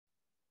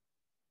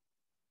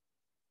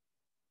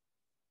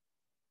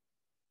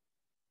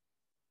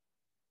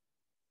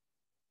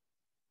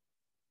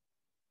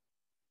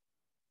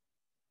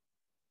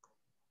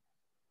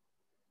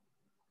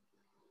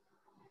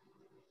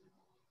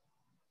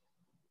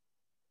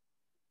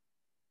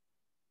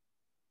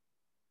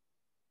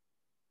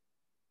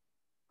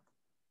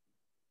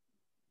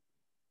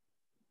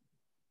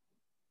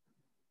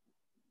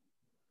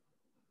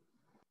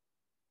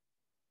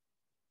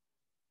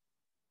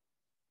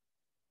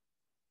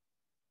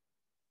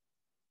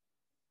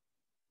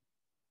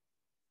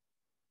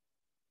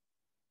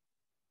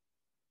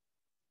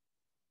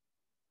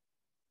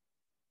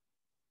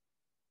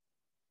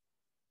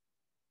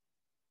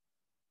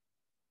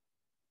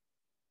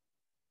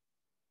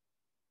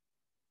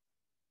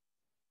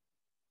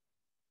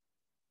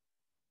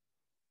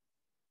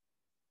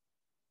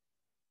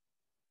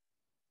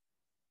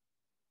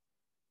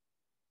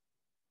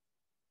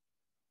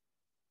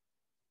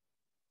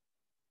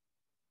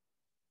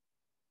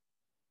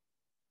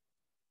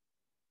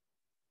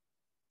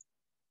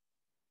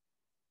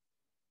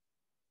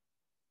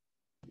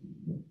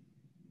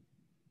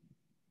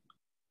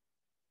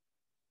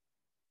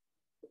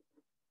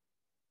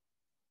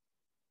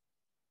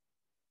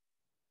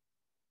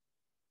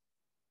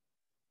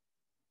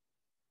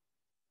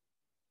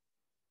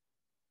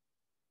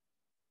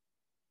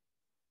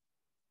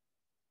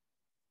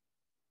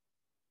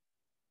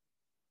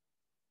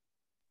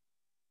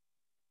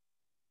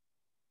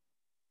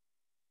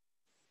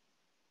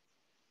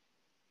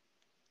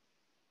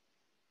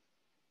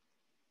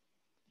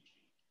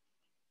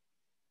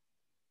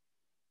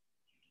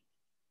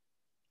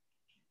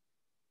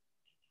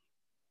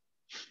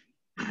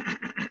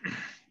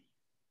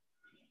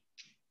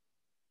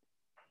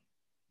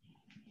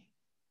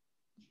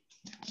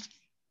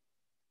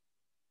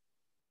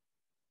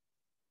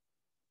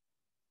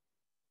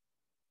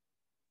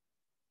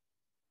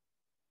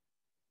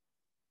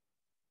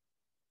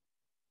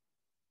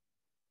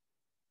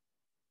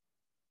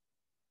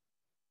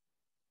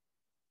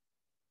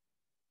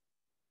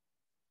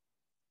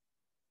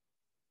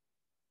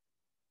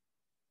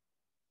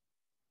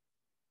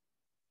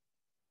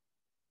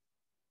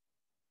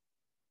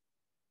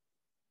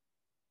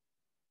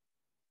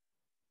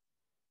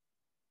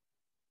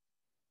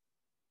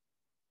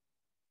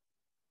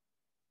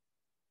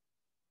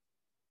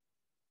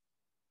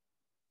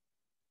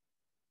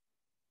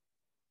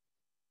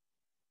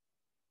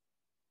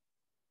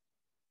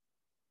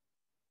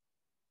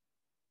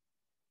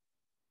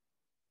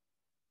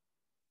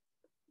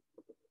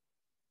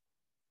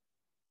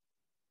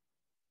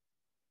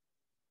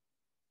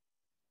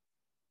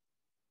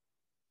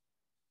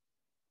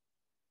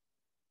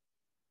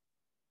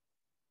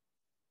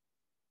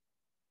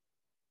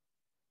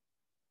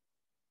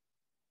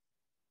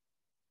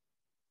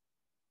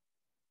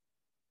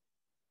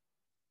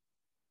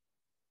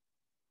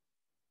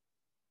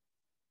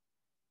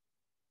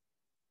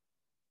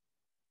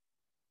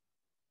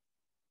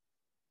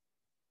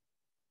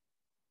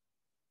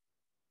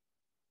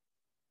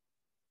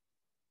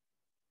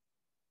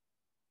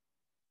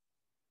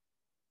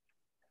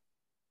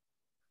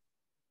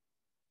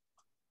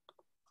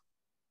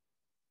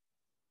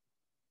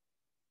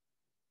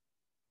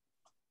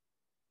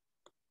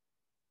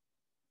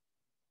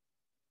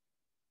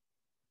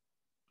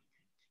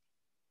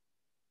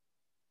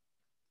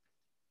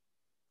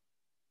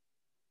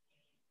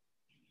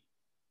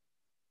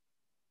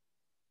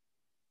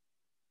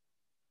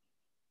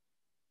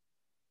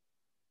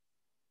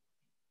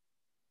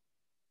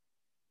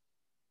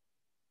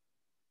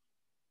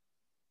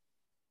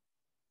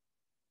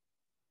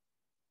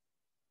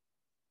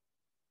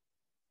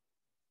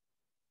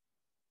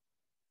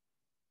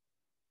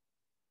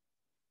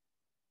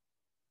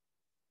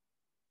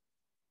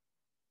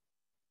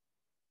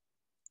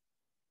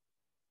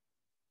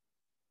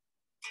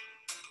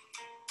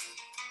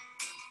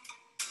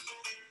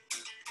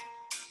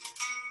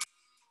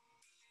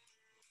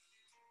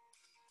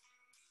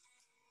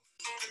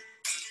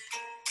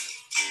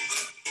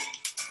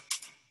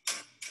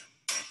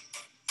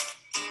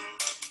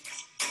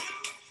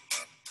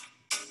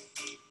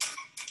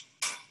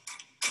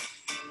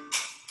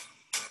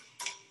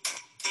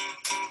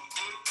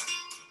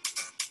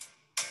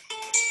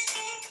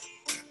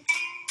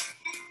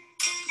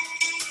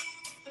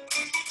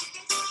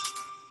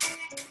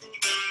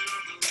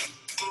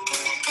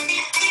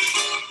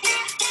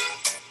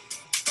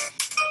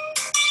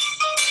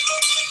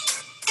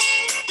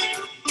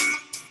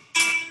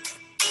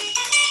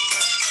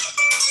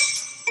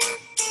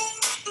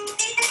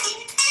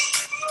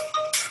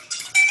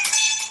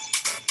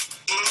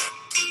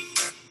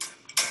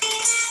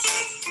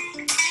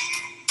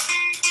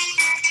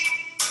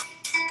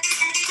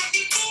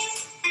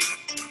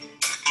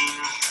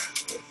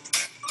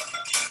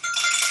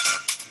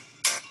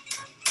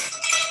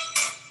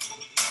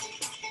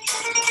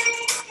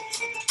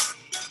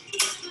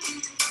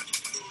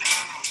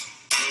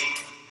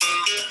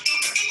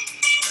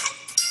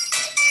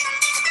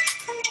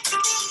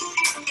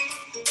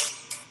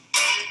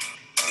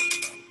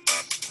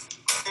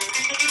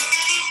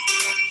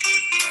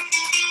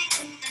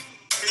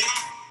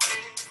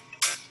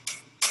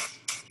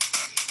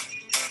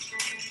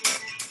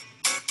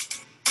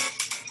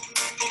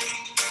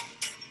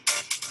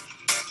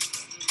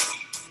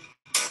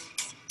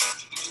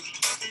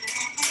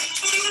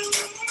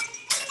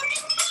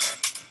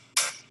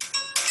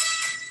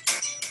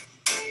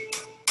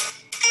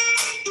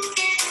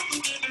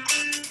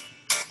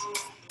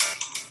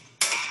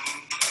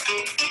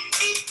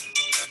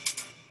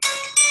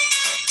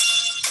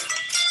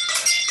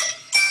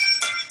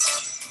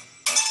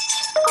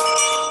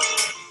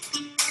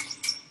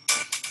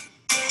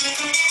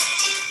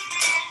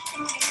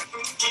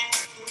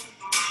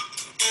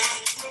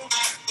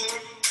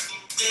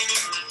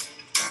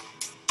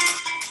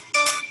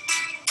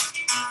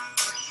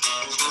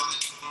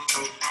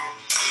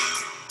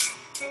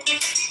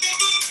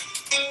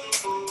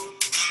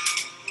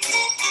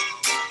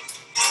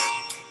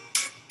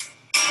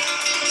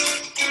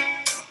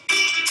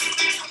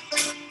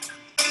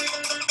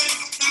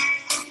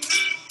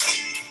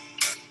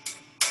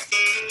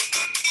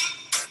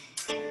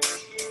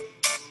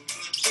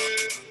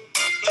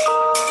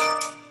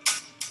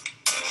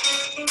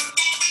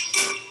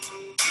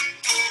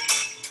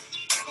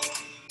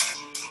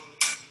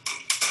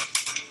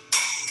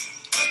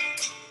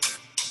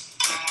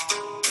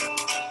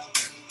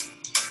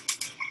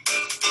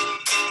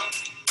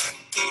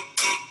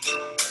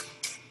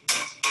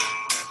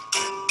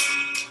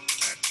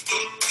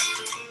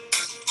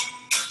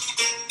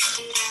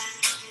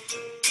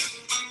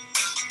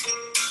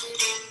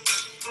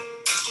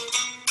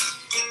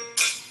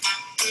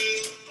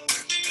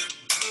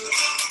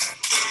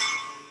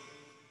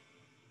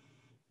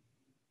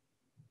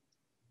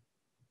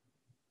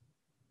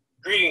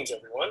Greetings,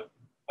 everyone.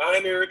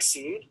 I'm Henriques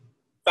Seed,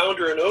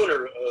 founder and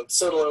owner of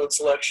Sotolon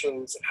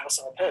Selections and Haus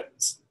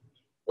Alpenz.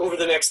 Over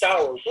the next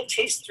hour, we'll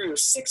taste through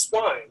 6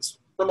 wines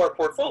from our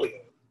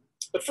portfolio.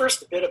 But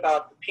first, a bit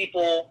about the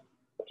people,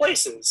 the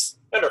places,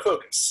 and our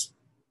focus.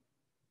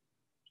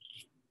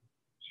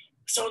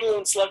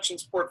 Sotolon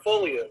Selections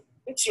portfolio,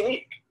 it's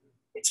unique.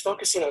 It's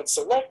focusing on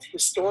select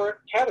historic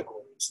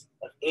categories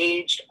of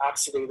aged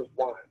oxidative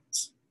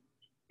wines.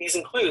 These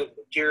include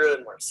Madeira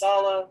and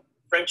Marsala,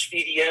 French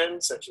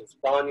VDN such as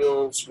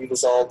Banyuls,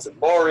 Rivesaltes, and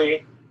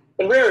Maury,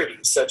 and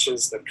rarities such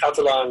as the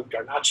Catalan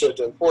Garnacha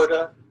de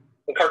Porta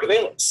and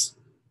Carcavelos.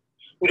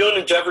 We don't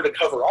endeavor to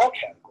cover all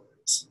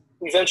categories.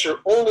 We venture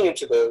only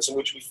into those in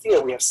which we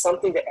feel we have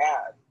something to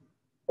add,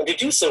 and to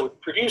do so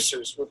with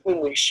producers with whom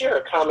we share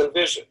a common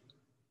vision.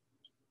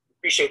 We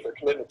appreciate their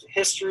commitment to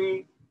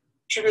history,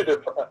 true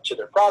to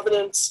their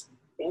provenance,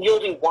 and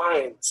yielding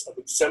wines of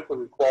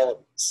exemplary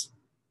qualities.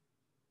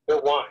 Their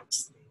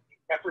wines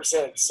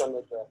represent some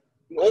of the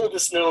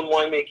oldest known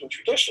winemaking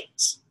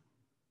traditions.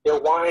 They're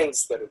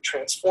wines that are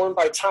transformed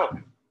by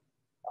time,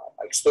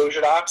 by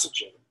exposure to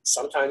oxygen,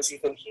 sometimes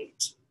even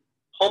heat,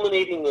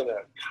 culminating in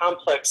a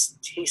complex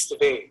taste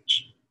of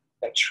age,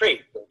 that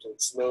trait that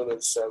is known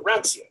as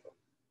rancio.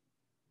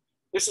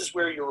 This is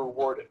where you're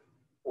rewarded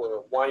for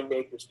a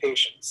winemaker's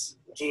patience,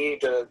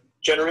 indeed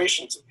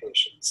generations of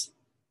patience.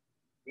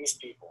 These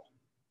people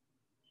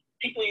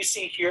you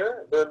see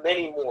here, there are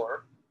many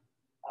more,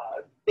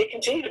 they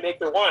continue to make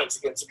their wines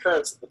against the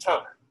currents of the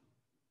time.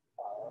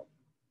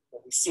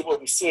 What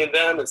we see in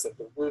them is that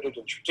they're rooted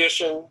in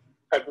tradition,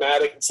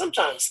 pragmatic, and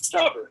sometimes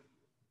stubborn.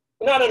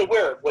 We're not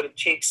unaware of what it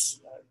takes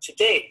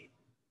today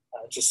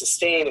to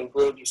sustain and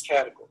grow these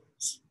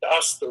categories. To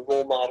us, they're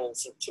role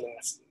models of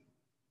tenacity.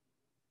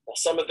 While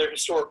some of their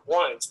historic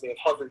wines may have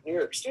hovered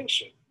near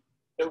extinction,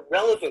 their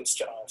relevance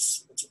to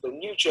us and to the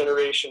new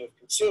generation of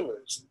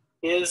consumers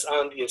is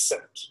on the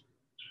ascent.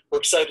 We're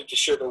excited to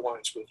share their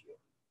wines with you.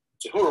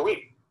 So who are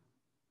we?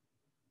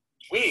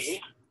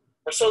 We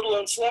are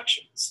Sotolon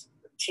Selections,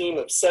 a team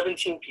of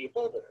 17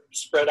 people that are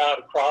spread out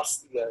across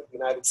the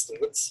United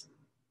States.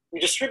 We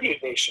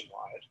distribute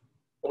nationwide,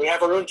 and we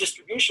have our own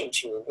distribution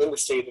team in the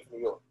state of New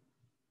York.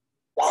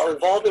 While our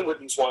involvement with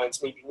these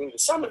wines may be new to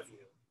some of you,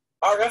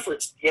 our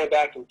efforts began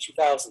back in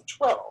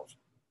 2012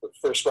 with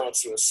first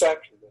Rancio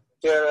Sec and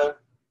Madeira,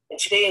 and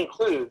today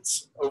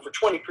includes over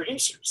 20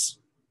 producers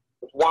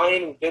with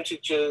wine and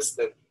vintages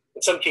that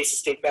in some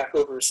cases date back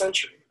over a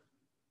century.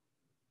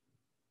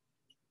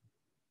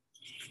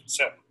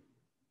 So,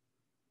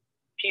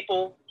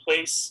 people,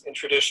 place, and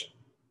tradition.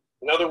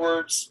 In other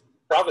words,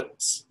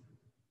 provenance.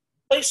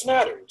 Place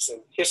matters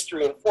and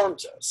history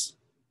informs us.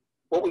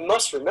 What we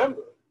must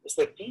remember is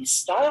that these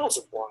styles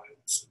of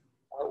wines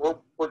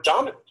were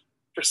dominant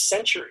for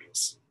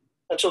centuries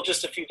until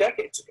just a few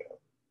decades ago.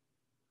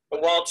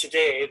 And while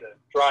today the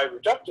dry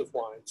reductive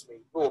wines may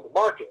rule the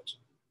market,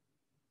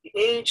 the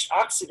aged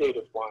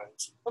oxidative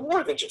wines are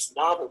more than just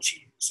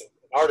novelties and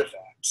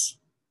artifacts.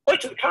 Quite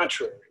to the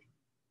contrary,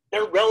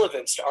 their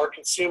relevance to our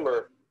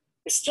consumer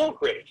is still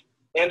great,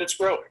 and it's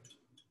growing.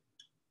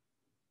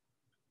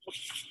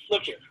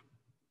 Look here.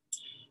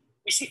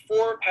 We see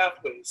 4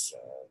 pathways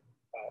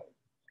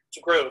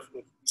to growth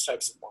with these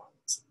types of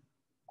wines.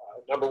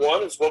 Number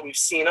 1 is what we've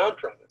seen on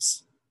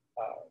premise.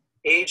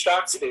 Aged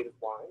oxidative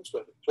wines,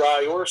 whether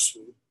dry or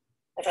sweet,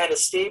 have had a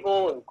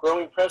stable and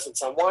growing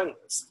presence on wine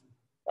lists.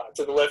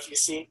 To the left, you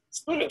see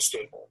Spooning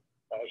Stable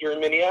here in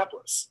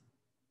Minneapolis.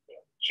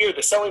 Here,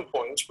 the selling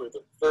points were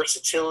the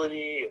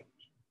versatility and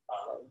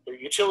their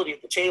utility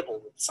at the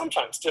table with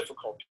sometimes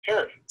difficult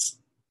pairings,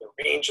 their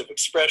range of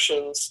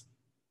expressions,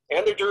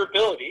 and their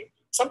durability,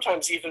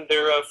 sometimes even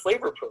their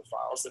flavor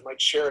profiles that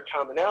might share a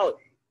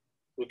commonality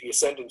with the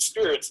ascendant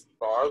spirits of the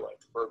bar, like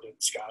bourbon,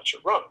 scotch,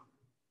 or rum.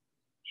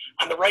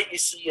 On the right, you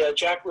see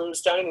Jack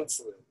Rose Dining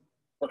Saloon.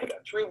 Look at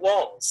that, 3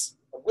 walls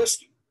of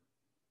whiskey.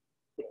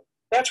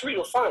 That's where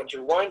you'll find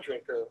your wine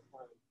drinker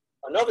on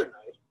another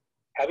night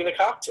having a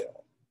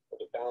cocktail,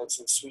 with a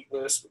balancing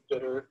sweetness with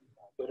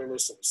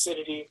bitterness and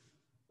acidity,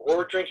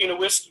 or drinking a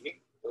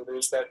whiskey where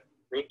there's that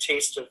great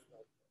taste of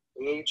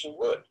age and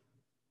wood.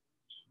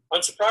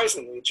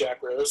 Unsurprisingly, at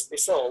Jack Rose, they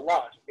sell a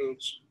lot of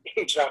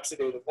aged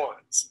oxidative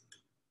wines.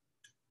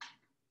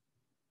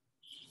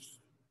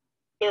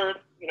 Third,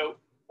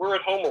 we're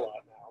at home a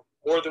lot now,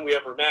 more than we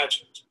ever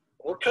imagined.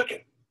 We're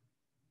cooking.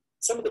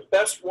 Some of the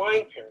best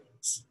wine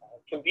pairings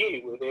can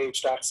be with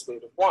aged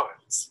oxidative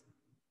wines.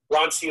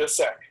 Rancio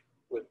Sec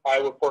with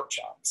Iowa pork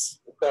chops,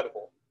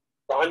 incredible.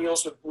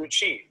 Banyuls with blue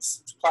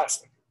cheese, it's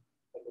classic.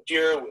 And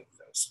Madeira with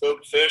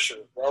smoked fish,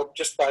 or, well,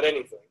 just about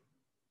anything.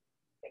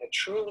 And a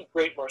truly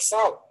great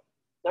Marsala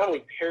not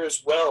only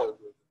pairs well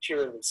with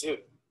tiramisu,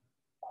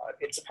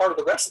 it's a part of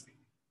the recipe.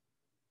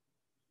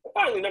 And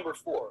finally, number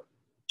 4,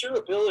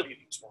 durability of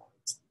these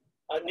wines.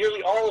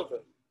 Nearly all of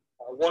them,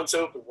 once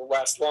open, will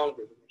last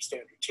longer than your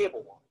standard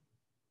table wine.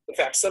 In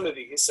fact, some of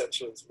these,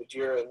 such as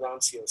Madeira and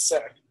Rancio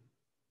Sec,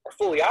 are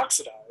fully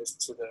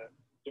oxidized to the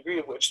degree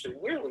of which they're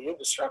nearly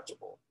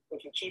indestructible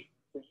and can keep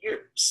for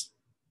years.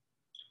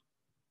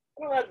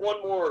 I'm going to add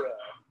one more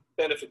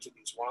benefit to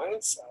these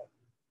wines.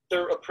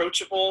 They're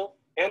approachable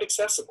and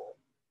accessible.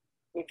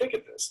 I mean, think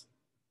of this.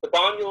 The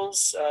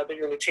Banyuls that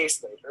you're going to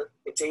taste later,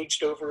 it's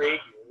aged over 8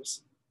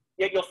 years,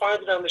 yet you'll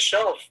find it on the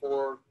shelf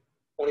for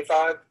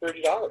 $25,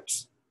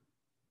 $30.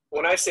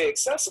 When I say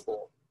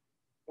accessible,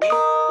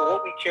 for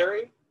what we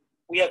carry,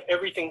 we have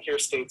everything here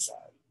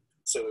stateside.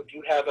 So if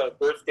you have a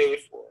birthday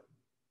for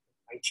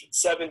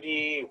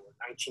 1970 or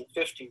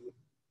 1950,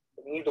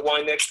 and you need the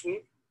wine next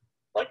week,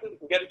 likely we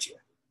can get it to you.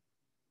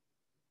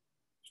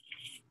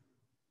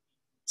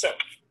 So,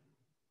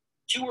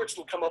 2 words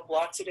that will come up a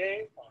lot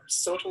today are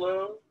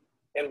Sotolon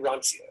and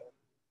Rancio.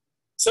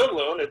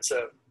 Sotolon, it's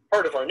a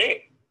part of our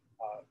name,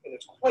 and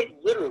it's quite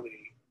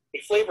literally a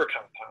flavor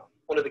compound,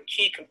 one of the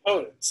key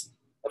components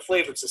of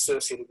flavors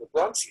associated with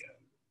Rancio.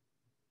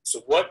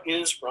 So what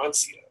is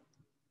Rancio?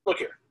 Look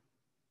here.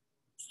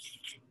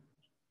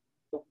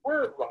 The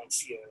word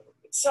Rancio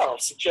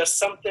itself suggests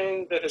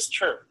something that has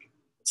turned,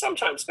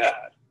 sometimes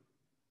bad,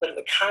 but in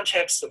the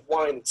context of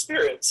wine and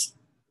spirits,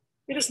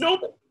 it is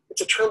noble.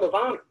 It's a term of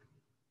honor.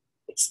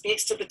 It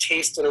speaks to the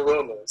taste and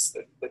aromas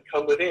that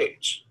come with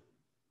age.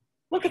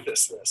 Look at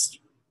this list.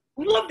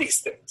 We love these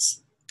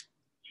things.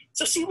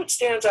 So see what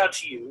stands out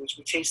to you as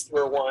we taste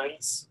through our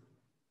wines.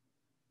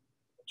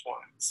 Which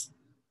wines?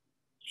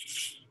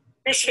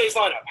 Here's today's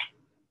lineup.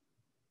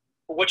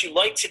 For what you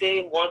like today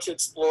and want to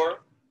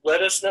explore,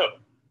 let us know,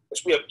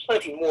 as we have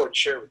plenty more to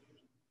share with you.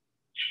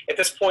 At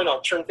this point,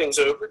 I'll turn things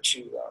over to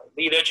our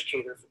lead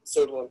educator for the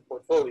Sotolon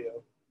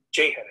portfolio,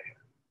 Jay Henriques.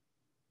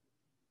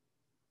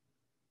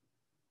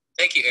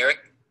 Thank you, Eric.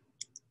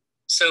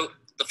 So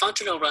the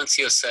Fontanel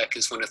Rancio Sec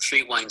is one of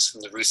 3 wines from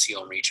the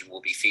Roussillon region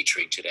we'll be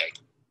featuring today.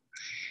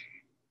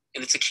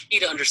 And it's a key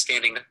to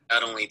understanding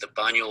not only the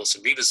Banyuls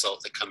and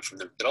Rivesaltes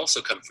that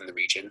also come from the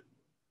region,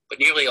 but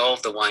nearly all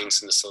of the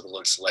wines in the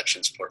Sotolon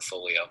Selections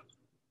portfolio.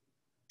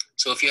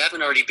 So if you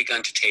haven't already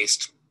begun to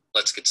taste,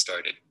 let's get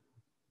started.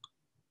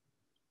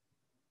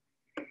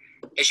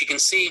 As you can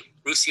see,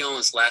 Roussillon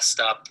is last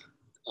stop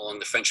along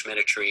the French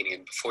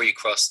Mediterranean before you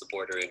cross the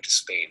border into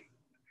Spain.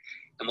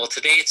 And while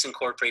today it's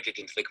incorporated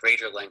into the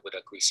greater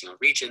Languedoc-Roussillon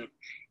region,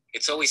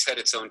 it's always had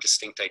its own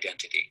distinct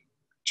identity,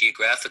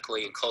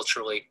 geographically and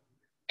culturally,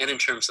 and in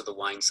terms of the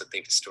wines that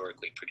they've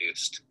historically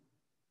produced.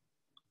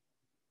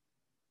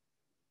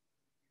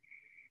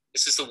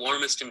 This is the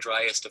warmest and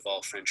driest of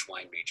all French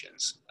wine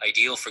regions,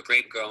 ideal for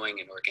grape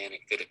growing and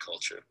organic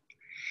viticulture.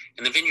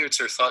 And the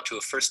vineyards are thought to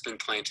have first been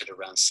planted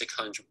around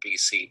 600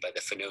 BC by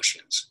the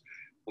Phoenicians,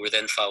 who were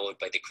then followed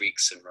by the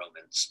Greeks and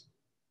Romans.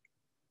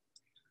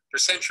 For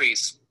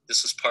centuries,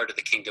 this was part of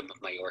the Kingdom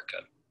of Majorca,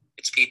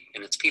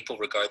 and its people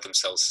regard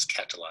themselves as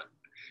Catalan,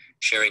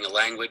 sharing a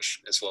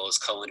language as well as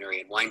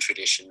culinary and wine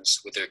traditions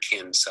with their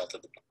kin south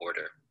of the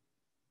border.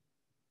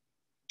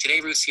 Today,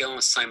 Roussillon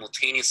is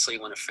simultaneously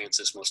one of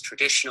France's most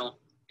traditional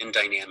and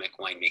dynamic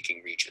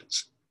winemaking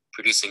regions,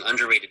 producing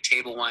underrated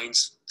table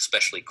wines,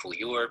 especially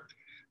Colloque,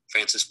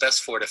 France's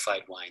best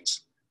fortified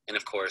wines, and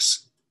of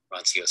course,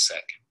 Rancio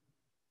Sec.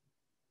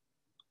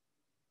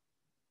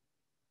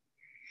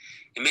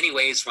 In many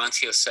ways,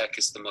 Rancio Sec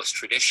is the most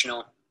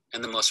traditional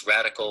and the most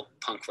radical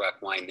punk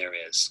rock wine there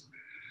is.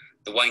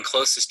 The wine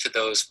closest to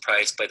those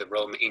prized by the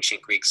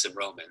ancient Greeks and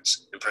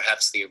Romans, and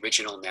perhaps the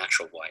original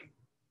natural wine.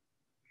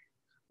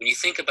 When you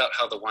think about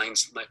how the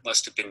wines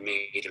must have been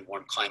made in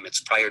warm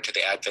climates prior to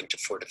the advent of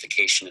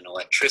fortification and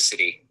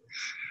electricity,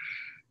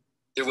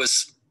 there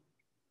was,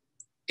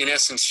 in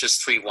essence,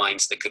 just 3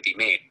 wines that could be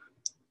made.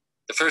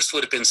 The first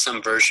would have been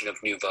some version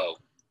of Nouveau,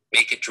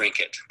 make it, drink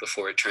it,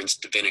 before it turns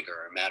to vinegar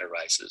or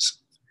Madeirizes.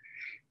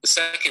 The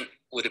second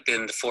would have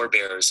been the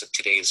forebears of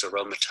today's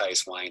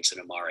aromatized wines and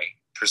amari,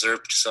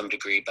 preserved to some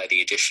degree by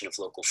the addition of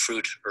local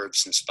fruit,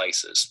 herbs, and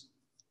spices.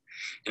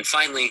 And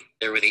finally,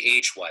 there were the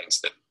aged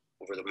wines that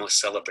were the most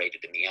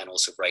celebrated in the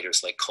annals of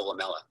writers like Colloque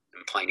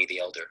and Pliny the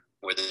Elder,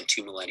 more than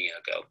 2 millennia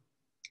ago.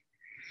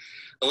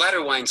 The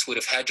latter wines would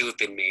have had to have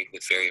been made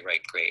with very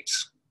ripe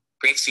grapes,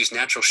 grapes whose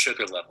natural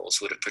sugar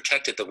levels would have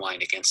protected the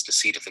wine against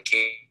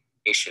acidification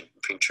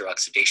and premature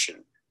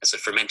oxidation as it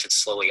fermented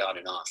slowly on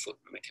and off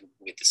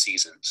with the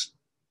seasons,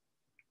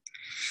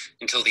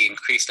 until the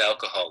increased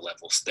alcohol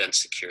levels then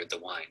secured the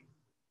wine.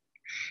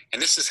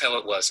 And this is how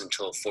it was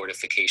until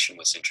fortification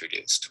was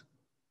introduced.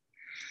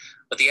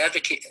 But the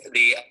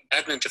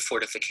advent of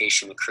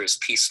fortification occurs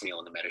piecemeal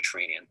in the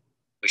Mediterranean,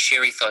 with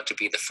sherry thought to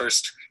be the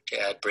first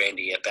to add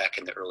brandy back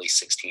in the early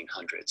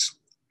 1600s.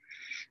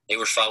 They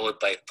were followed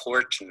by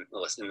port in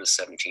the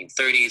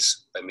 1730s,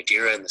 by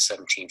Madeira in the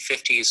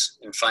 1750s,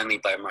 and finally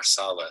by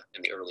Marsala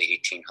in the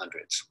early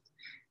 1800s.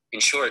 In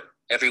short,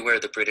 everywhere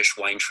the British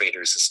wine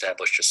traders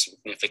established a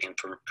significant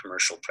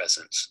commercial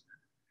presence.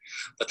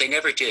 But they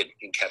never did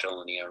in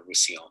Catalonia or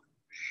Roussillon,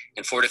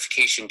 and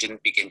fortification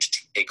didn't begin to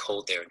take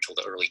hold there until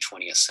the early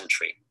 20th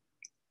century.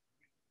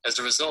 As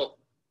a result,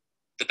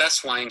 the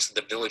best wines of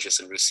the villages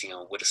in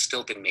Roussillon would have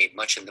still been made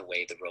much in the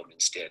way the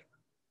Romans did.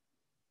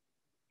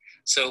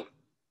 So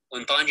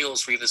when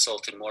Banyuls,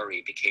 Rivesaltes, and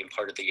Maury became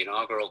part of the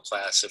inaugural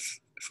class of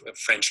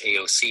French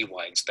AOC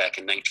wines back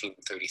in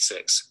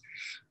 1936,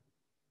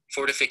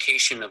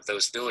 Fortification of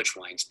those village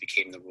wines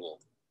became the rule,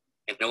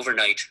 and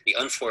overnight, the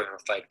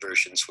unfortified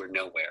versions were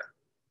nowhere.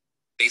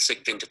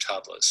 Basic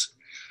vinditablos,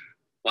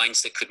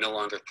 wines that could no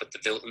longer put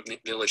the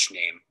village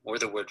name or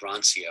the word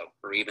Rancio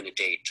or even a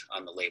date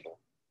on the label.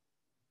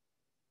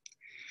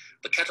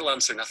 But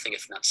Catalans are nothing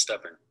if not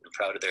stubborn and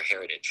proud of their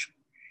heritage.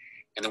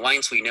 And the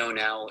wines we know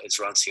now as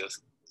Rancio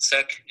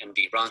Sec and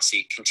V.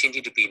 Ranci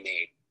continue to be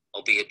made,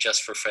 albeit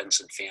just for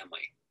friends and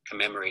family,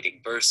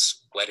 commemorating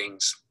births,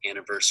 weddings,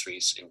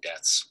 anniversaries, and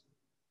deaths.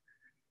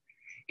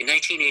 In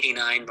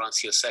 1989,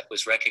 Rancio Sec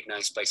was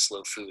recognized by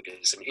Slow Food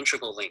as an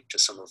integral link to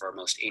some of our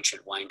most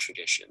ancient wine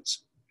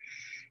traditions.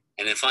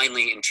 And then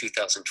finally, in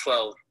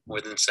 2012,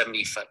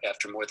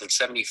 after more than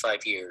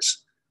 75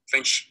 years,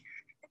 French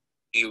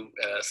EU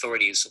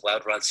authorities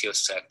allowed Rancio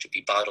Sec to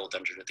be bottled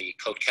under the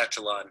Côte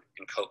Catalan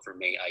and Côte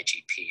Vermeille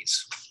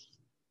IGPs.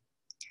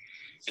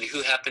 And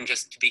who happened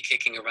just to be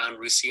kicking around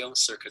Roussillon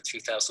circa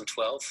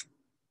 2012?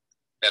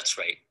 That's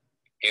right,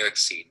 Eric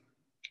Seed.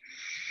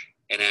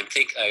 And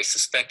I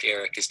suspect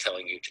Eric is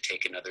telling you to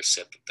take another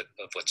sip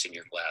of what's in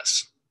your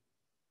glass.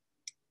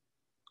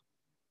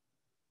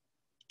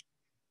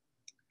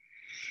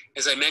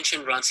 As I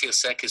mentioned, Rancio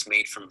Sec is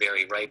made from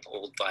very ripe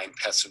old vine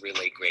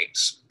Passerillet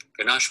grapes.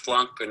 Grenache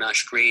Blanc,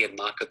 Grenache Gris, and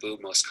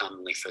Macabou most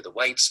commonly for the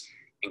whites,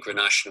 and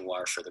Grenache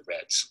Noir for the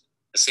reds.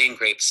 The same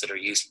grapes that are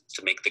used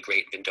to make the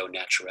great Vins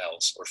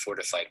Naturels, or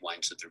fortified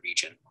wines of the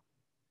region.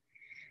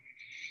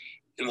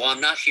 And while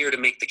I'm not here to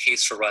make the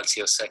case for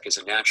Rancio Sec as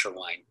a natural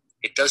wine,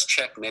 it does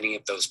check many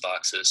of those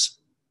boxes.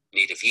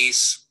 Native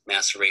yeast,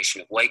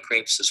 maceration of white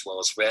grapes as well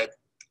as red,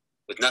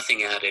 with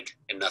nothing added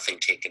and nothing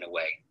taken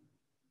away.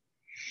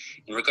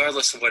 And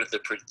regardless of whether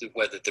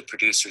the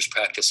producers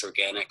practice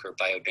organic or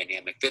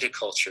biodynamic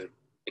viticulture,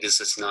 it is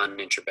as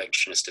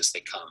non-interventionist as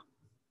they come.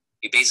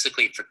 You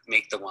basically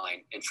make the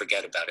wine and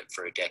forget about it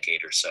for a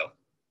decade or so.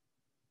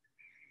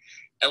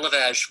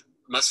 Élevage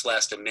must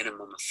last a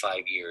minimum of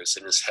 5 years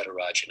and is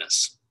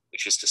heterogeneous,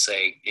 which is to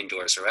say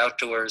indoors or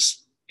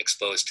outdoors,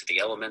 exposed to the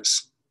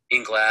elements,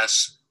 in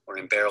glass or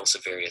in barrels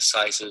of various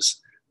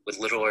sizes, with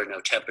little or no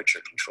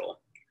temperature control,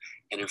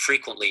 and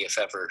infrequently, if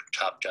ever,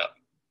 topped up.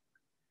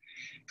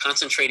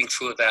 Concentrating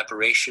through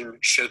evaporation,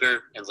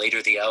 sugar, and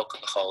later the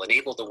alcohol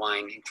enable the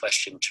wine in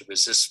question to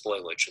resist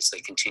spoilage as they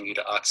continue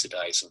to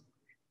oxidize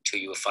until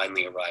you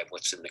finally arrive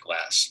what's in the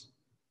glass.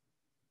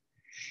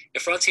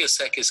 If Rancio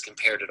Sec is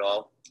compared at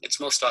all, it's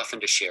most often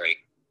to sherry,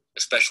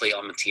 especially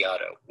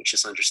Amontillado, which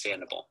is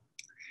understandable.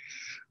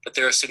 But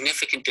there are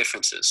significant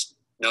differences,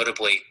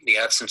 notably the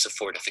absence of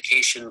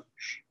fortification,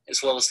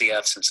 as well as the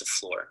absence of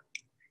flor,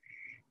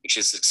 which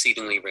is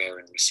exceedingly rare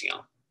in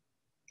Roussillon.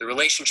 The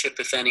relationship,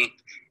 if any,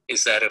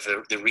 is that of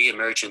the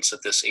reemergence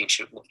of this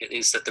ancient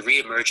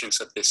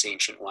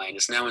wine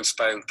is now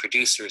inspiring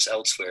producers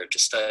elsewhere to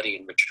study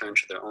and return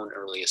to their own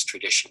earliest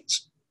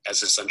traditions,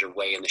 as is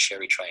underway in the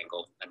Sherry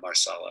Triangle and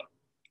Marsala.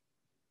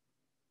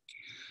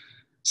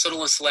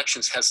 Sotolon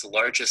Selections has the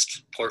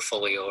largest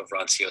portfolio of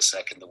Rancio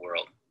Sec in the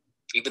world.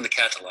 Even the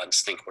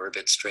Catalans think we're a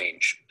bit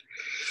strange.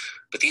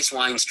 But these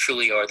wines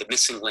truly are the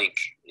missing link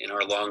in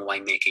our long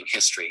winemaking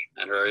history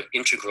and are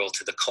integral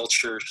to the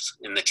cultures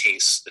and the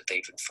tastes that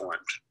they've informed.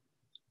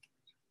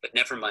 But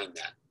never mind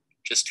that.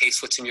 Just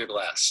taste what's in your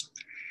glass.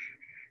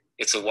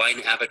 It's a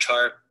wine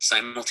avatar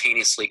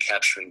simultaneously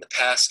capturing the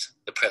past,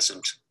 the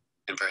present,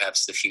 and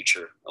perhaps the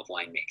future of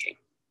winemaking.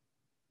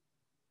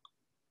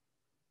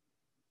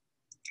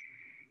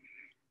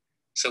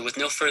 So with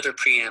no further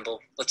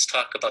preamble, let's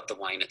talk about the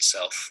wine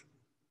itself.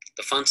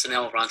 The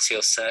Fontanel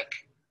Rancio Sec,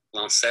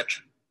 Blanc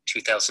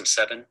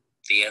 2007,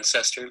 the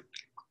ancestor,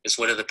 is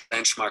one of the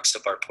benchmarks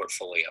of our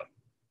portfolio.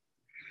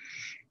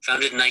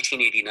 Founded in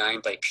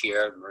 1989 by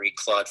Pierre and Marie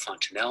Claude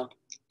Fontanel,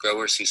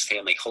 growers whose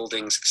family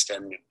holdings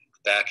extend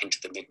back into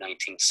the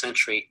mid-19th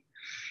century,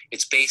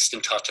 it's based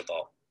in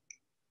Tatabal,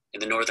 in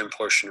the northern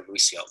portion of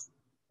Roussillon,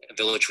 a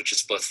village which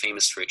is both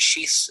famous for its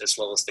schiests as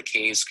well as the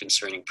caves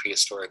concerning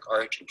prehistoric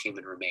art and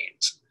human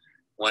remains,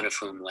 one of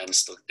whom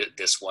lends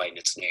this wine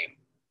its name.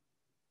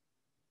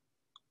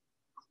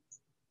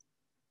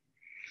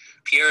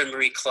 Pierre and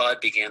Marie Claude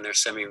began their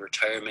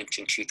semi-retirement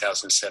in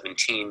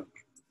 2017,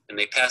 and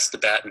they passed the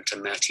baton to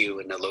Mathieu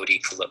and Elodie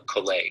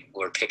Collet,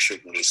 who are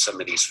pictured in some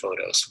of these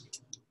photos.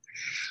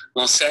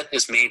 Blanc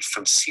is made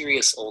from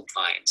serious old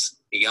vines,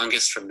 the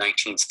youngest from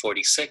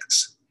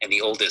 1946 and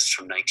the oldest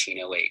from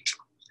 1908.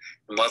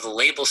 And while the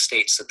label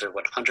states that they're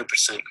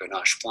 100%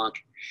 Grenache Blanc,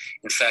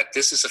 in fact,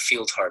 this is a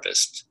field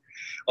harvest,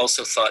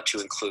 also thought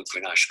to include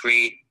Grenache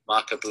Gris,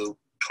 Macabou,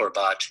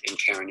 Torbat, and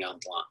Carignan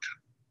Blanc,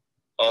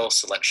 all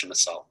Selection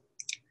Massal.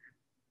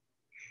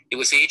 It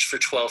was aged for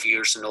 12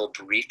 years in old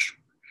barrique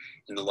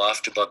in the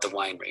loft above the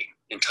winery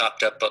and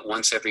topped up but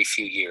once every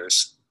few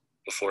years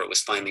before it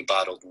was finally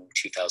bottled in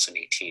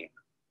 2018.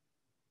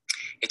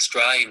 It's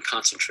dry and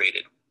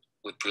concentrated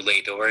with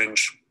brûlée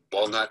d'orange,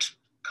 walnut,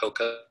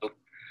 cocoa,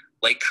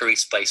 light curry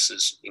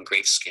spices, and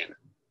grape skin.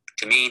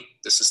 To me,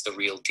 this is the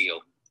real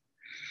deal.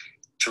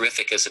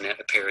 Terrific as an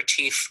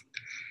aperitif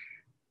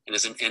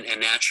and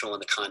natural in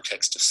the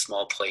context of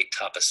small plate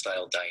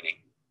tapas-style dining.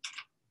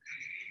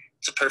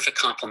 It's a perfect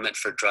complement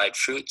for dried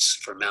fruits,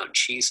 for mountain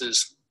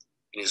cheeses,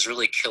 and is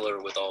really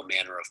killer with all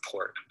manner of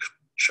pork,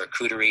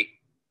 charcuterie,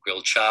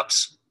 grilled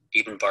chops,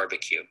 even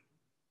barbecue.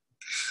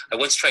 I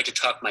once tried to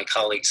talk my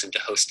colleagues into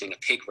hosting a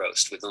pig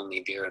roast with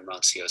only beer and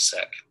Rancio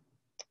Sec.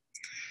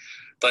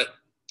 But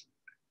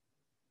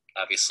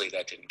obviously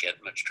that didn't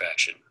get much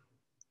traction.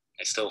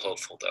 I'm still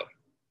hopeful though.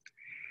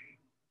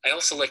 I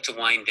also like to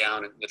wind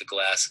down with a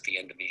glass at the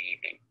end of the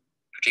evening,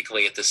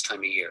 particularly at this time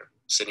of year,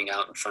 sitting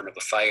out in front of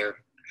a fire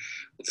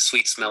with the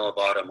sweet smell of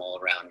autumn all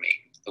around me,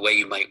 the way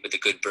you might with a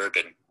good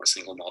bourbon or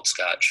single malt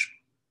scotch.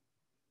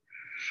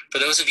 For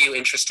those of you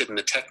interested in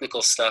the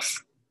technical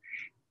stuff,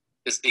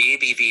 the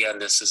ABV on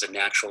this is a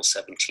natural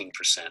 17%,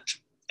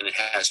 and it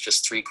has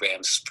just 3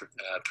 grams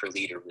per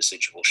liter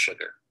residual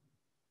sugar.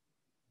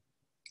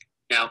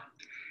 Now,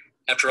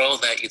 after all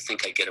that, you'd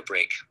think I'd get a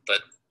break,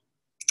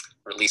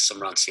 or at least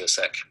some Rancio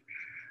Sec.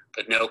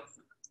 But nope,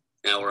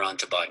 now we're on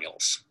to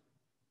Banyuls.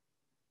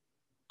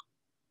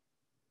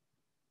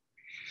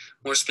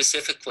 More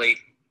specifically,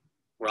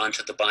 we're on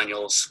to the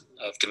Banyuls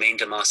of Domaine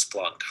de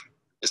Blanc.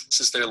 This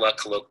is their La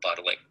Colloque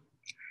bottling.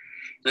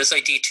 And as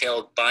I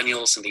detailed,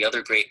 Banyuls and the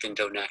other great Vins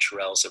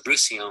Naturels of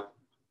Roussillon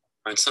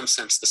are in some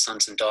sense the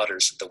sons and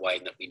daughters of the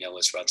wine that we know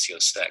as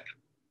Rancio Sec.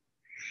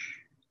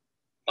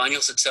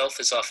 Banyuls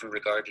itself is often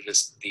regarded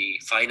as the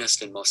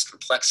finest and most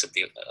complex of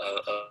the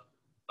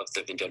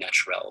Vins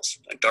Naturels,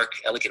 a dark,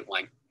 elegant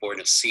wine born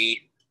of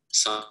sea,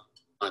 sun,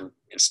 and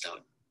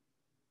stone.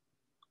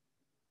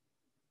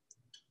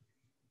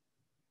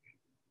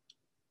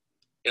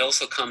 It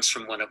also comes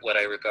from one of what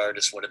I regard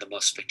as one of the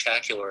most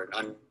spectacular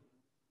and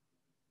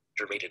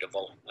underrated of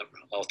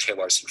all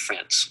terroirs in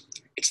France.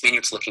 Its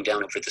vineyards looking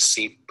down over the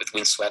sea with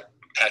windswept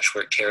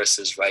patchwork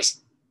terraces rising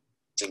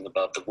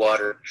above the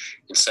water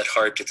and set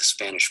hard to the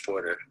Spanish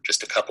border,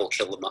 just a couple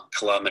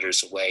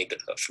kilometers away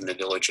from the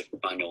village of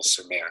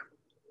Banyuls-sur-Mer.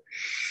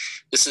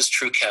 This is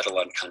true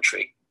Catalan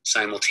country,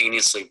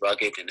 simultaneously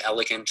rugged and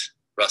elegant,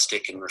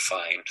 rustic and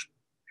refined.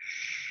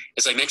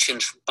 As I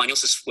mentioned,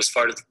 Banyuls was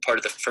part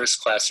of the first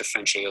class of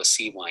French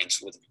AOC wines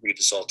with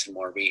Rivesaltes and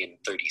Maury in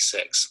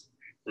 1936,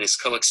 and is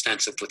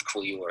coextensive with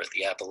Colloque,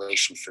 the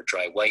appellation for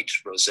dry white,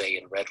 rosé,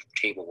 and red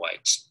table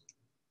wines.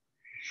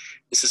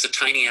 This is a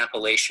tiny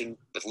appellation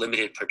with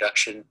limited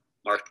production,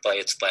 marked by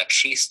its black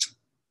schist,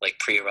 like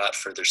Priorat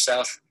further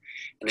south,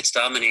 and it's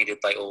dominated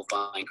by old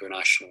vine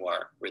Grenache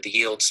Noir, where the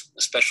yields,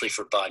 especially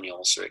for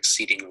Banyuls, are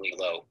exceedingly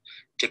low,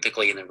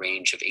 typically in the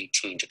range of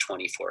 18 to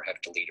 24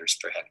 hectoliters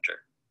per hectare.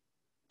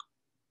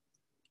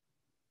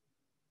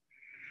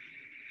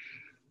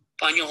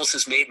 Banyuls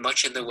has made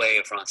much in the way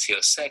of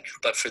Rancio Sec,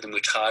 but for the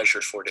moutage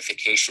or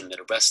fortification that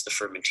arrests the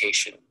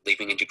fermentation,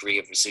 leaving a degree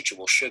of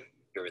residual sugar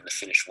in the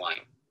finished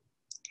wine.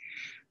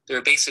 There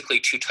are basically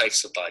 2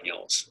 types of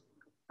Banyuls: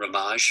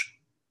 Ramage,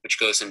 which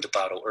goes into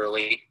bottle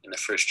early in the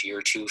first year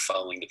or 2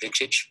 following the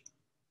vintage,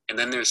 and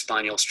then there's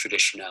Banyuls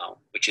Traditionnel,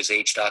 which is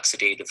aged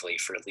oxidatively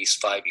for at least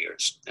 5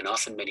 years, and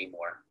often many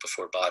more,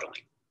 before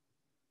bottling.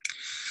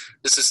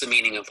 This is the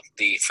meaning of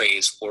the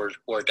phrase hors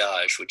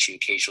d'âge, which you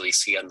occasionally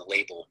see on the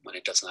label when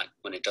it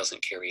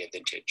doesn't carry a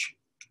vintage.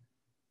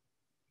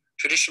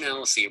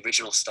 Traditionnel is the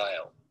original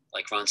style,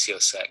 like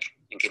Rancio Sec,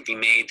 and can be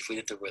made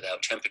with or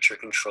without temperature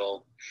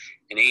control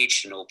and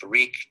aged in old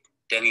barrique,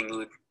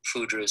 demi-mude,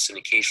 foudres, and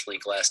occasionally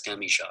glass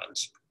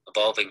demijohns,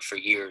 evolving for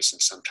years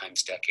and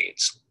sometimes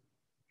decades.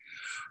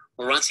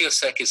 Where Rancio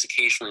Sec is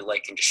occasionally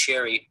likened to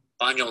sherry,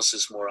 Banyuls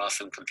is more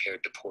often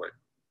compared to port.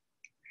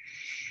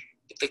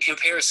 If the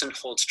comparison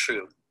holds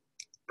true,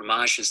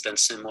 Ramage is then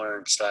similar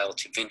in style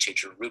to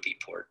vintage or ruby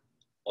port,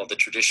 while the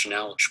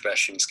traditional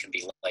expressions can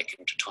be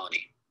likened to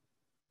tawny.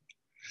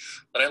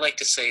 But I like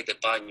to say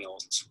that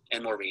Banyuls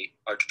and Maury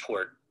are to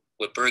port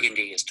what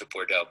Burgundy is to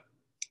Bordeaux.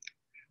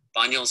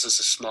 Banyuls is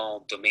a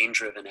small,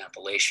 domain-driven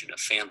appellation of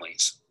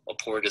families, while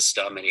port is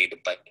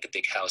dominated by the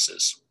big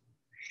houses.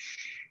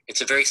 It's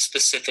a very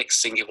specific,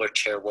 singular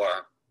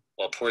terroir,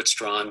 while port's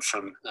drawn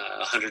from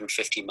a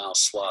 150-mile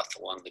swath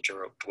along the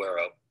Douro.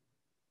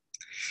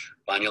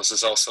 Banyuls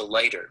is also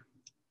lighter.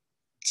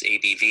 Its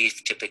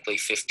ABV typically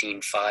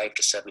 15.5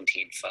 to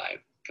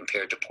 17.5,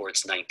 compared to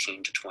port's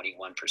 19 to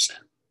 21%.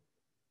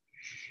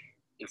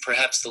 And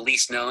perhaps the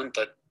least known,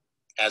 but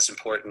as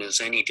important as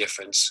any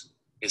difference,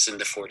 is in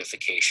the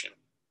fortification.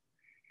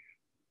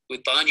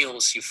 With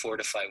Banyuls, you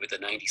fortify with a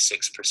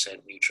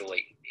 96% neutral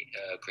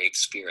grape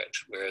spirit,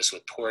 whereas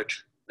with port,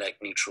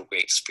 that neutral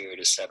grape spirit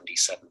is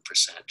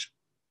 77%.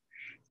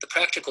 The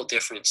practical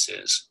difference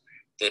is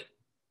that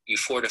you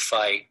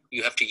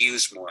have to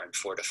use more in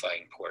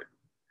fortifying port.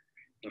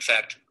 In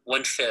fact,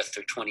 1/5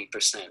 or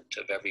 20%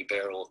 of every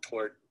barrel of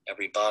port,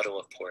 every bottle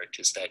of port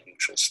is that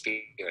neutral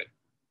spirit.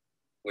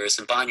 Whereas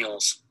in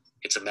Banyuls,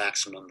 it's a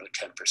maximum of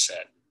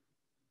 10%.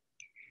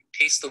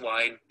 Taste the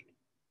wine,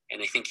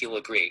 and I think you'll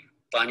agree,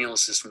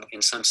 Banyuls is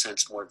in some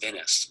sense more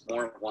vinous,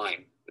 more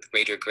wine with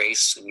greater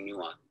grace and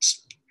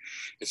nuance.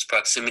 Its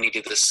proximity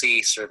to the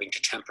sea serving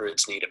to temper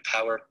its native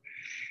power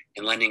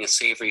and lending a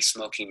savory,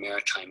 smoky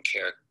maritime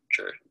character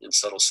and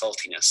subtle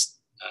saltiness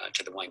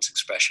to the wine's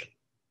expression.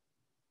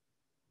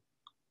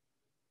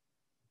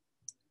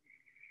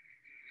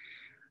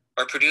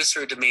 Our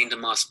producer, Domaine de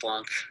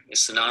Blanc,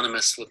 is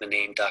synonymous with the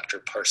name Dr.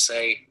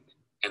 Parçay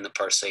and the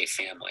Parçay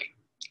family,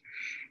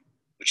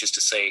 which is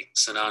to say,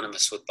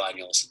 synonymous with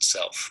Banyuls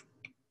itself,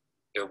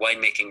 their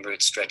winemaking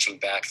roots stretching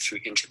back through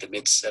into the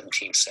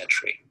mid-17th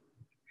century.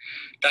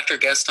 Dr.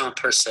 Gaston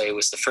Parçay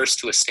was the first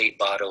to estate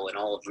bottle in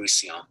all of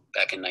Roussillon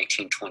back in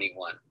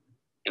 1921,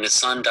 and his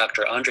son,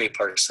 Dr. André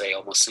Parçay,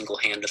 almost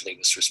single-handedly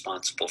was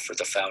responsible for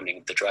the founding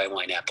of the dry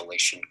wine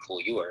appellation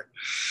Colloque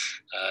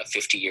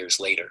 50 years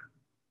later,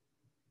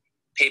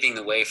 paving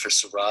the way for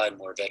Syrah and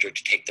Mourvedre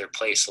to take their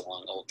place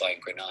along Old Vine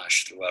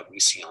Grenache throughout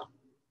Roussillon.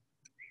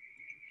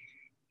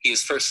 He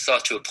is first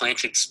thought to have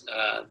planted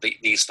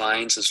these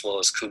vines, as well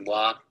as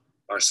Counois,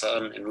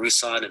 Marsanne, and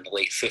Roussanne in the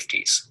late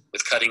 50s,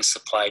 with cuttings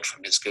supplied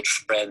from his good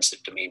friends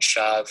at Domaine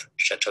Chave,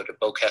 Chateau de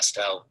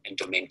Beaucastel, and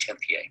Domaine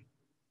Tempier.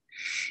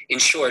 In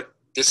short,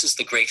 this is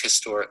the great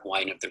historic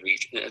wine of the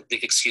region,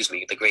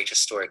 the great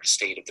historic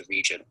estate of the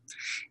region.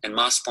 And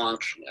Mont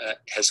Blanc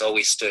has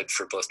always stood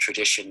for both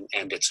tradition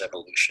and its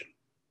evolution.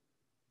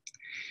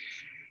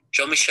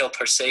 Jean-Michel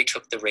Parçay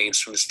took the reins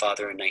from his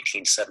father in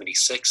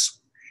 1976,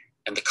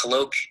 and the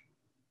Colloque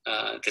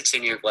that's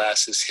in your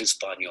glass is his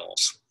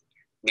Banyuls,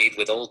 made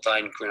with old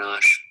vine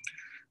Grenache,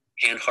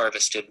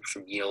 hand-harvested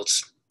from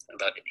yields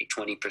about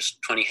 20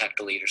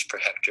 hectoliters per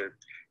hectare,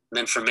 and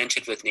then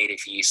fermented with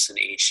native yeasts and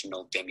aged in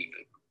old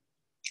demi-mude.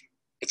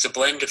 It's a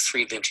blend of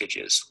 3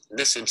 vintages. In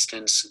this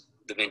instance,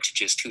 the vintage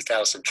is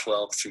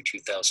 2012 through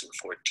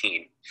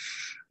 2014,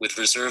 with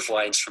reserve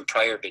wines from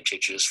prior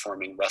vintages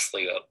forming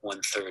roughly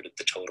 1/3 of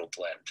the total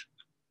blend.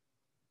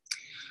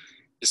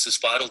 This was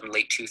bottled in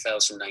late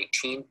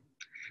 2019,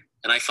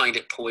 and I find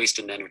it poised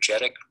and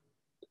energetic,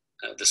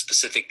 the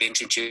specific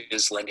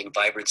vintages lending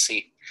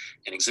vibrancy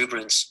and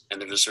exuberance,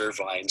 and the reserve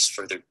wines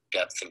further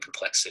depth and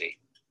complexity.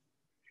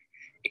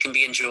 It can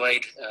be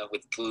enjoyed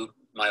with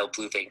mild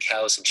blue vein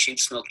cows and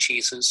sheep's milk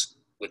cheeses,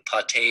 with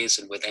pâtés,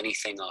 and with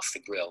anything off the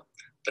grill,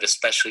 but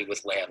especially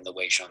with lamb the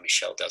way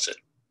Jean-Michel does it.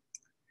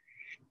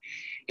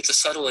 It's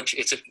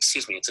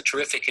a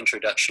terrific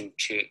introduction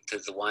to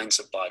the wines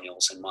of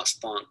Banyuls and Mont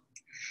Blanc.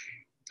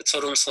 But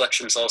Sotolon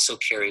Selections also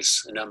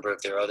carries a number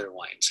of their other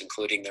wines,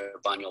 including their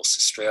Banyuls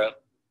Sestrera,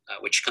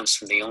 which comes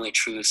from the only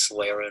true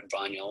Solera in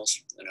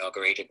Banyuls,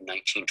 inaugurated in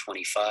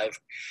 1925,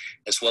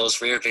 as well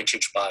as rare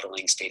vintage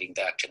bottlings dating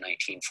back to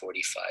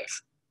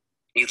 1945.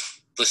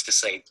 Needless to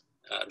say,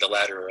 the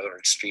latter are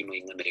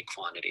extremely limited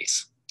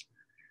quantities.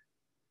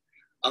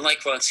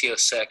 Unlike Rancio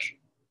Sec,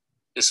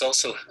 this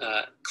also,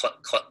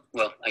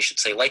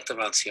 like the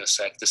Rancio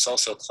Sec, this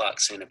also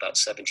clocks in about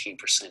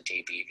 17%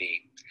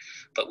 ABV,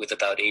 but with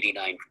about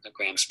 89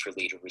 grams per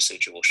liter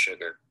residual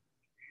sugar.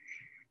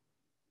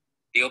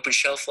 The open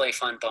shelf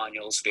life on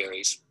Banyuls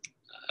varies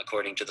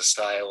according to the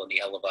style and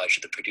the élevage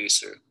of the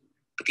producer,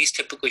 but these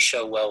typically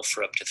show well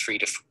for up to 3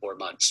 to 4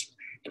 months,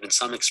 and in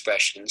some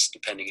expressions,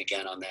 depending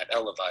again on that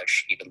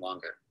élevage, even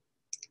longer.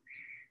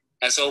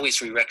 As always,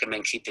 we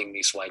recommend keeping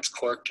these wines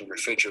corked and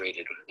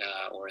refrigerated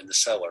or in the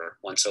cellar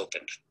once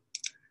opened.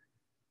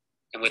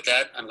 And with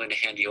that, I'm going to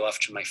hand you off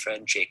to my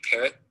friend Jake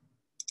Parrott,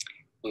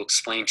 who will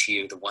explain to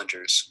you the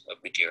wonders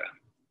of Madeira.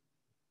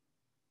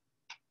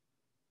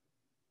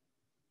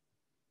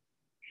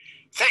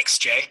 Thanks,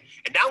 Jay.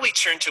 And now we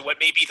turn to what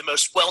may be the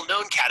most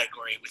well-known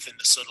category within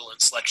the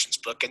Sotolon Selections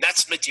book, and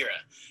that's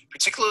Madeira,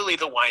 particularly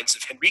the wines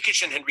of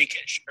Henriques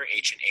Henriques, or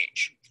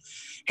H&H.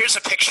 Here's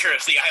a picture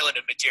of the island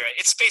of Madeira.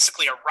 It's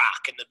basically a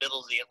rock in the middle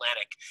of the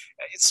Atlantic.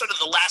 It's sort of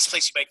the last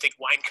place you might think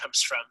wine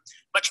comes from,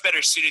 much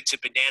better suited to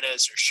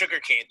bananas or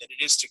sugarcane than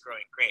it is to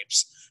growing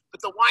grapes.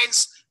 But the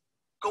wines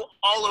go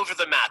all over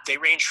the map. They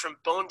range from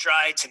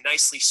bone-dry to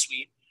nicely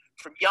sweet,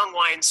 from young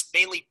wines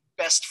mainly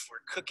best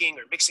for cooking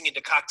or mixing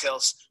into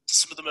cocktails, to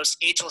some of the most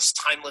ageless,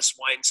 timeless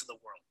wines in the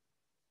world.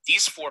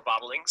 These 4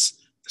 bottlings,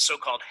 the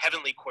so-called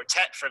Heavenly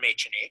Quartet from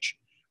H&H,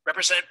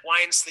 represent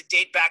wines that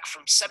date back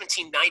from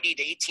 1790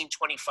 to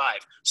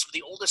 1825, some of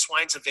the oldest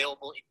wines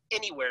available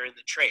anywhere in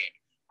the trade.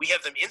 We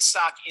have them in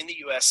stock in the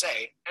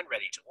USA and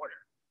ready to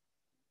order.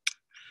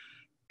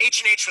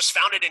 H&H was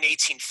founded in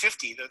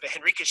 1850, though the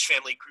Henriques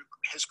family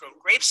has grown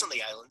grapes on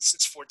the island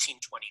since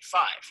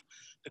 1425.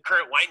 The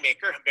current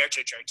winemaker,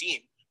 Humberto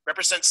Jardine,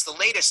 represents the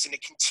latest in a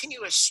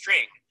continuous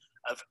string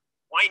of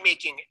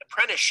winemaking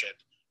apprenticeship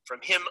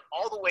from him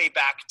all the way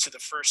back to the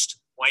first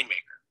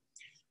winemaker.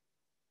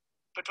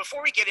 But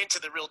before we get into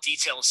the real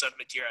details of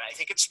Madeira, I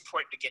think it's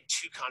important to get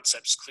 2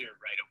 concepts clear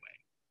right away.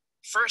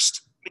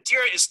 First,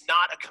 Madeira is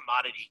not a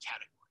commodity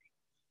category.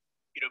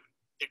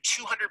 There are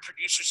 200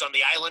 producers on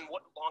the island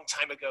a long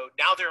time ago.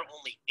 Now there are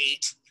only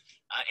 8.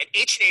 And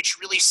H&H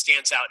really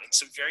stands out in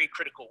some very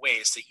critical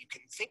ways that you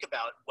can think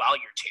about while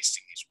you're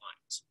tasting these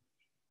wines.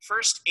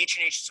 First,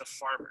 H&H is a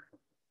farmer.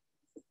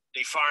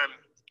 They farm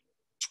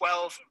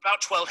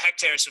about 12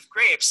 hectares of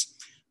grapes,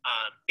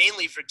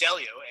 mainly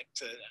Verdelho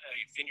at a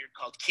vineyard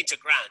called Quinta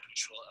Grande,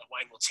 which a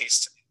wine will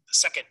taste the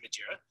second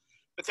Madeira.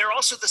 But they're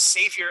also the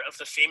savior of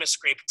the famous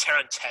grape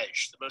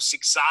Tarentege, the most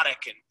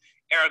exotic and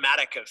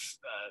aromatic of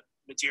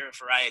Madeira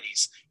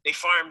varieties. They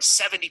farm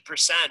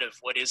 70% of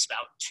what is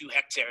about 2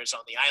 hectares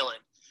on the island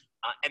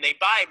and they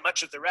buy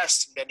much of the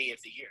rest in many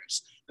of the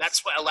years. And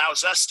that's what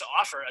allows us to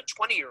offer a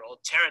 20-year-old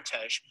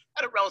Tarantage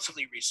at a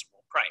relatively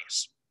reasonable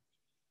price.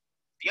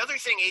 The other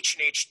thing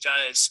H&H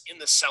does in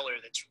the cellar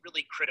that's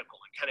really critical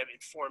and kind of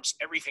informs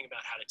everything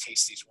about how to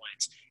taste these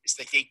wines is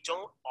that they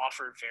don't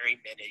offer very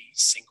many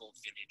single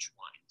vintage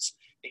wines.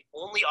 They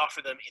only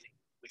offer them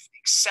with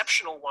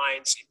exceptional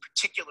wines in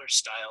particular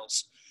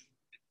styles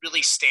that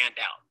really stand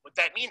out. What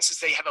that means is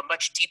they have a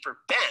much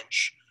deeper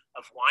bench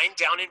of wine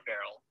down in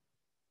barrel,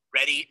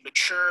 ready,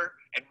 mature,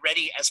 and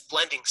ready as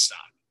blending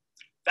stock.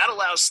 That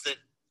allows the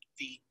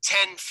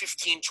 10,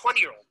 15,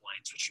 20-year-old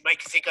wines, which you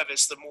might think of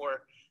as the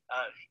more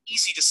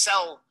easy to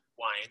sell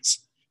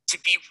wines, to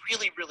be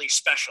really, really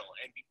special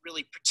and be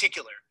really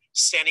particular,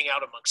 standing out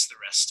amongst the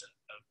rest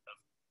of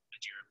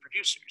Madeira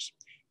producers.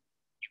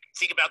 You can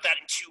think about that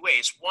in two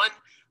ways. One,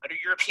 under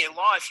European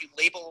law, if you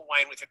label a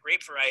wine with a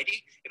grape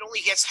variety, it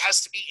only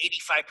has to be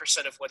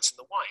 85% of what's in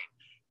the wine.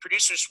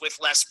 Producers with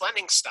less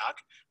blending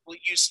stock will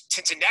use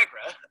Tinta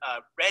Negra,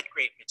 red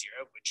grape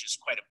Madeira, which is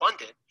quite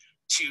abundant,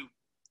 to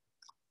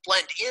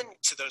blend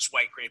into those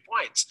white grape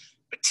wines.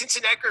 But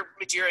Tinta Negra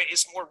Madeira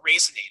is more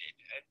raisinated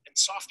and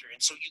softer,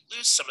 and so you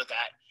lose some of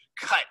that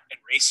cut and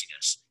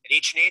raciness. At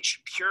H&H,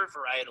 pure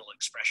varietal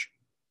expression.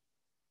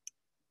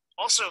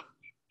 Also,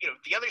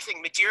 the other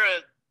thing,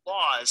 Madeira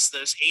laws,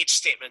 those age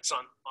statements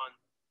on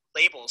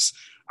labels,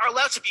 are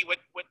allowed to be what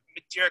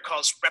Madeira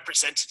calls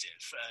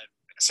representative,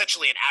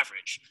 essentially an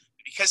average.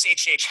 Because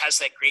H&H has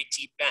that great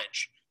deep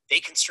bench, they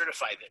can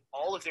certify that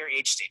all of their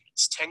age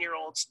statements,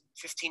 10-year-olds,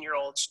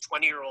 15-year-olds,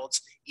 20-year-olds,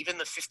 even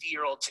the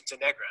 50-year-old Tinta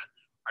Negra,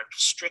 are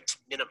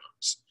strict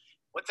minimums.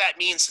 What that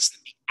means is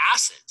that the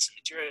acids,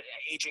 Madeira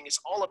aging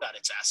is all about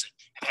its acid,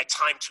 have had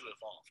time to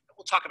evolve. And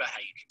we'll talk about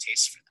how you can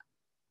taste for that.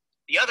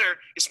 The other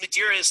is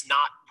Madeira is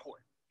not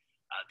port.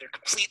 They're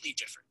completely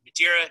different.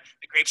 Madeira,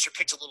 the grapes are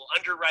picked a little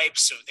underripe,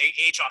 so they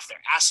age off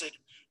their acid.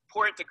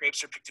 Port, the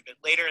grapes are picked a bit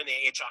later, and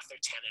they age off their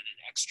tannin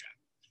and extract.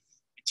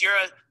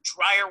 Madeira,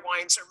 drier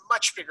wines are a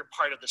much bigger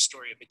part of the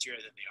story of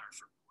Madeira than they are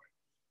for port.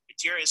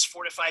 Madeira is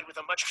fortified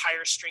with a much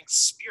higher strength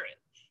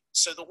spirit.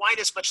 So the wine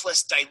is much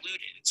less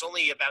diluted. It's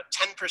only about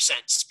 10%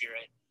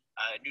 spirit,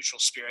 neutral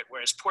spirit,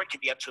 whereas port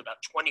can be up to about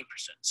 20%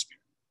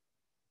 spirit.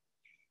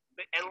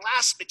 And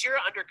last, Madeira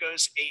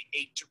undergoes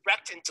a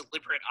direct and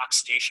deliberate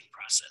oxidation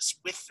process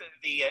with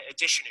the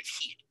addition of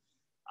heat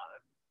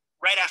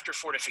right after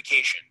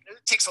fortification.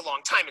 It takes a long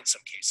time in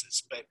some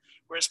cases, but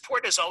whereas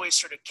port is always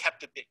sort of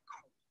kept a bit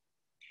cool.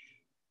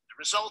 The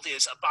result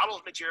is a bottle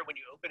of Madeira, when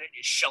you open it,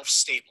 is shelf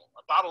stable.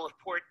 A bottle of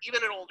port,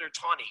 even an older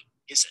tawny,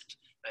 isn't.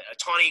 A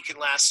tawny can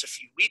last a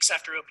few weeks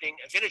after opening,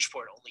 a vintage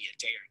port only a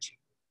day or two.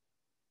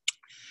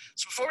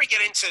 So before we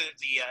get into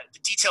the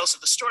details of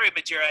the story of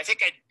Madeira, I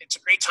think it's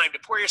a great time to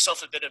pour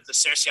yourself a bit of the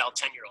Sercial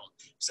 10-year-old,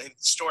 because I think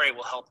the story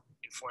will help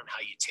inform how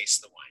you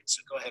taste the wine.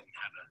 So go ahead and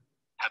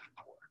have a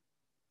pour.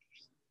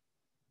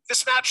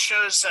 This map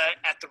shows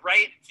at the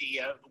right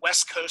the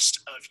west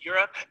coast of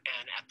Europe,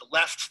 and at the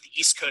left the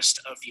east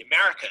coast of the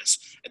Americas.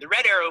 And the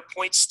red arrow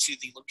points to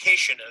the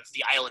location of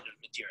the island of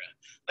Madeira.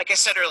 Like I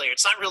said earlier,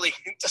 it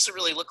doesn't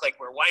really look like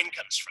where wine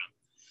comes from.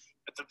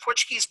 But the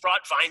Portuguese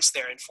brought vines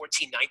there in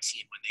 1419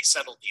 when they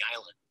settled the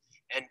island.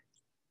 And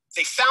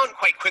they found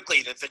quite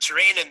quickly that the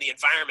terrain and the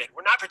environment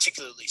were not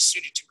particularly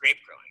suited to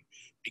grape growing.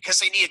 Because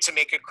they needed to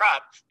make a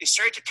crop, they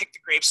started to pick the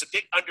grapes a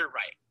bit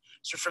underripe.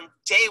 So from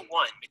day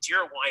one,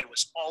 Madeira wine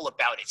was all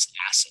about its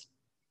acid.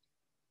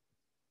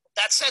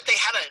 That said, they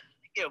had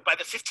by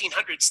the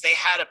 1500s, they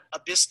had a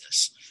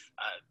business.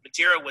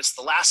 Madeira was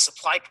the last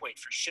supply point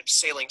for ships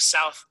sailing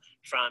south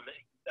from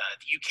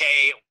the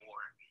UK or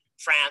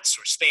France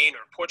or Spain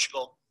or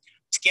Portugal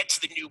to get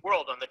to the New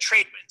World on the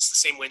trade winds, the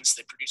same winds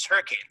that produce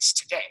hurricanes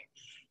today.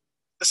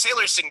 The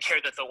sailors didn't care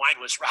that the wine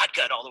was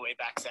rotgut all the way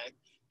back then.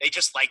 They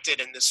just liked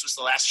it, and this was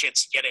the last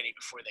chance to get any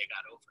before they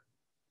got over.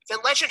 Then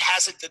legend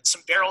has it that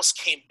some barrels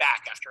came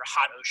back after a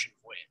hot ocean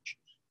voyage.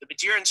 The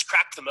Madeirans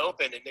cracked them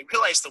open, and they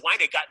realized the wine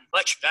had gotten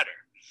much better.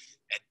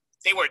 And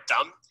they weren't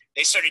dumb.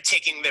 They started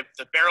taking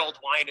the barreled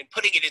wine and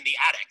putting it in the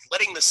attic,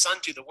 letting the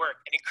sun do the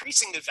work, and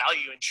increasing the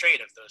value and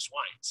trade of those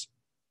wines.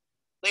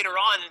 Later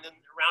on,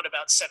 around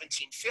about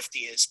 1750,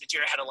 as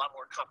Madeira had a lot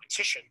more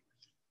competition,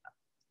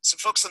 some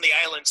folks on the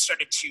island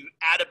started to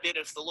add a bit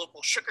of the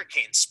local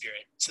sugarcane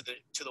spirit to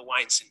the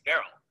wines in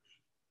barrel.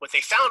 What they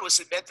found was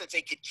it meant that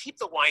they could keep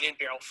the wine in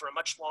barrel for a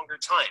much longer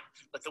time,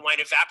 let the wine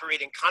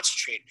evaporate and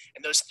concentrate,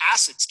 and those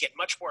acids get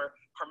much more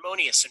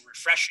harmonious and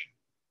refreshing.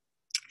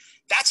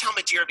 That's how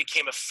Madeira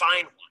became a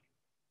fine wine.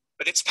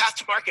 But its path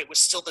to market was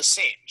still the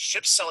same,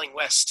 ships selling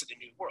west to the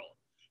New World.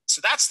 So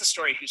that's the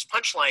story whose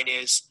punchline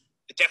is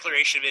the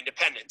Declaration of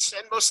Independence,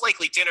 and most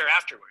likely dinner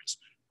afterwards,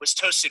 was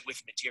toasted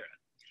with Madeira.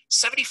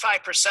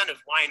 75% of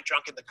wine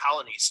drunk in the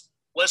colonies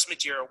was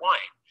Madeira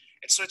wine.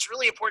 And so it's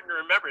really important to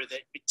remember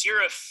that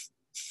Madeira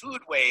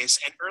foodways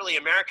and early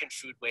American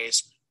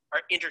foodways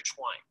are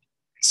intertwined.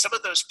 And some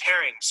of those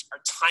pairings are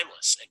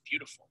timeless and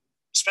beautiful,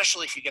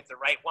 especially if you get the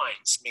right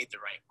wines made the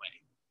right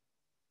way.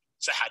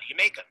 So how do you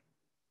make them?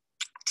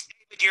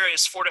 Today, Madeira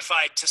is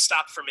fortified to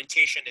stop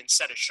fermentation and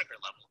set a sugar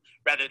level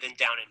rather than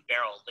down in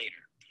barrel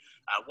later.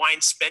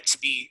 Wines meant to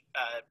be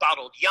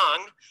bottled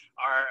young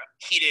are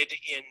heated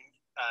in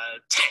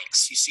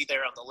tanks. You see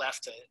there on the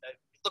left, it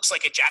looks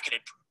like a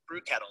jacketed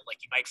brew kettle, like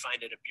you might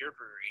find at a beer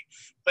brewery.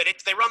 But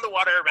they run the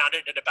water around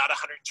it at about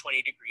 120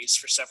 degrees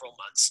for several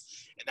months,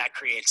 and that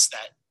creates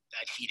that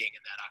heating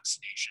and that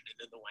oxidation. And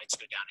then the wines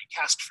go down in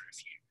cask for a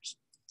few years.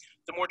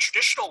 The more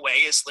traditional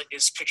way is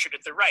pictured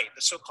at the right,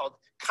 the so-called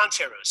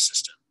Cantero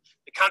system.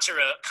 The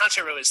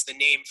Cantero is the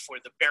name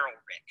for the barrel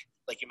rick,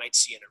 like you might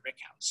see in a rick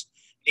house.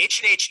 And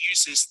H&H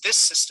uses this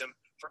system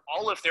for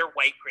all of their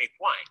white grape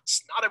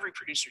wines. Not every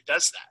producer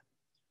does that.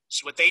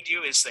 So what they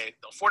do is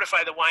they'll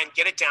fortify the wine,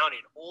 get it down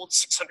in old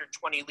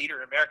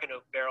 620-liter American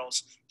oak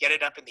barrels, get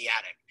it up in the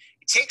attic.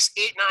 It takes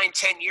 8, 9,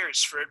 10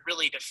 years for it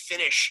really to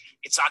finish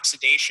its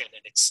oxidation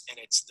and it's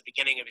the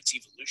beginning of its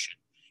evolution.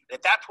 And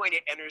at that point,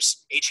 it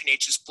enters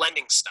H&H's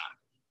blending stock.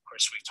 Of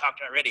course, we've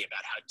talked already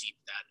about how deep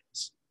that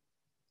is.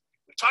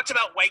 We've talked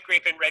about white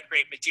grape and red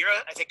grape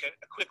Madeira. I think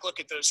a quick look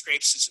at those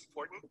grapes is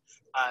important.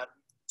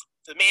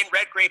 The main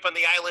red grape on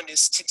the island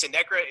is Tinta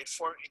Negra. It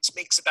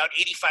makes about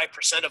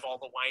 85% of all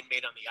the wine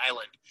made on the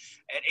island.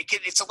 And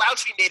it's allowed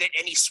to be made at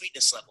any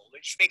sweetness level,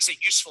 which makes it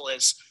useful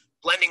as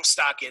blending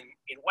stock in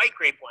white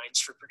grape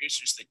wines for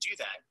producers that do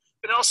that.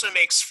 But it also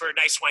makes for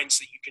nice wines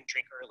that you can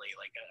drink early,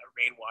 like a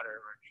Rainwater,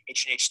 or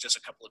H&H does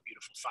a couple of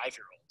beautiful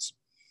 5-year-olds.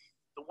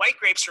 The white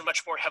grapes are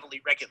much more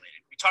heavily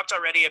regulated. We talked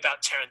already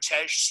about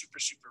Tarentege,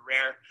 super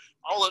rare.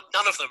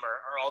 None of them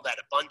are all that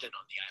abundant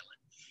on the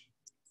island.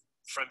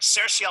 From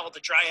Sercial, the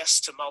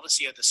driest, to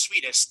Malvasia, the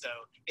sweetest,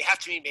 though, they have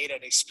to be made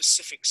at a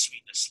specific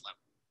sweetness level.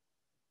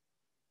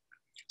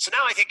 So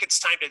now I think it's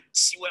time to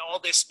see what all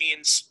this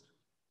means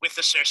with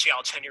the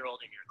Sercial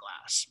 10-year-old in your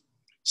glass.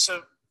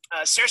 So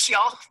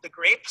Sercial, the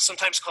grape,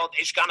 sometimes called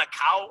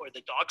esganacao, or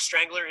the dog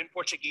strangler in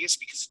Portuguese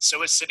because it's so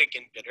acidic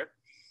and bitter,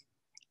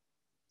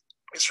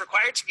 is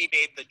required to be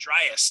made the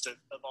driest of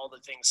all the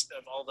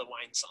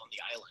wines on the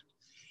island.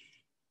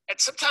 And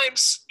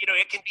sometimes, it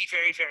can be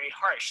very, very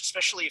harsh,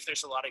 especially if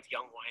there's a lot of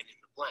young wine in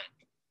the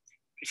blend.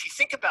 If you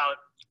think about,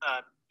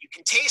 you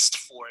can taste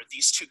for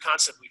these two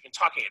concepts we've been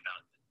talking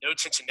about, no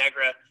Tinta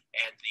Negra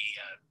and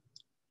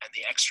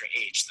the extra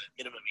age, the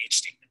minimum age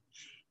statement.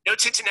 No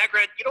Tinta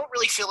Negra, you don't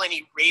really feel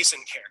any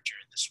raisin character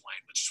in this wine,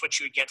 which is what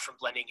you would get from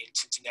blending in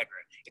Tinta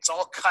Negra. It's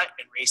all cut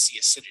and racy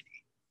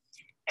acidity.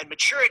 And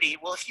maturity,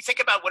 well, if you think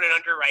about what an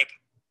underripe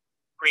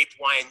grape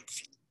wine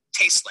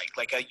tastes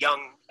like a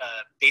young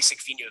basic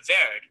Vinho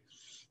Verde,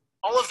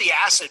 all of the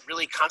acid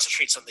really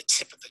concentrates on the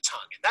tip of the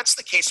tongue. And that's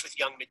the case with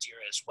young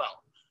Madeira as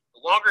well.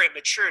 The longer it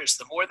matures,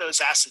 the more those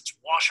acids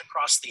wash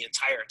across the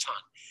entire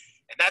tongue.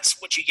 And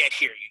that's what you get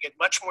here. You get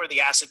much more of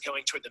the acid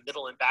going toward the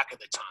middle and back of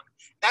the tongue.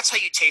 That's how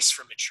you taste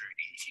for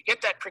maturity. If you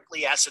get that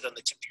prickly acid on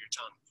the tip of your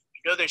tongue,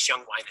 you know there's young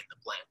wine in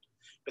the blend.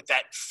 But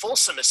that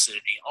fulsome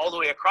acidity all the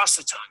way across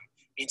the tongue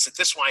means that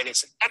this wine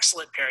is an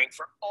excellent pairing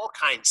for all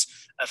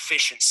kinds of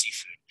fish and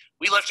seafood.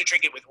 We love to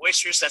drink it with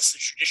oysters. That's the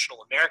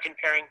traditional American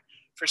pairing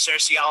for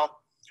Sercial.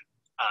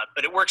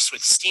 But it works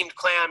with steamed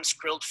clams,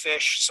 grilled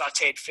fish,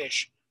 sauteed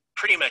fish,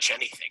 pretty much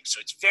anything.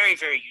 So it's very,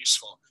 very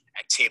useful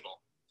at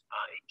table,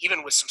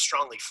 even with some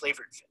strongly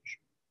flavored fish.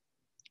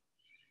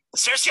 The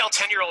Sercial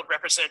 10-year-old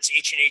represents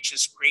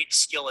H&H's great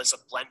skill as a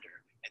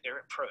blender and their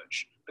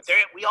approach. But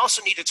we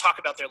also need to talk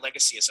about their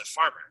legacy as a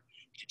farmer.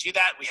 To do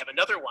that, we have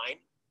another wine,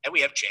 and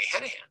we have Jay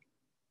Hennihan.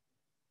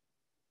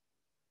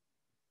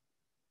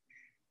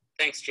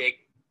 Thanks,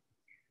 Jake.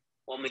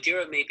 While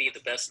Madeira may be the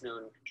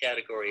best-known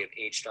category of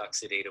aged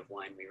oxidative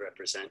wine we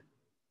represent,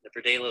 the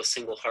Verdelho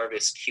Single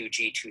Harvest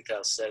QG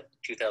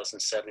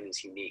 2007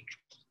 is unique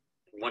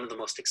and one of the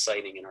most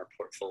exciting in our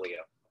portfolio.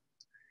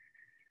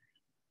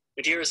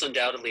 Madeira is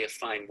undoubtedly a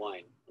fine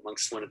wine,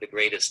 amongst one of the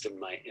greatest in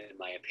my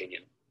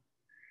opinion.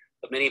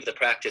 But many of the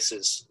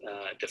practices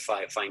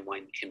defy fine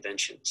wine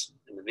conventions,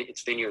 and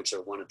its vineyards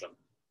are one of them.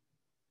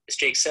 As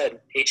Jake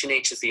said,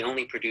 H&H is the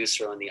only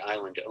producer on the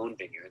island to own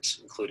vineyards,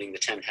 including the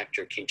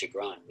 10-hectare Quinta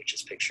Gran, which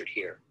is pictured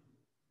here.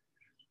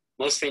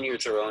 Most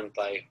vineyards are owned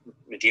by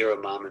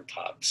Madeira mom and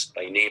pops,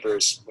 by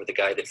neighbors or the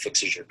guy that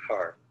fixes your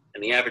car,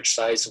 and the average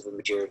size of a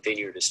Madeira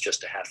vineyard is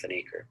just a half an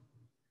acre.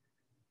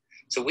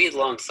 So we had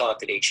long thought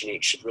that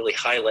H&H should really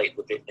highlight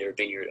their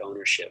vineyard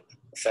ownership,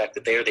 the fact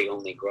that they're the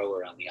only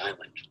grower on the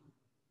island.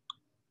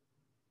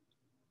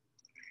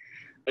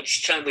 But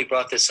each time we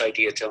brought this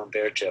idea to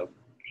Umberto,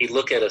 he'd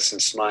look at us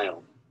and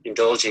smile,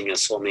 indulging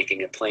us while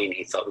making it plain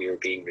he thought we were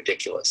being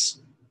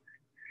ridiculous.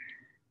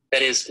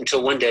 That is,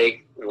 until one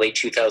day, in late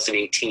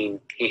 2018,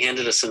 he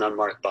handed us an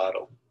unmarked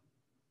bottle.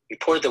 We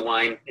poured the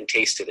wine and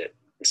tasted it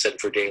and said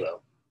Verdelho.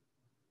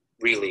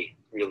 Really,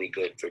 really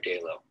good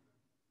Verdelho.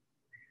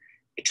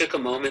 It took a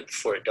moment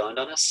before it dawned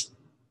on us.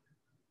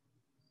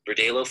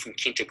 Verdelho from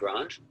Quinta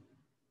Grande?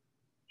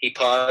 He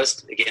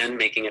paused, again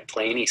making it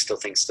plain he still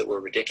thinks that we're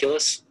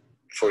ridiculous,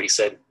 before he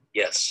said,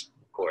 yes,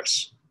 of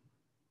course.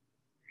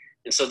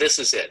 And so this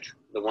is it,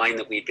 the wine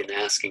that we've been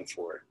asking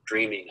for,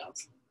 dreaming of.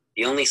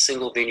 The only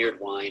single vineyard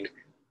wine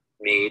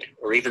made,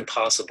 or even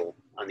possible,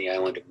 on the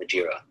island of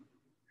Madeira.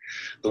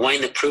 The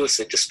wine that proves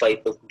that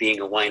despite being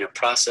a wine of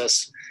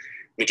process,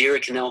 Madeira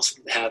can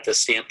also have the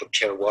stamp of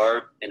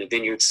terroir and a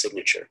vineyard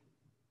signature.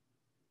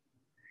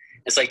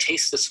 As I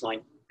taste this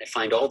wine, I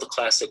find all the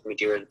classic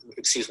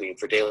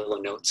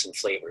Verdelho notes and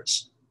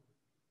flavors.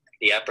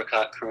 The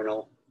apricot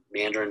kernel,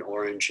 mandarin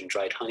orange and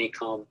dried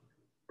honeycomb,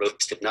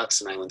 roasted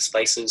nuts and island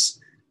spices,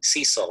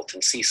 sea salt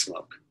and sea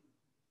smoke.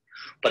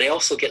 But I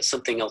also get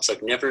something else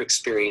I've never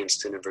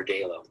experienced in a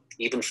Verdelho,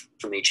 even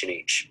from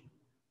H&H,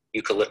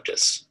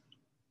 eucalyptus.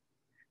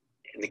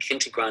 And the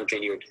Quinta Grand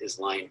vineyard is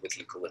lined with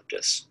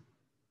eucalyptus.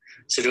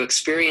 So to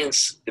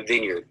experience the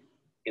vineyard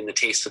in the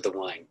taste of the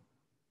wine,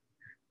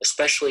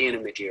 especially in a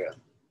Madeira,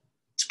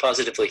 it's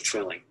positively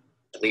thrilling,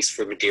 at least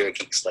for Madeira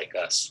geeks like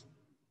us.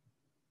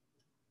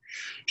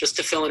 Just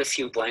to fill in a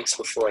few blanks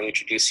before I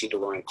introduce you to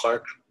Lauren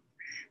Clark,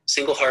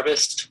 single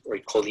harvest, or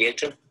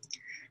Colloque,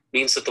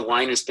 means that the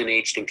wine has been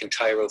aged in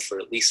Contairo for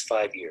at least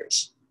 5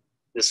 years.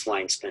 This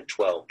wine spent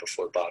 12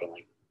 before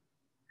bottling.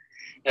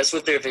 As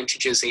with their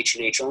vintages,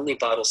 H&H only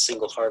bottles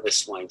single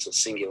harvest wines with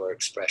singular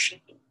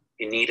expression,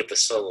 in need of a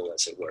solo,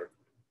 as it were.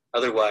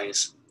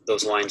 Otherwise,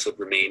 those wines would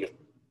remain at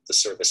the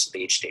service of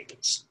age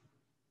statements.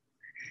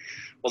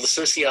 While the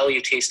Sercial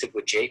you tasted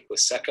with Jake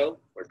was secco,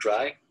 or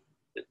dry,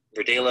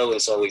 Verdelho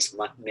is always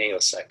meio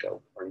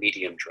secco, or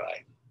medium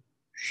dry.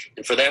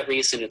 And for that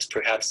reason, it's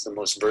perhaps the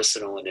most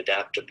versatile and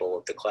adaptable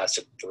of the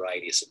classic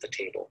varieties at the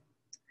table.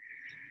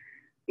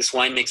 This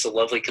wine makes a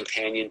lovely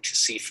companion to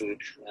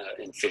seafood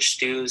and fish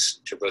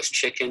stews, to roast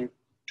chicken,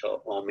 to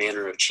all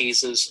manner of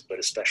cheeses, but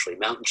especially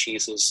mountain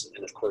cheeses,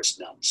 and of course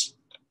nuts.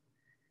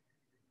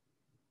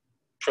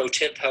 Pro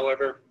tip,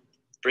 however,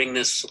 bring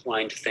this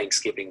wine to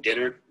Thanksgiving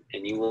dinner,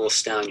 and you will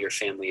astound your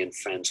family and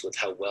friends with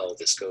how well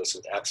this goes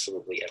with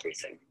absolutely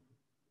everything.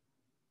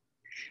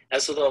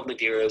 As with all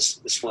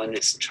Madeiras, this one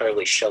is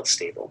entirely shelf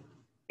stable.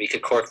 We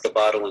could cork the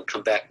bottle and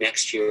come back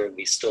next year and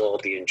we still all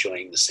be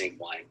enjoying the same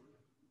wine.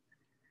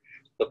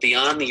 But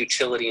beyond the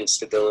utility and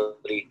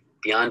stability,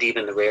 beyond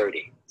even the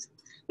rarity,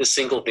 this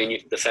single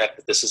vineyard, the fact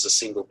that this is a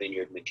single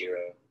vineyard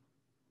Madeira,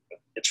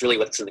 it's really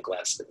what's in the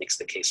glass that makes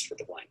the case for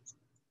the wine.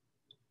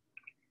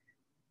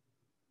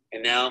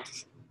 And now,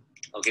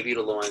 I'll give you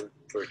to Lauren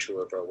for a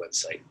tour of our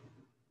website.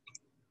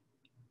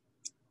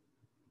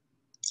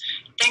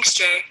 Thanks,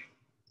 Jay.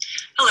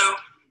 Hello,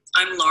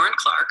 I'm Lauren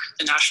Clark,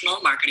 the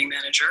National Marketing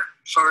Manager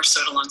for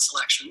Sotolon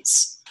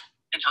Selections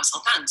and Haus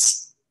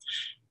Alpenz.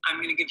 I'm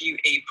going to give you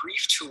a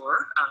brief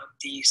tour of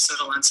the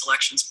Sotolon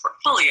Selections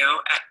portfolio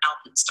at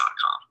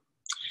alpenz.com.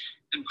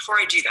 And before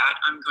I do that,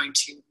 I'm going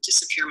to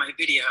disappear my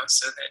video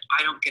so that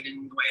I don't get in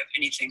the way of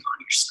anything on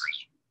your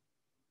screen.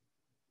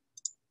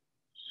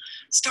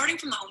 Starting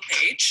from the home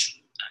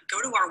page, go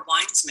to our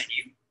wines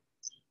menu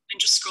and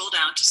just scroll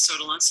down to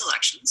Sotolon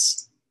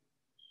Selections.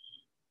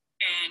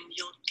 And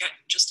you'll get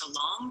just a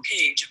long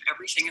page of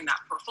everything in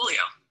that portfolio,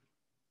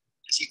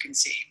 as you can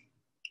see.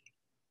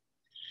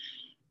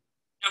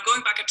 Now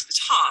going back up to the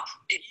top,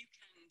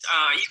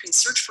 you can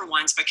search for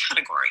wines by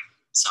category.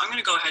 So I'm going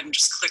to go ahead and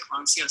just click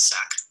Rancio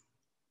Sec.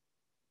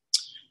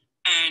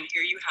 And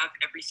here you have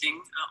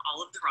everything,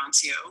 all of the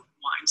Rancio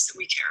wines that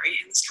we carry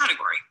in this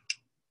category.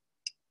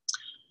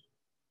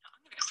 Now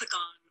I'm going to click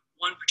on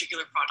one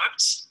particular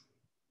product,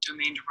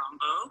 Domaine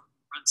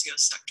Rancio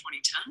Sec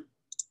 2010,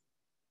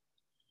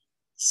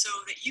 so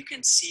that you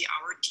can see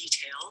our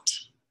detailed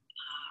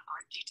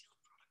product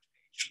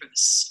page for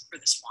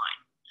this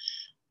wine.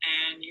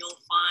 And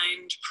you'll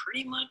find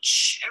pretty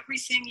much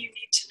everything you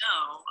need to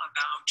know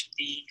about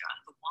the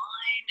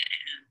wine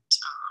and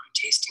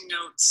tasting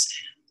notes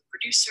and the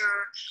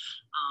producer,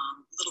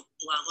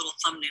 little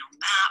thumbnail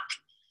map,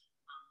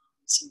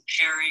 some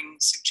pairing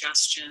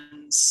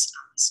suggestions,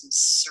 some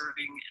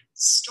serving and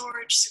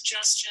storage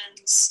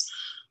suggestions,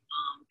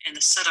 and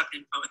the setup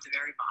info at the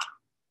very bottom.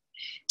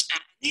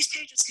 And these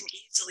pages can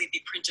easily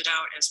be printed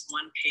out as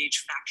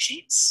one-page fact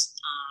sheets,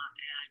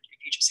 and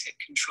if you just hit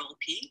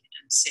Control-P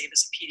and save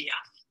as a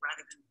PDF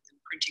rather than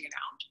printing it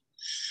out,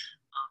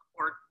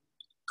 or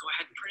go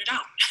ahead and print it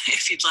out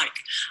if you'd like.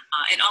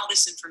 And all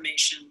this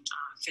information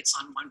fits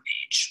on one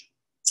page.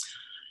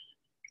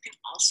 You can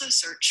also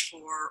search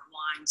for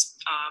wines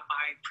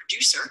by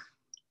producer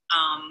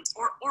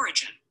or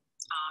origin.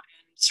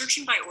 And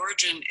searching by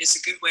origin is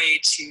a good way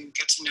to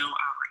get to know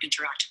our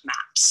interactive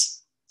maps.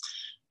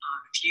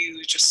 If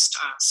you just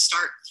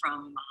start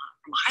from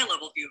a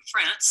high-level view of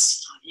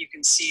France, you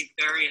can see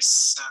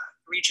various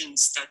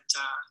regions that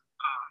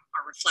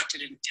are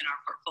reflected in our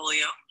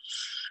portfolio.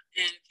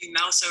 And if you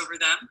mouse over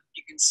them,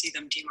 you can see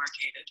them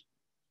demarcated.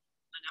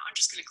 Now I'm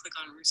just going to click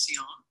on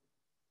Roussillon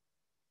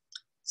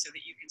so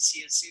that you can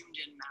see a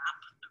zoomed-in map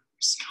of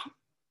Roussillon.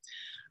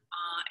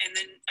 And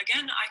then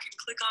again, I can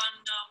click on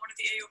one of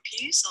the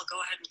AOPs. I'll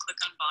go ahead and click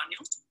on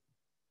Banyuls.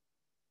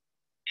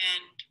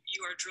 And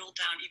you are drilled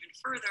down even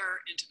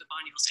further into the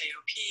Banyuls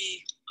AOP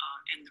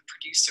and the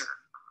producer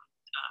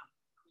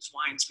whose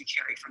wines we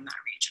carry from that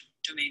region,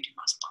 Domaine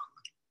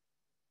Blanc.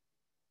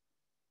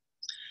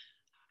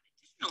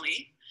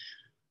 Additionally,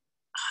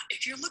 if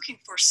if you're looking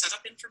for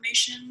setup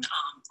information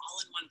all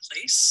in one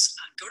place,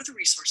 go to the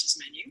resources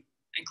menu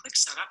and click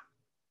setup.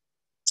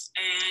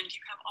 And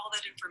you have all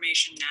that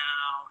information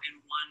now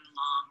in one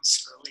long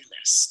scrolly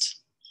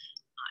list.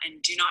 And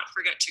do not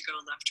forget to go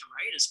left to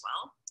right as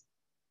well,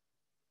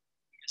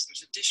 because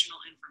there's additional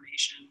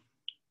information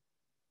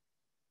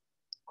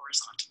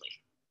horizontally.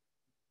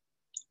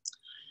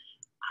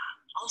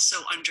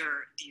 Also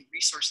under the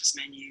resources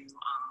menu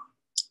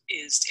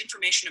is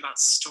information about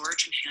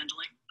storage and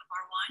handling of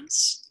our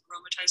wines,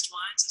 aromatized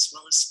wines, as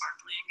well as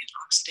sparkling and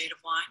oxidative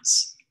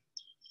wines.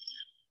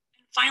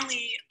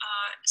 Finally,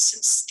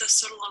 since the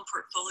Sotolon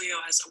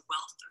portfolio has a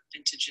wealth of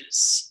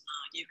vintages,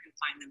 you can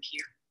find them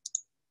here.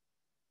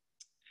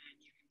 And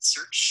you can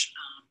search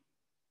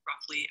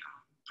roughly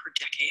per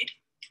decade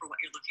for what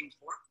you're looking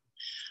for.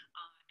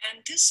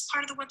 And this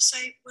part of the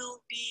website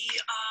will be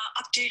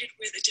updated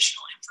with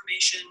additional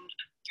information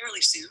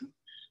fairly soon.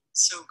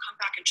 So come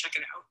back and check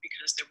it out,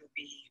 because there will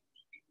be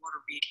more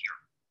to read here.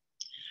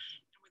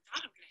 And with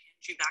that, I'm going to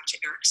hand you back to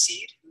Eric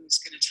Seed,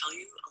 who's going to tell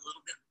you a little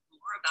bit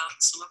more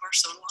about some of our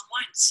Sotolon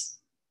wines.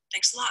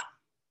 Thanks a lot.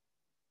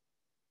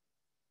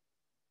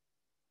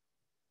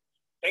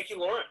 Thank you,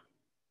 Lauren.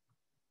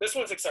 This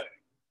one's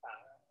exciting.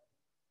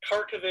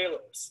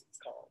 Carcavelos, it's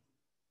called.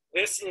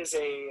 This is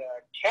a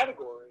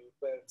category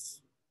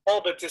that's all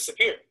but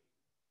disappeared.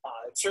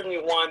 It's certainly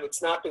a wine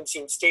that's not been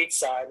seen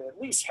stateside in at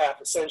least half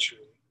a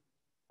century.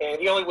 And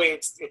the only way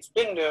it's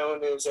been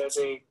known is as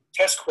a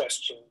test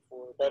question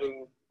for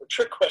budding, or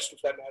trick question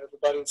for that matter, for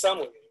budding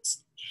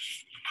sommeliers.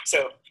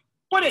 So,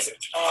 what is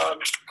it?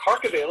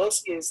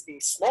 Carcavelos is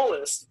the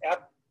smallest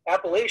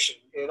appellation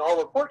in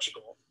all of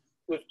Portugal,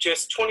 with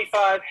just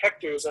 25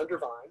 hectares under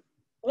vine,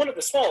 one of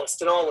the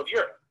smallest in all of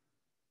Europe.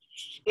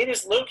 It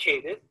is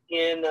located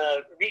in a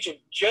region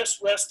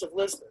just west of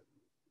Lisbon,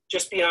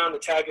 just beyond the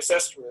Tagus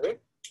estuary,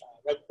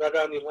 right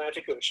around the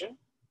Atlantic Ocean.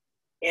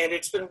 And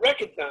it's been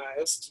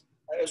recognized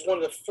as one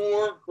of the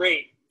 4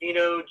 great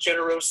Vino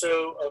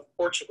Generoso of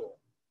Portugal,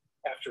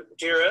 after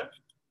Madeira,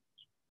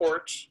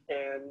 Port,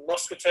 and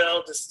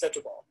Moscatel de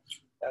Setúbal.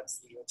 That's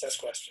the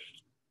test question.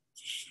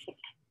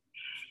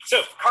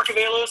 So,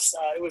 Carcavelos,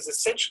 it was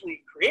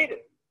essentially created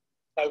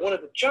by one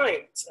of the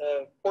giants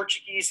of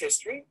Portuguese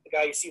history, the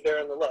guy you see there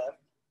on the left,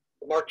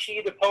 the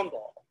Marquis de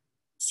Pombal,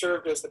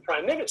 served as the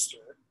prime minister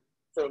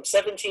from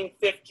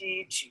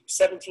 1750 to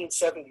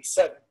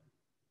 1777.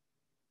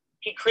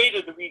 He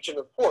created the region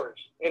of Port,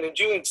 and in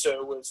doing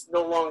so was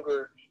no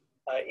longer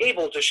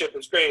able to ship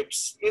his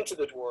grapes into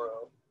the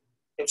Douro,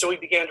 and so he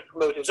began to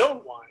promote his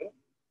own wine,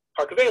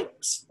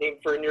 Carcavelos, named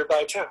for a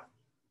nearby town.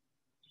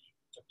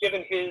 So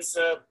given his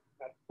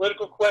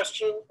political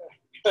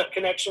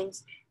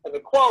connections and the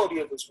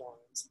quality of his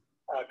wines,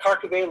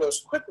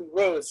 Carcavelos quickly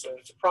rose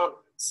to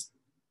prominence.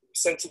 He was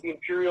sent to the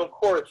imperial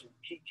court in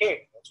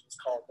Peking, as it was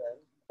called then,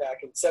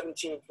 back in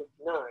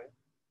 1759,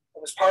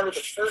 and was part of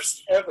the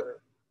first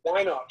ever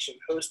wine auction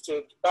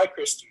hosted by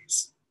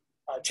Christie's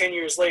 10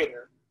 years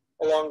later,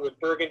 along with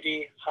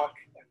Burgundy, Hock,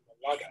 and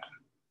Malaga.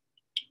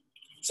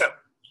 So,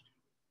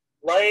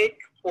 like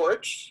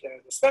Port,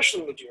 and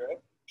especially Madeira,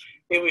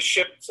 it was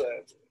shipped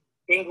to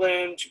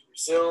England, to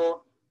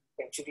Brazil,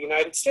 and to the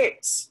United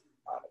States.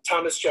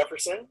 Thomas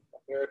Jefferson,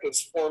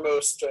 America's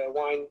foremost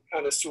wine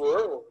connoisseur,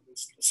 or at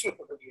least consumer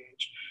of the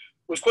age,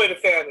 was quite a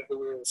fan of the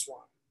Oeiras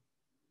wine.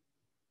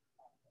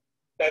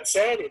 That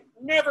said, it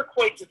never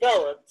quite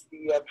developed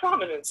the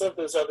prominence of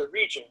those other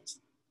regions,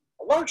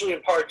 largely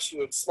in part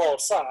to its small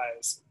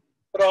size,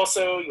 but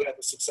also you had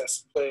the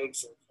successive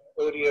plagues of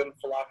odium,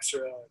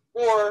 phylloxera, and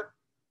war.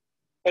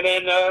 And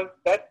then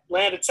that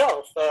land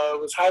itself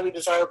was highly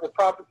desirable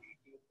property,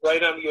 being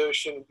right on the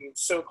ocean and being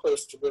so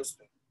close to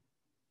Lisbon.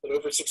 But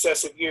over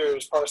successive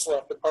years, parcel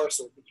after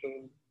parcel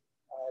became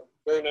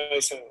very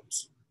nice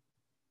homes.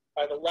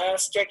 By the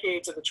last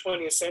decades of the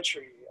 20th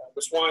century,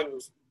 this wine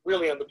was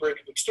really on the brink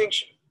of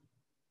extinction,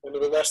 and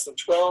there were less than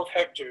 12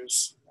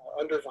 hectares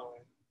under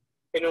vine,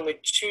 and only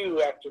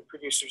 2 active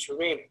producers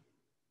remaining.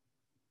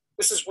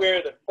 This is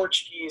where the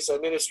Portuguese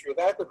Ministry of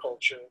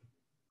Agriculture,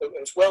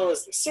 as well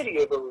as the city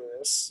of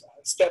Oeiras,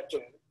 stepped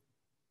in,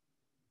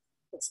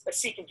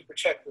 seeking to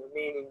protect the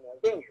remaining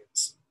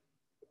vineyards.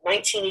 In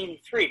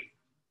 1983,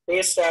 they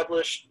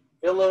established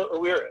Villa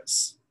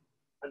Oeiras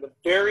on the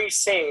very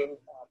same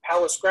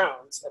palace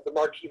grounds of the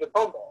Marquis de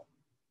Pombal.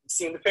 You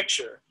see in the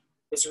picture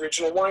his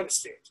original wine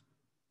estate.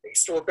 They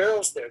store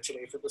barrels there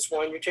today for this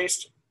wine you're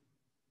tasting.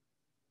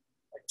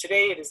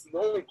 Today, it is the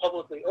only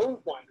publicly owned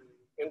winery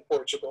in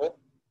Portugal,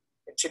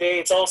 and today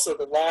it's also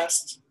the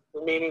last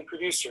remaining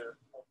producer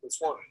of this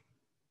wine.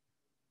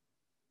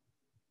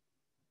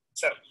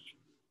 So,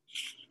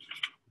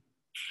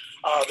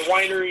 the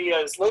winery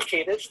is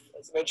located,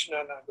 as mentioned,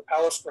 on the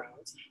palace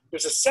grounds.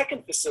 There's a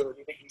second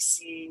facility that you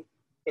see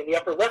in the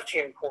upper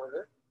left-hand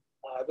corner.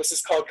 This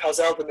is called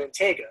Casal de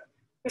Manteiga.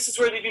 This is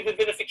where they do the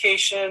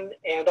vinification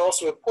and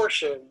also a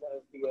portion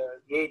of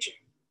the aging.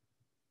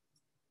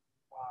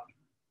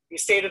 The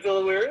estate of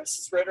Villa Oeiras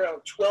is right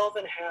around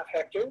 12.5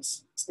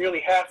 hectares. It's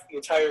nearly half the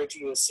entire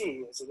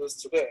DOC as it is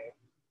today.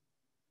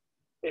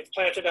 It's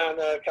planted on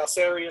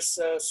calcareous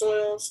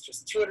soils,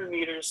 just 200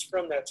 meters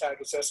from that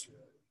Tagus estuary.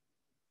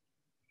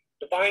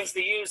 The vines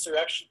they use are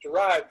actually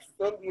derived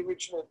from the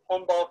original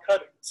pombal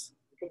cuttings.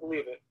 You can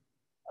believe it.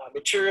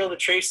 Material that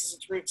traces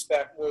its roots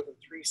back more than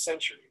 3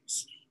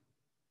 centuries.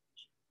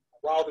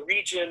 While the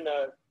region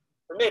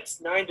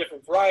permits 9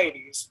 different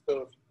varieties,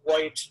 both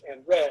white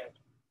and red,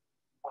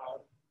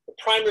 the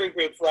primary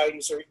grape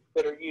varieties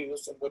that are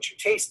used and what you're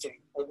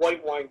tasting are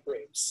white wine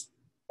grapes: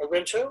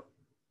 Arento,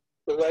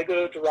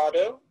 Gallego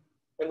Dorado,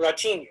 and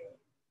Ratinho,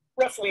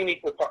 roughly in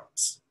equal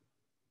parts.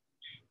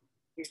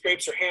 These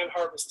grapes are hand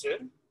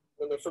harvested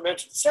when they're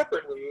fermented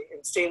separately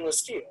in stainless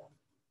steel.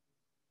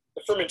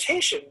 The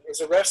fermentation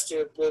is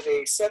arrested with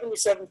a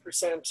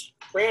 77%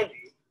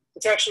 brandy.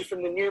 It's actually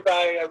from the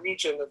nearby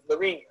region of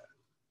Lourinhã.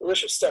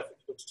 Delicious stuff if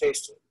you get to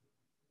taste it.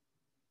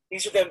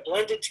 These are then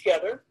blended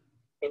together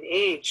and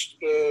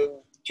aged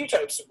in 2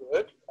 types of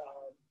wood,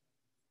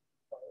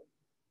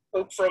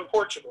 oak from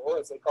Portugal,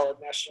 as they call it,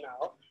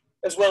 Nacional,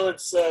 as well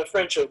as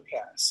French oak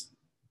cask.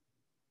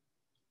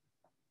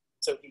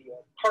 So the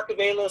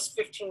Carcavelos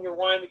 15-year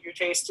wine that you're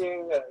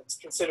tasting, it's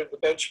considered the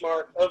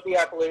benchmark of the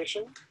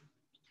appellation.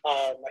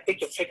 I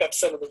think you'll pick up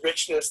some of the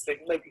richness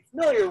that you might be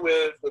familiar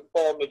with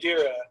Ball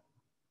Madeira,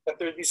 but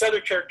there are these other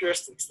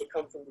characteristics that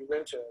come from the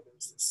Arento.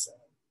 There's this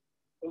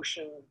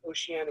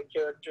oceanic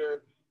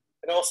character,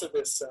 and also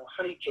this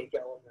honey cake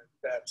element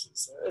that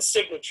is a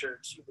signature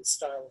to this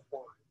style of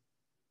wine.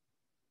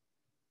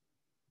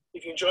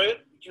 If you enjoy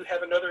it, we do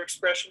have another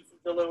expression from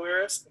Villa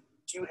Oeiras.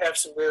 We do have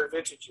some rare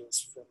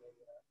vintages from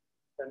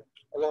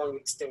a long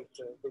extinct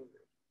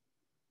vineyard.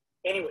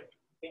 Anyway,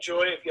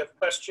 enjoy. If you have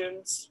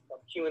questions,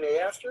 Q&A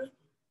after.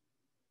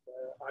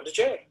 On to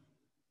Jay.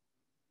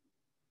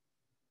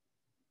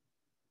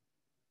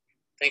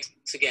 Thanks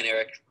again,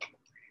 Eric.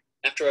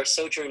 After our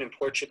sojourn in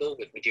Portugal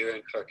with Madeira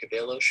and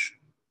Carcavelos,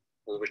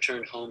 we'll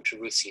return home to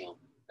Roussillon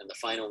and the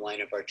final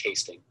wine of our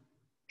tasting,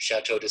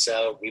 Chateau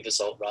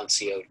Rivesaltes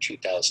Rancio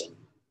 2000.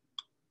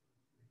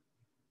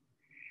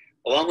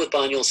 Along with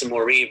Banyuls and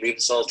Maury,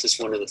 Rivesaltes is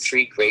one of the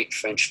 3 great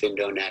French Vins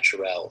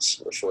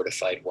Naturels, or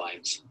fortified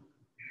wines.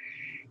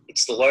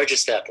 It's the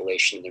largest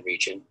appellation in the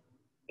region,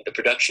 with a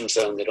production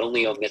zone that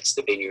only omits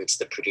the vineyards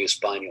that produce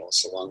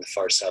Banyuls along the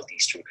far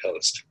southeastern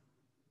coast.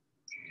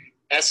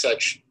 As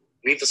such,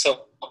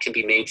 Rivesaltes can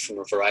be made from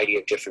a variety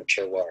of different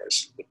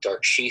terroirs, with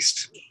dark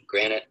schist,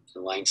 granite,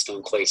 and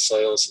limestone clay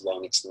soils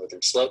along its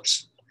northern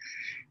slopes,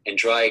 and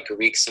dry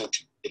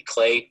Garrigue-scented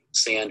clay,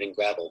 sand, and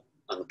gravel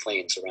on the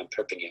plains around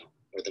Perpignan,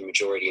 where the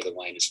majority of the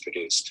wine is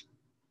produced.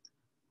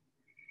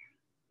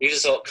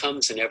 Rivesaltes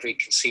comes in every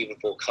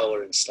conceivable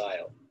color and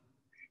style,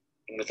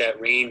 and with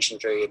that range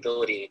and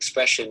variability and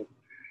expression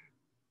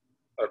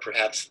are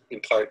perhaps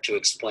in part to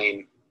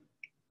explain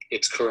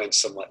its current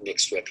somewhat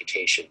mixed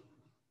reputation.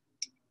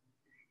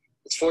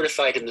 It's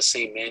fortified in the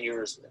same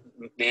manner as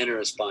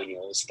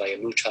Banyuls by a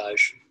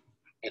moutage,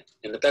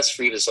 and the best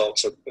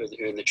Rivesaltes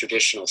are in the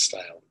traditional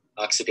style,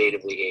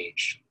 oxidatively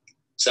aged.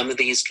 Some of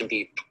these can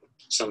be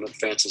some of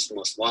France's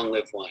most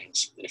long-lived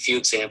wines, and a few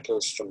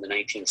examples from the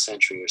 19th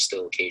century are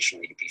still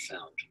occasionally to be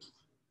found.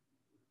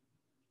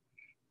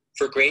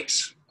 For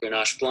grapes,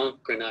 Grenache Blanc,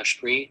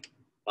 Grenache Gris,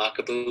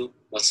 Macabou,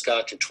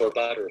 Muscat, and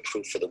Tourbat are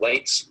approved for the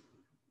whites,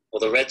 while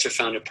the reds are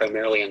founded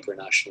primarily on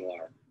Grenache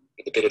Noir,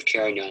 with a bit of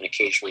Carignan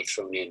occasionally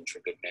thrown in for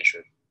good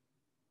measure.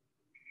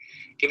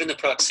 Given the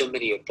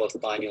proximity of both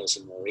Banyuls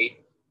and Maury,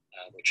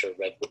 which are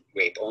red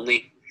grape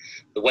only,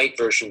 the white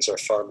versions are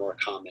far more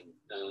commonly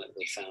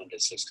found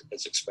as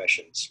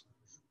expressions.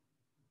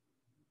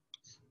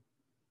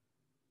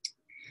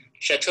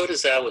 Chateau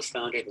was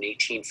founded in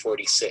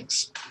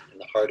 1846 in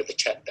the heart of the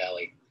Tete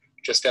Valley,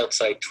 just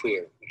outside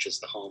Tuir, which is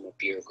the home of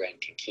Beer Grand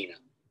Quinquina.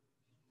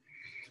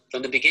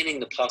 From the beginning,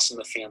 the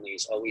Passima family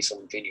has always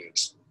owned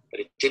vineyards, but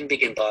it didn't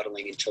begin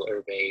bottling until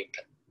Hervé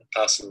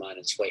Passima and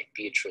his wife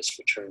Beatrice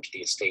returned to the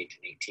estate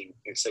in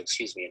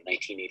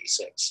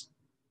 1986.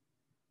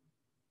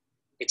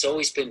 It's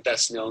always been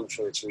best known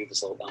for its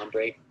Rivesaltes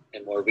Ambre,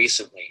 and more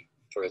recently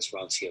for its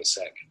Rancio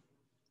Sec.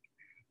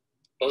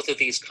 Both of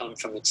these come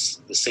from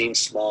the same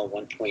small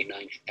 1.9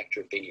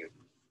 hectare vineyard,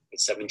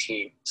 with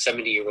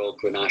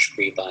 70-year-old Grenache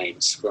Gris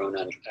vines grown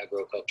on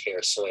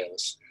agro-calcaire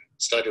soils,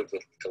 studded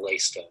with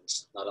gallet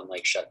stones, not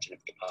unlike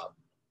Châteauneuf-du-Pape.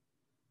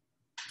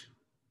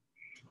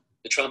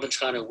 The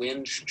Tramontana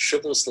wind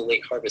shrivels the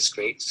late harvest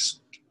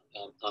grapes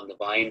on the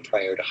vine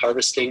prior to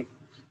harvesting,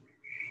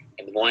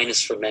 and the wine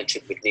is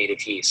fermented with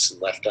native yeast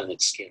and left on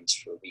its skins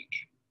for a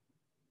week.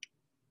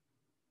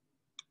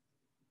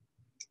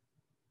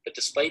 But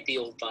despite the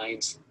old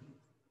vines,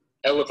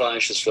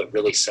 élevage is what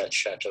really sets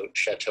Chateau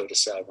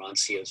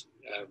Rancio's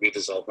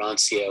Rivesaltes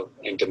Rancio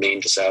and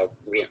Domaine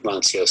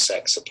Rancio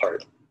Secs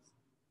apart.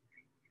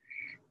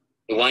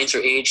 The wines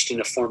are aged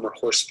in a former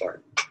horse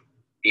barn,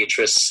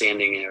 Beatrice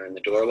standing there in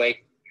the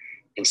doorway,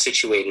 and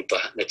situated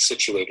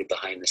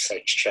behind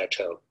the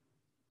chateau.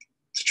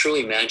 It's a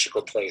truly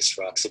magical place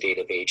for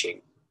oxidative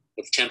aging,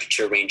 with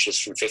temperature ranges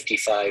from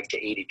 55 to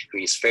 80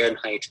 degrees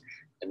Fahrenheit,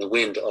 and the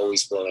wind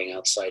always blowing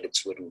outside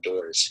its wooden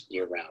doors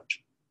year-round.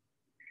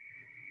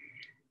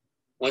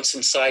 Once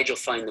inside, you'll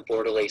find the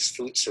Bordelaise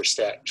fruits are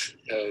stacked,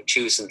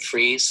 choose and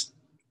freeze.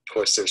 Of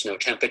course, there's no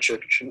temperature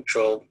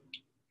control.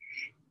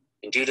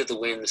 And due to the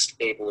wind, the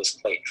stable is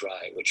quite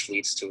dry, which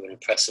leads to an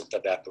impressive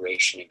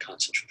evaporation and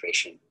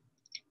concentration.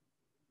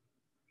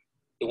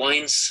 The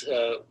wines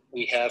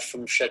we have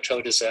from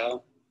Chateau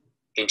d'Azal,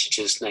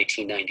 vintages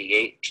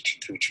 1998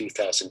 through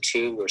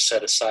 2002, were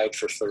set aside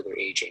for further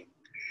aging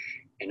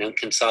and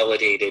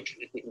unconsolidated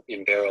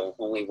in barrel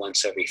only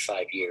once every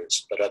 5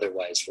 years, but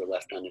otherwise were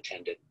left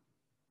unattended.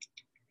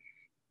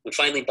 When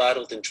finally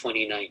bottled in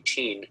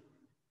 2019,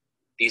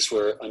 these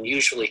were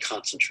unusually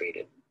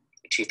concentrated,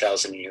 a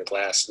 2,000-year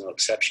glass no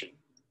exception,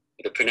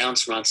 with a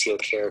pronounced Rancio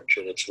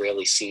character that's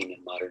rarely seen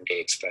in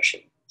modern-day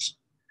expressions.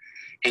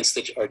 Hence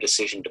our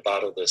decision to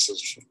bottle this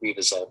as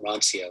Rivesaltes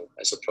Rancio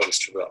as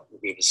opposed to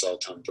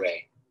Rivesaltes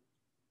Ambré.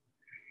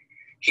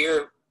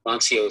 Here,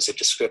 Rancio is a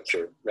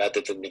descriptor rather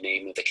than the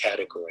name of the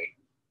category.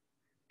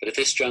 But at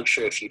this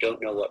juncture, if you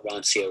don't know what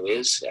Rancio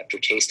is after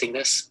tasting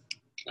this,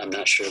 I'm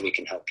not sure we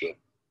can help you.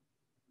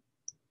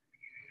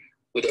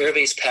 With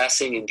Hervé's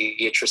passing and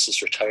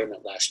Beatrice's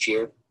retirement last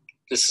year,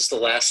 this is the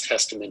last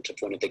testament of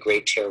one of the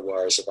great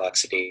terroirs of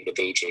oxidative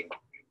aging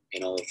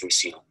in all of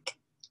Roussillon.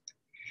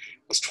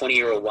 This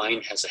 20-year-old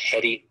wine has a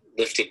heady,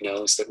 lifted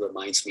nose that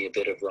reminds me a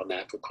bit of Rhum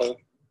Agricole,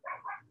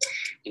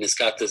 and it's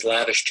got this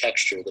lavish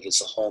texture that is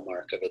a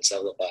hallmark of its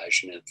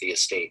élevage and of the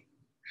estate,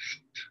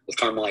 with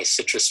caramelized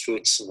citrus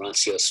fruits and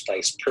Rancio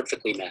spice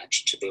perfectly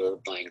matched to the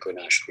old vine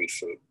Grenache Gris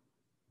fruit.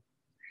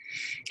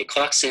 It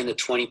clocks in at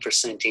 20%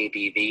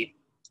 ABV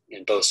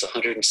and boasts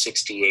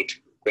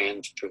 168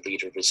 grams per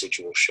liter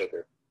residual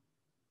sugar.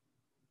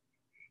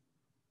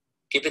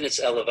 Given its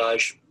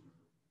élevage,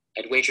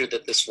 I'd wager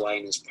that this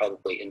wine is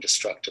probably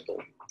indestructible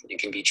and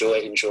can be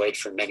enjoyed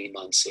for many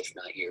months, if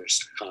not years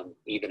to come,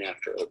 even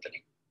after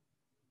opening.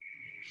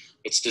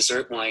 It's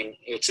dessert wine.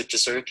 It's a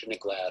dessert in a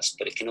glass,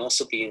 but it can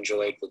also be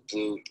enjoyed with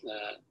blue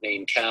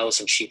maned cows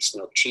and sheep's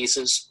milk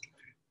cheeses,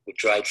 with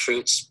dried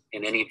fruits,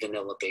 and any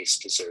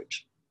vanilla-based dessert.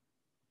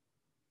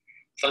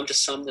 If I'm to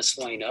sum this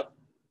wine up,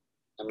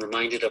 I'm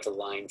reminded of a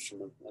line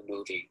from a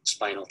movie,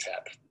 Spinal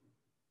Tap.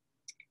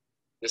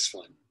 This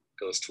one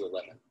goes to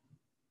 11.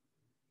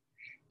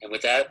 And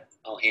with that,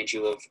 I'll hand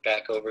you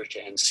back over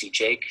to MC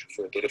Jake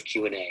for a bit of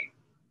Q&A.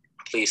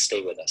 Please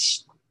stay with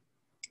us.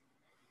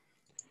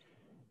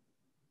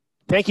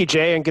 Thank you,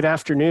 Jay, and good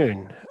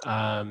afternoon.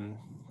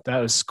 That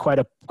was quite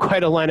a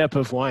lineup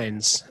of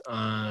wines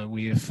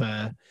we've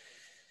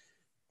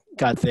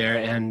got there,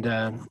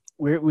 and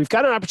we've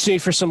got an opportunity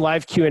for some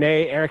live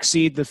Q&A. Eric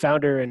Seed, the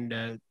founder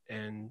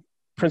and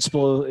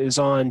principal, is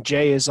on.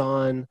 Jay is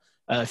on.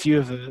 A few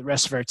of the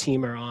rest of our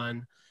team are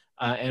on.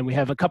 And we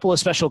have a couple of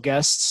special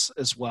guests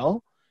as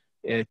well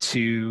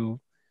to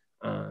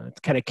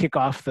kind of kick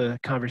off the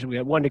conversation. We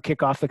have one to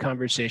kick off the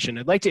conversation.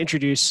 I'd like to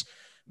introduce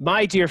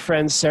my dear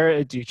friend,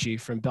 Sarah Aducci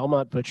from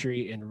Belmont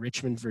Butchery in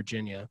Richmond,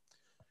 Virginia.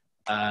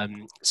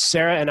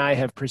 Sarah and I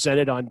have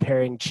presented on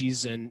pairing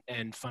cheese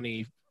and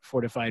funny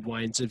fortified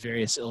wines of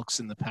various ilks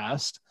in the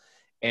past.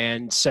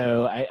 And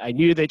so I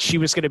knew that she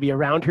was going to be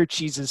around her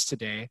cheeses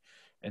today.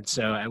 And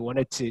so I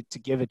wanted to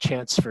give a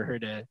chance for her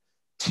to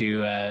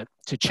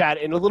chat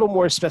in a little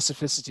more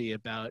specificity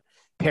about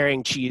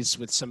pairing cheese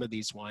with some of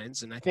these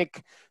wines. And I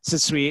think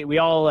since we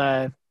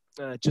all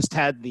just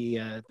had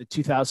the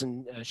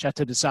 2000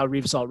 Chateau d'Azal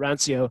Rivesaltes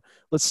Rancio,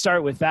 let's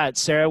start with that.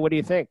 Sarah, what do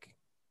you think?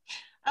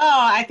 Oh,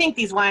 I think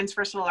these wines,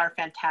 first of all, are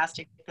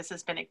fantastic. This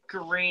has been a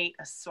great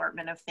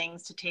assortment of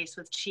things to taste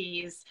with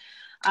cheese.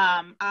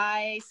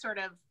 I sort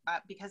of,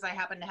 because I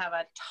happen to have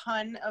a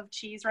ton of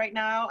cheese right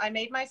now, I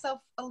made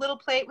myself a little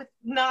plate with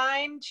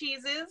 9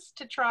 cheeses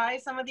to try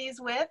some of these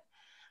with.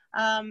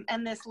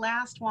 And this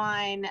last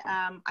wine,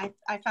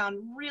 I found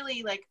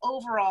really like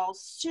overall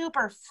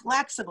super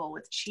flexible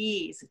with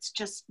cheese. It's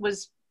just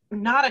was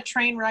not a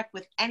train wreck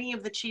with any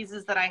of the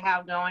cheeses that I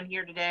have going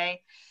here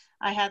today.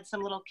 I had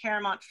some little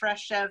Caramont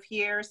Fresh Chev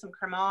here, some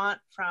Cremant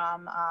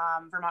from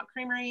Vermont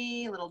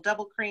Creamery, a little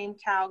double cream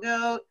cow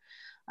goat,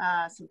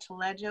 some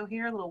Taleggio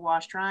here, a little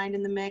washed rind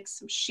in the mix,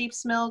 some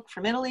sheep's milk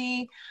from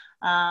Italy.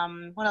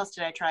 What else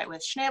did I try it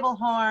with?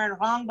 Schnabelhorn,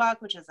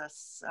 Rongbach, which is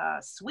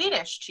a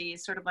Swedish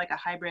cheese, sort of like a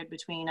hybrid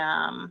between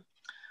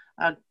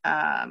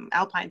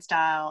Alpine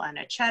style and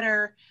a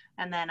cheddar.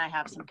 And then I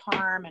have some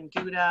Parm and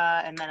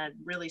Gouda, and then a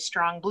really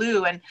strong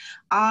blue. And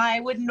I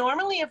would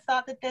normally have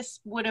thought that this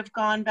would have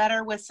gone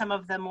better with some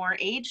of the more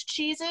aged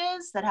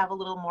cheeses that have a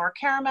little more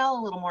caramel,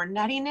 a little more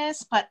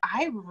nuttiness, but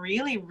I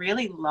really,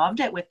 really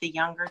loved it with the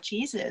younger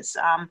cheeses.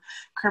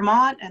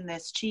 Cremant and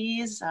this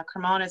cheese,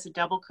 Cremant is a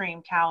double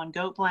cream cow and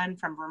goat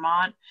blend from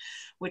Vermont,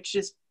 which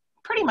is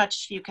pretty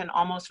much you can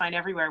almost find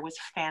everywhere, was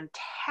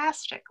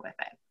fantastic with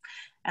it.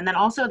 And then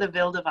also the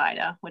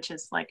Wildevida, which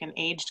is like an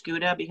aged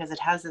Gouda because it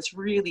has this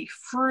really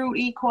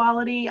fruity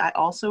quality. I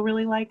also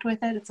really liked with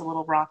it. It's a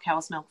little raw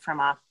cow's milk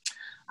from a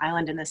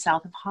island in the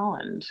south of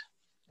Holland.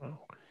 Oh.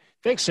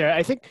 Thanks, Sarah.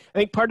 I think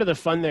part of the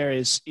fun there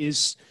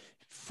is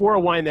for a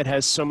wine that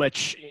has so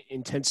much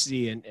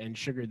intensity and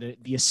sugar,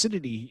 the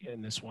acidity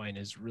in this wine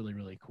is really,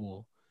 really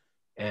cool.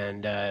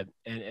 And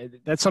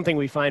that's something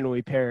we find when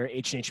we pair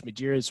H&H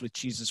Madeiras with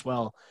cheese as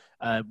well.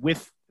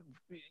 With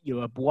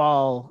a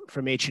Boal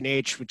from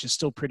H&H, which is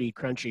still pretty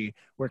crunchy,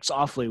 works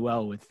awfully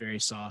well with very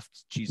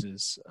soft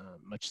cheeses,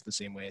 much the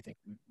same way I think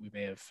we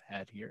may have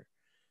had here.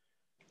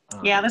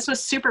 Yeah, this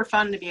was super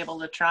fun to be able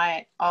to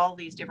try all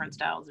these different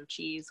styles of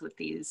cheese with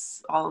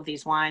all of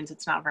these wines.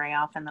 It's not very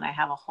often that I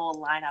have a whole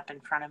lineup in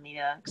front of me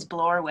to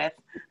explore with.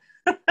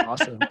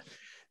 Awesome.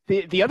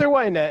 The other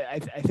wine I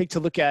think to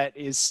look at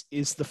is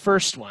the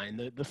first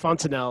wine, the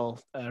Fontanel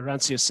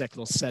Rancio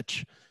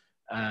Sec,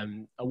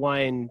 a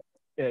wine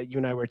you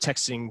and I were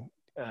texting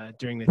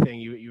during the thing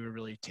you were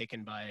really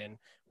taken by. And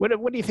what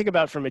do you think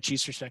about from a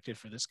cheese perspective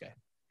for this guy?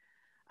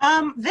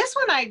 This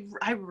one,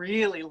 I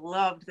really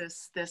loved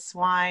this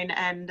wine.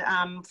 And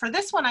for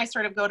this one, I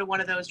sort of go to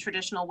one of those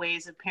traditional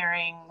ways of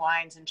pairing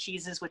wines and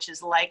cheeses, which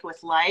is like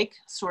with like.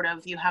 Sort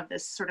of, you have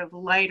this sort of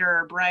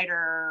lighter,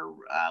 brighter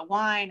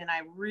wine, and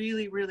I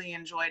really, really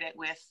enjoyed it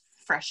with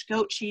fresh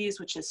goat cheese,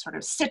 which is sort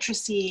of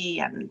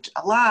citrusy and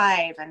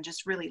alive and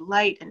just really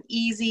light and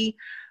easy.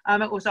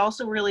 It was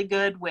also really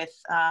good with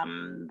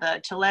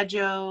the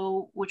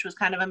Taleggio, which was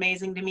kind of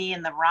amazing to me,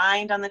 and the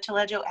rind on the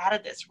Taleggio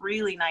added this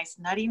really nice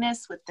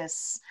nuttiness with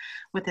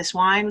this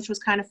wine, which was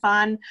kind of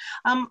fun.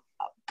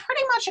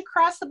 Pretty much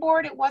across the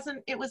board, it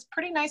was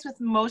pretty nice with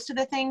most of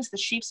the things. The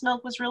sheep's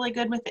milk was really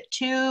good with it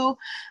too.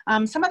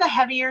 Some of the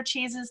heavier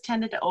cheeses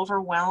tended to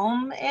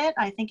overwhelm it.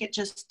 I think it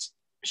just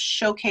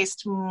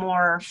showcased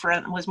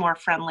was more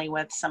friendly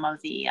with some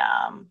of the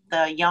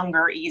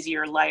younger,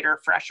 easier, lighter,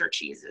 fresher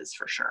cheeses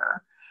for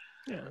sure.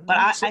 Yeah, but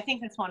I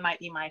think this one might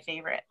be my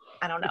favorite.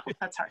 I don't know.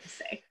 That's hard to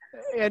say.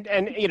 And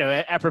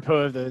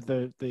apropos of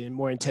the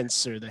more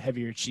intense or the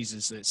heavier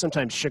cheeses,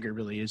 sometimes sugar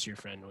really is your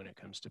friend when it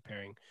comes to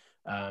pairing.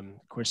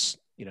 Of course,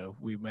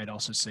 we might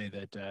also say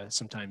that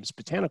sometimes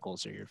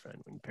botanicals are your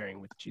friend when pairing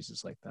with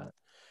cheeses like that.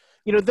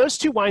 Those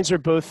two wines are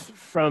both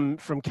from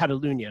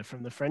Catalunya,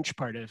 from the French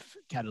part of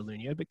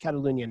Catalunya, but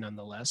Catalunya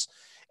nonetheless.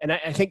 And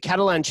I think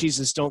Catalan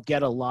cheeses don't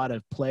get a lot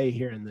of play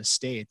here in the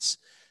States.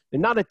 They're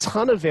not a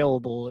ton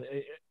available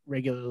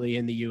regularly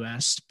in the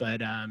US,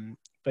 but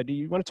do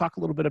you want to talk a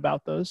little bit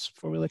about those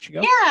before we let you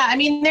go? Yeah, I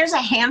mean, there's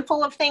a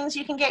handful of things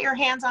you can get your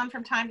hands on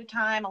from time to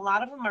time. A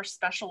lot of them are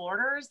special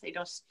orders. They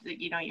don't,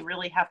 you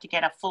really have to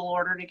get a full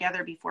order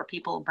together before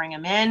people bring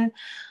them in.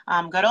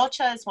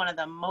 Garocha is one of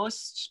the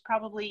most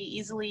probably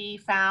easily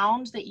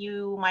found that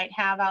you might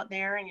have out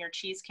there in your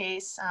cheese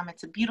case.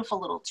 It's a beautiful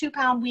little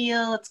 2-pound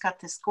wheel. It's got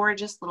this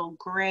gorgeous little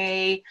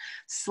gray,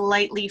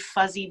 slightly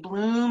fuzzy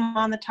bloom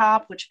on the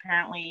top, which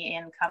apparently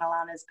in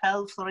Catalan is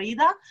Pel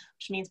Florida,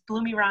 which means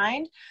bloomy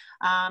rind.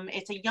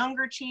 It's a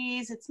younger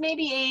cheese. It's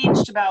maybe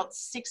aged about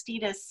 60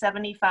 to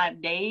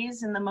 75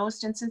 days in the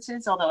most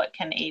instances, although it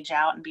can age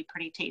out and be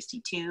pretty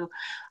tasty too.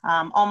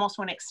 Almost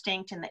went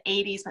extinct in the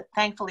 80s, but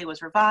thankfully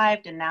was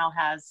revived and now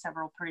has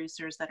several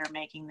producers that are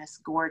making this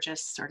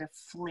gorgeous sort of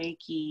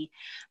flaky,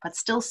 but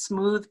still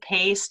smooth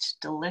paste,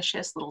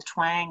 delicious little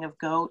twang of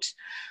goat.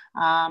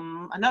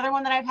 Another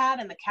one that I've had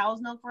in the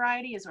cow's milk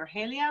variety is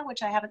Orgelia,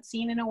 which I haven't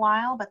seen in a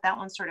while, but that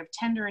one's sort of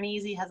tender and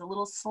easy, has a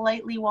little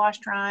slightly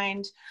washed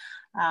rind.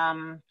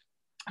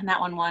 And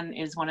that one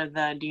is one of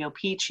the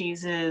DOP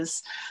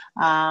cheeses.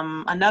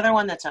 Another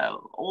one that's an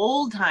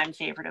old time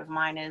favorite of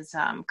mine is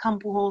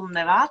Campuhol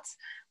Nevat,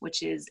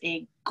 which is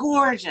a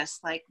gorgeous,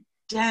 like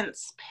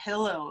dense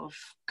pillow of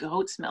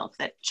goat's milk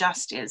that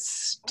just is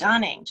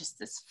stunning. Just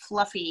this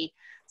fluffy,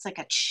 it's like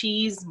a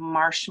cheese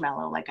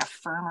marshmallow, like a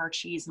firmer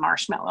cheese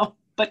marshmallow,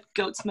 but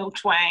goat's milk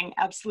twang,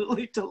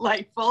 absolutely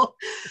delightful.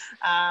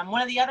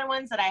 One of the other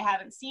ones that I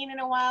haven't seen in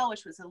a while,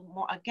 which was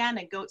again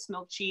a goat's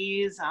milk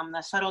cheese,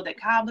 the Cerro de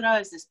Cabra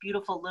is this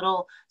beautiful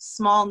little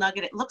small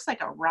nugget. It looks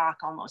like a rock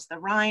almost. The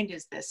rind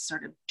is this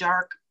sort of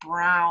dark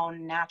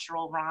brown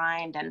natural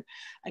rind, and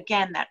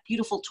again that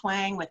beautiful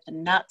twang with the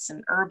nuts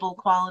and herbal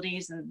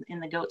qualities in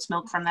the goat's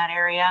milk from that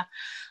area.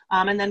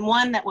 And then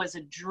one that was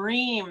a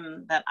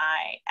dream that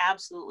I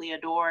absolutely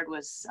adored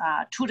was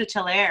Tout de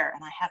Teler,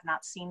 and I have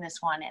not seen this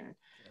one in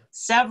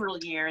several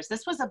years.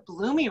 This was a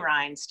bloomy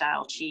rind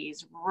style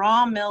cheese,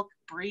 raw milk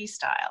brie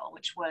style,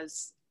 which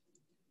was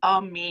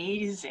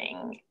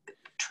amazing,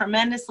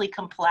 tremendously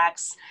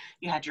complex.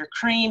 You had your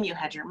cream, you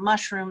had your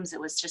mushrooms. It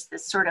was just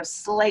this sort of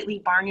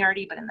slightly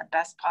barnyardy, but in the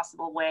best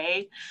possible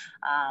way,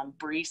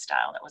 brie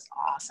style. That was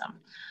awesome.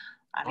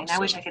 I mean, awesome. I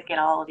wish I could get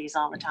all of these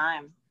all the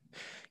time.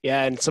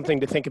 Yeah, and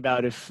something to think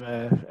about if,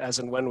 as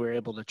and when we're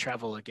able to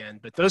travel again.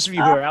 But those of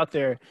you who are out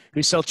there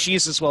who sell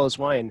cheese as well as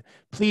wine,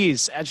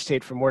 please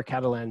agitate for more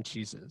Catalan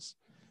cheeses.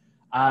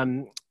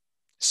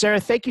 Sarah,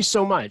 thank you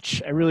so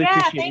much. I really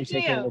appreciate you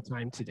taking the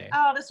time today.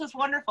 Oh, this was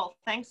wonderful.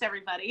 Thanks,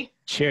 everybody.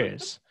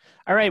 Cheers.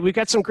 All right, we've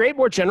got some great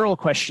more general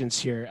questions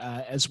here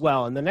as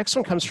well. And the next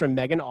one comes from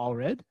Megan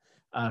Allred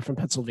from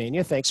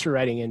Pennsylvania. Thanks for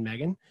writing in,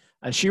 Megan.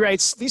 She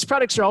writes, these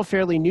products are all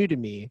fairly new to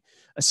me.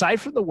 Aside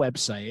from the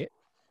website,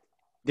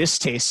 this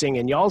tasting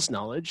and y'all's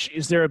knowledge,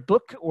 is there a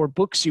book or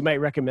books you might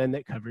recommend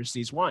that covers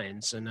these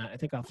wines? And I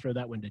think I'll throw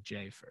that one to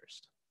Jay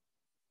first.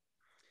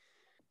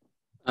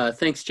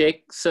 Thanks,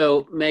 Jake.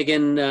 So,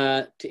 Megan,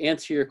 to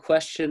answer your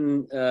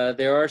question,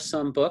 there are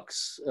some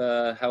books.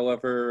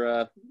 However,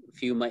 a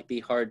few might be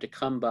hard to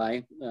come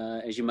by.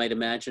 As you might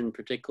imagine,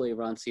 particularly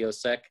Rancio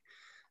Sec,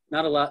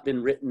 not a lot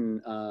been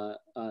written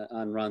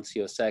on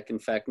Rancio Sec. In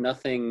fact,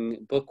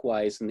 nothing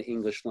book-wise in the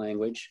English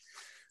language.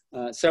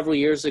 Several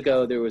years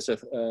ago, there was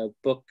a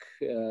book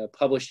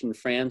published in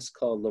France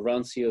called Le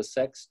Rancio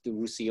Sec de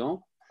Roussillon.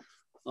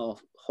 I'll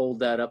hold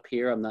that up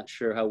here. I'm not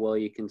sure how well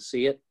you can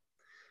see it.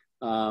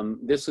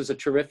 This was a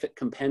terrific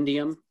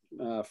compendium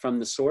from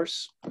the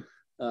source.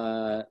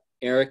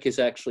 Eric is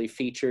actually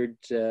featured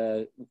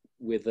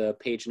with a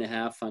page and a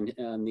half on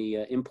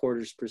the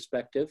importer's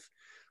perspective,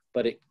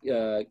 but it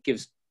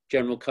gives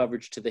general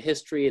coverage to the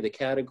history of the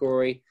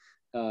category,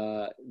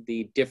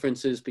 the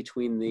differences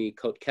between the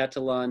Côte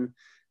Catalan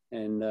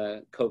and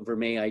Côte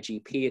Vermeille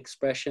IGP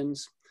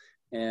expressions,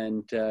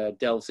 and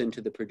delves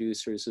into the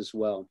producers as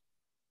well.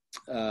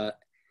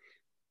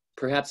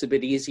 Perhaps a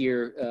bit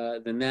easier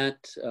than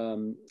that,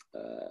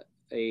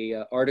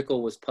 an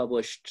article was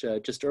published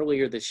just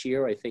earlier this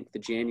year, I think the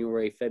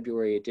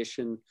January-February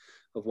edition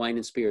of Wine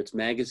and Spirits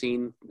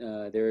magazine.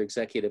 Their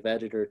executive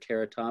editor,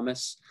 Tara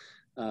Thomas,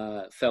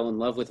 fell in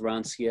love with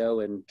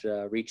Rancio and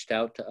reached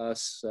out to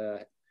us.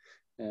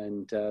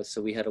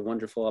 So we had a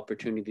wonderful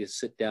opportunity to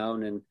sit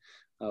down and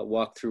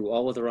walk through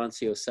all of the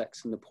Rancio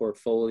Secs in the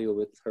portfolio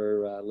with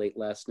her late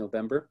last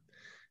November.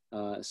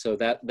 So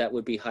that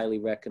would be highly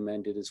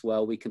recommended as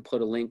well. We can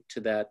put a link to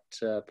that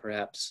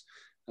perhaps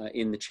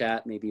in the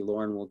chat. Maybe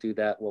Lauren will do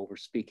that while we're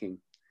speaking.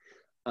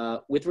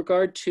 With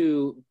regard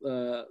to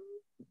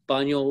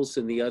Banyuls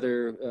and the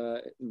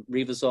other,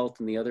 Rivesaltes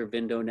and the other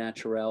Vins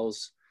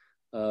Naturels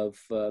of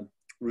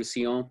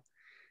Roussillon,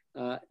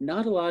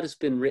 not a lot has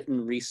been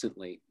written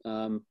recently.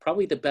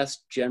 Probably the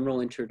best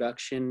general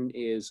introduction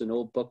is an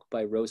old book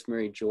by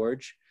Rosemary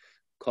George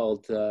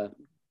called The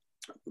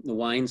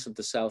Wines of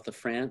the South of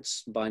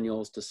France,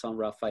 Banyuls de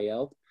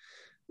Saint-Raphael.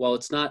 While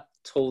it's not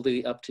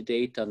totally up to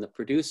date on the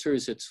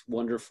producers, it's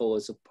wonderful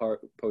as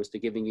opposed to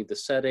giving you the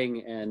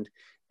setting and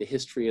the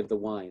history of the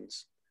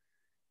wines.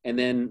 And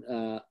then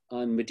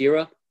on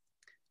Madeira,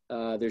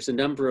 there's a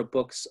number of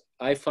books.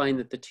 I find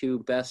that the two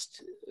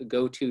best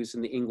go-tos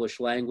in the English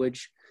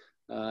language,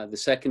 the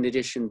second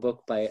edition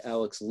book by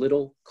Alex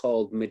Little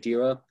called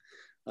Madeira,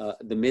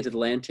 the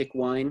Mid-Atlantic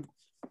Wine.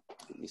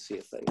 Let me see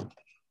if I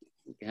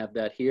have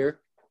that here.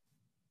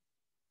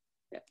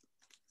 Yeah.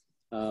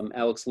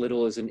 Alex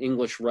Little is an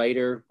English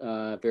writer,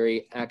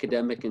 very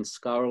academic and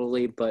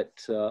scholarly, but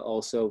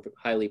also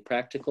highly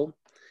practical.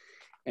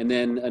 And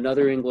then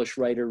another English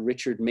writer,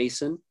 Richard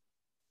Mason,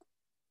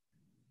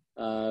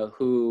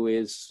 who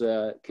is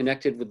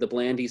connected with the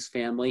Blandys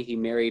family. He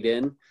married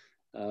in,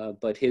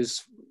 but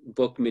his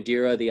book,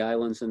 Madeira, The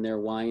Islands and Their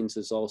Wines,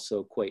 is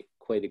also quite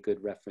a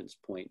good reference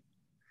point.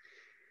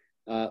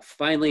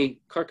 Finally,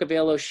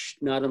 Carcavelos,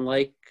 not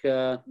unlike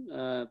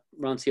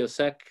Rancio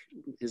Sec,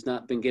 has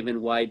not been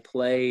given wide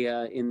play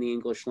in the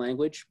English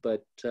language,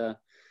 but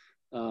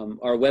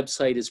our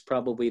website is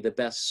probably the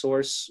best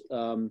source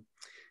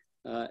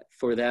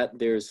for that.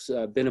 There's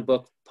been a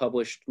book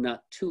published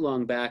not too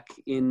long back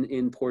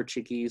in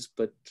Portuguese,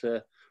 but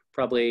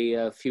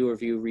probably fewer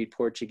of you read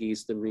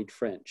Portuguese than read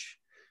French.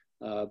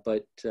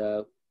 But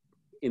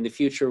in the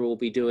future, we'll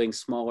be doing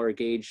smaller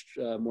gauged,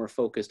 more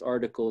focused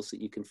articles that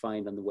you can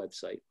find on the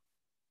website.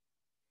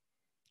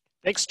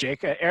 Thanks,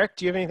 Jake. Eric,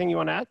 do you have anything you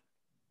want to add?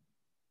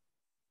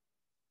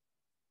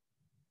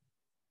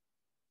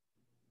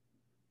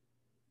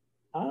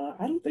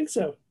 I don't think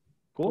so.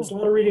 Cool. There's a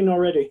lot of reading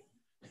already.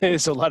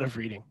 It's a lot of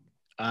reading.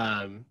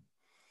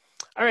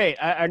 All right,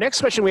 our next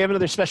question, we have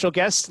another special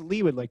guest.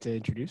 Lee would like to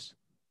introduce.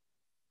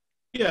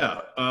 Yeah,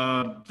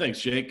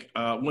 thanks, Jake.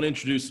 I want to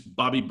introduce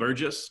Bobby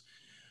Burgess.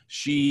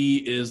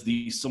 She is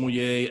the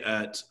sommelier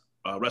at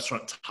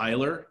Restaurant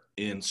Tyler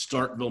in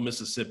Starkville,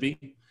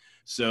 Mississippi.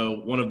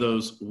 So one of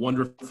those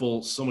wonderful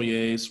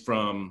sommeliers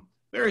from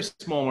very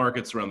small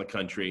markets around the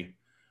country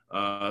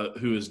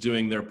who is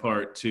doing their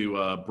part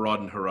to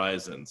broaden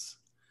horizons.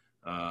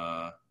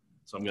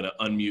 So I'm going to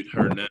unmute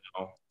her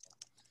now,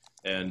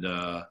 and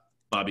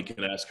Bobby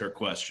can ask her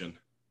question.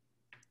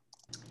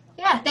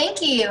 Yeah,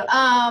 thank you.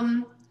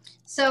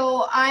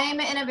 So I'm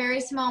in a very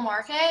small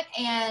market,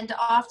 and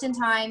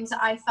oftentimes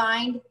I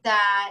find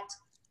that,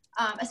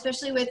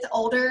 especially with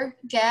older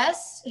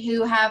guests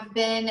who have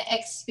been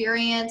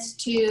experienced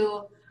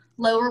to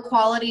lower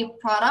quality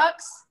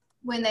products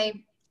when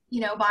they,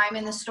 buy them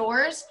in the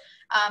stores,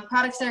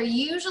 products that are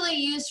usually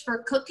used for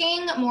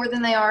cooking more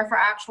than they are for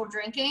actual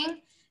drinking,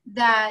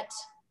 that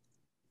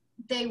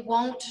they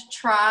won't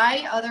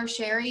try other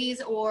sherries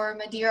or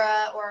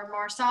Madeira or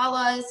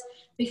Marsalas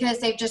because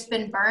they've just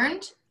been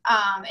burned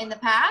in the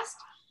past.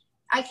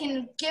 I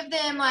can give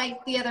them,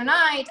 like the other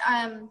night,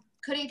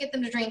 couldn't get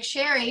them to drink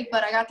sherry,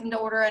 but I got them to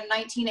order a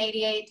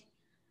 1988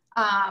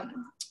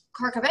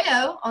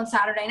 Carcavelos on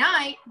Saturday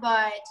night,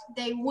 but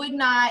they would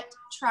not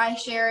try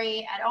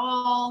sherry at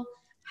all.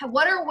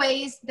 What are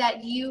ways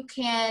that you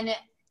can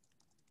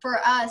for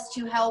us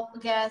to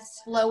help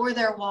guests lower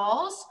their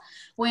walls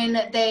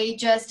when they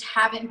just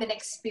haven't been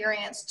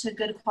experienced to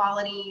good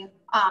quality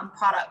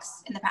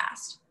products in the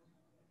past.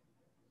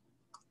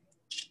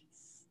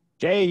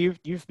 Jay,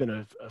 you've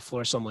been a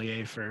floor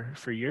sommelier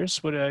for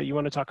years. What you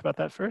want to talk about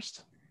that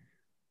first?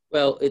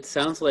 Well, it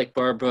sounds like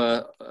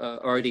Barbara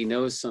already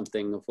knows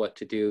something of what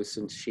to do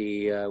since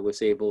she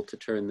was able to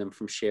turn them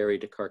from sherry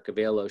to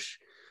Carcavelos.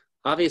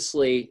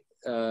 Obviously,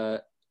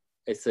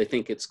 as I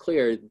think it's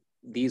clear,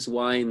 these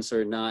wines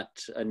are not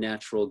a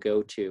natural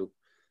go-to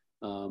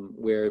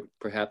where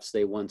perhaps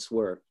they once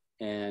were.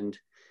 And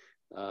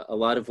a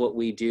lot of what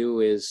we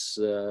do is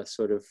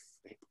sort of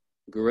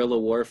guerrilla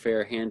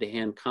warfare,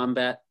 hand-to-hand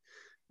combat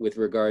with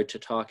regard to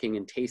talking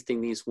and tasting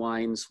these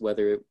wines,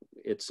 whether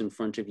it's in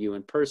front of you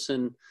in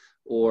person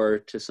or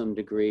to some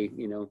degree,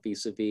 you know,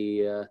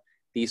 vis-a-vis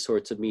these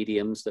sorts of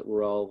mediums that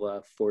we're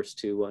all forced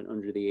to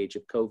under the age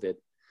of COVID.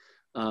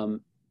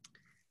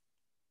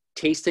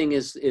 Tasting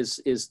is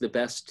the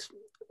best,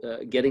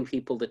 getting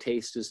people to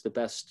taste is the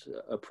best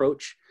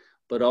approach,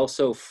 but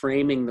also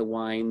framing the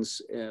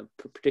wines,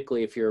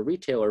 particularly if you're a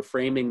retailer,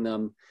 framing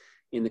them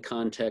in the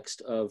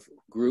context of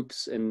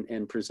groups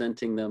and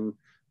presenting them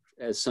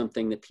as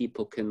something that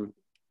people can,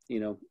 you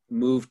know,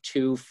 move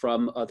to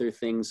from other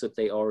things that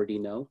they already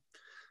know.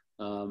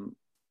 You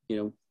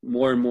know,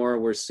 more and more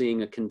we're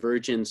seeing a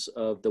convergence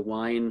of the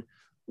wine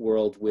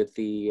world with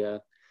the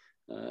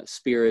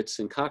spirits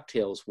and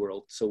cocktails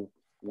world. So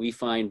we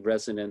find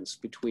resonance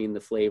between the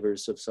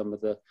flavors of some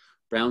of the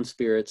brown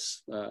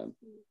spirits,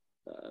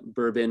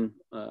 bourbon,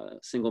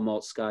 single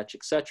malt scotch,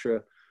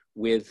 etc.,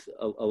 with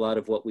a lot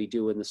of what we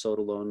do in the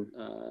Sotolon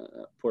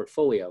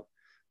portfolio.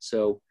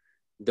 So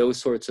those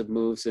sorts of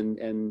moves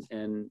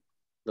and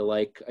the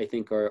like, I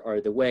think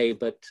are the way.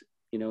 But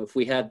you know, if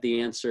we had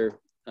the answer,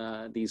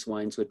 these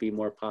wines would be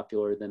more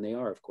popular than they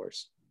are, of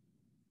course.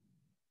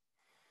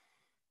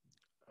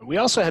 We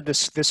also had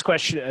this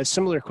question, a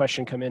similar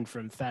question, come in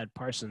from Thad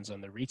Parsons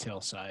on the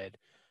retail side.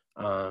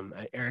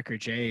 Eric or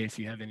Jay, if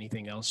you have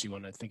anything else you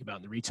want to think about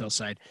on the retail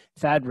side,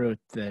 Thad wrote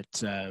that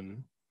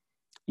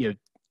you know,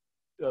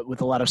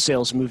 with a lot of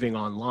sales moving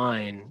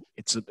online,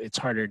 it's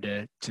harder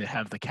to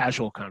have the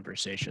casual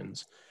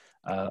conversations.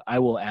 I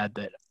will add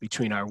that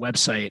between our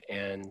website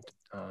and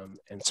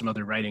some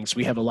other writings,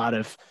 we have a lot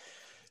of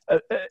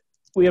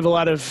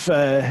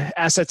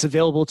assets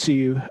available to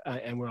you,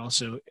 and we're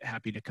also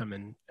happy to come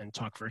in and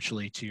talk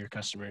virtually to your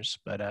customers.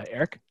 But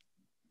Eric?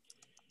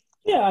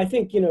 Yeah, I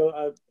think, you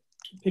know,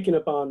 picking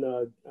up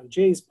on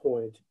Jay's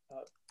point,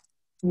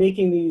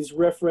 making these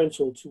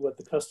referential to what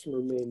the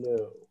customer may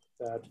know,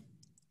 that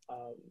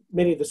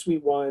many of the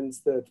sweet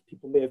wines that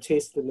people may have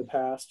tasted in the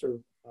past are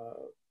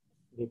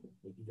maybe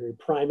very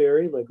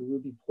primary, like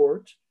ruby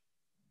port,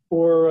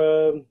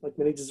 or like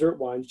many dessert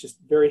wines, just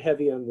very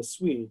heavy on the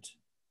sweet,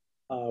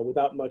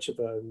 without much of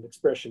an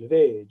expression of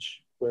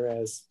age.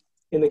 Whereas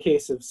in the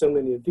case of so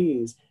many of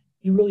these,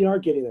 you really are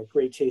getting that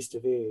great taste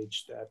of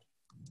age that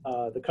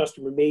the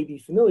customer may be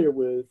familiar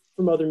with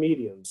from other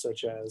mediums,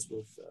 such as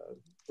with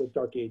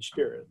dark aged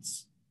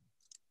spirits.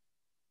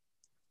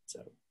 So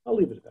I'll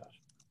leave it at that.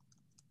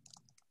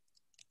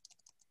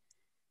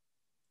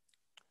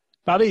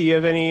 Bobby, you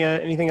have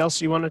anything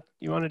else you wanted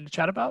to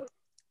chat about?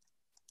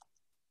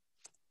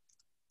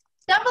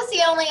 That was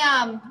the only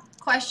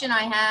question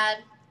I had.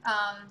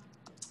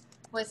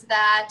 Was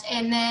that,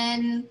 and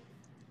then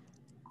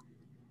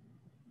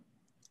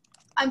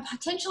I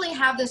potentially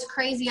have this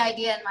crazy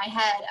idea in my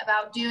head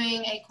about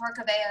doing a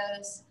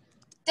Carcavelos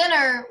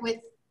dinner with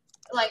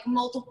like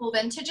multiple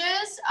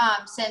vintages,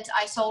 since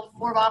I sold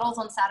 4 bottles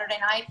on Saturday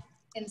night,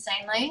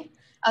 insanely,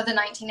 of the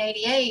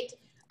 1988.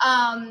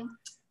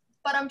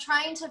 But I'm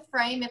trying to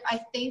frame if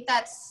I think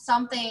that's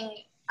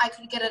something I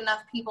could get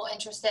enough people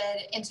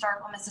interested in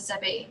Starkville,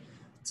 Mississippi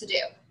to do.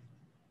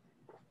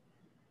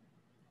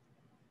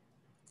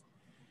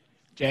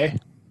 Jay?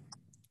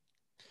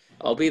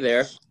 I'll be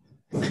there.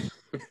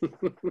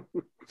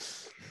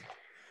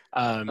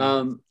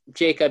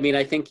 Jake, I mean,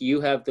 I think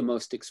you have the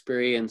most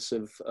experience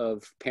of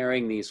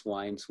pairing these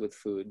wines with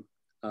food.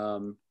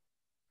 You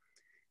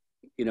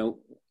know,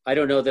 I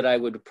don't know that I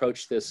would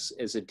approach this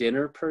as a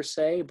dinner per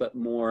se, but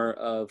more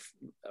of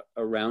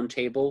a round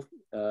table,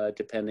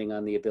 depending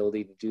on the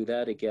ability to do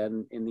that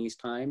again in these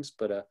times,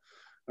 but a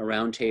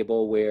round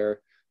table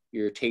where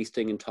you're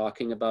tasting and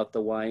talking about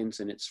the wines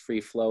and it's free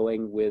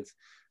flowing with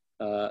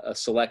a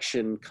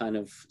selection kind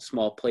of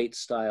small plate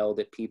style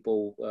that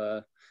people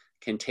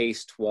can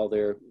taste while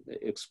they're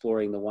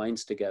exploring the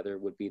wines together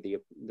would be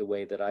the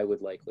way that I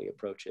would likely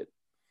approach it.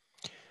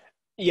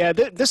 Yeah,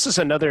 this is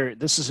another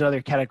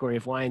category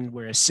of wine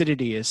where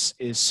acidity is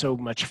so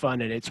much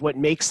fun, and it's what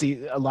makes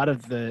a lot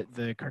of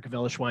the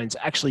Carcavelos wines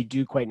actually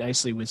do quite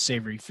nicely with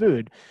savory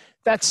food.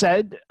 That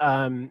said,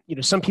 you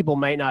know, some people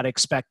might not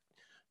expect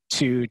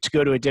to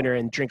go to a dinner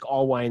and drink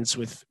all wines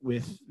with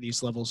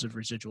these levels of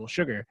residual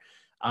sugar.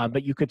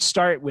 But you could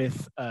start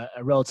with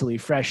a relatively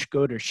fresh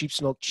goat or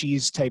sheep's milk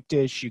cheese type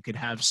dish. You could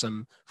have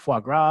some foie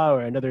gras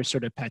or another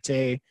sort of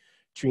pâté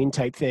terrine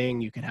type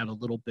thing. You could have a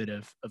little bit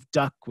of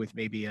duck with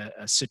maybe a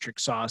citric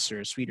sauce or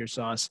a sweeter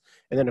sauce.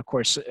 And then of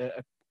course,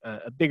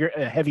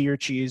 a heavier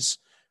cheese,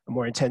 a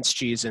more intense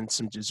cheese, and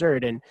some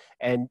dessert, and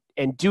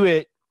do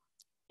it.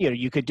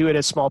 You could do it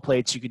as small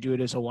plates. You could do it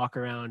as a walk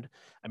around.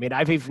 I mean,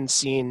 I've even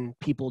seen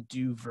people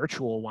do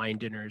virtual wine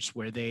dinners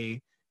where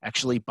they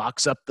actually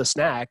box up the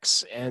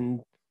snacks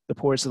and the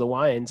pours of the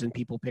wines, and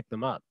people pick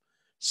them up.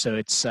 So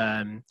it's,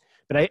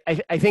 but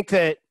I think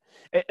that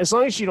as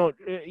long as you don't,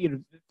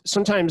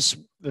 sometimes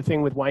the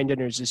thing with wine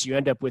dinners is you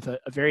end up with a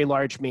very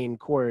large main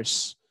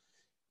course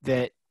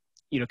that,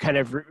 kind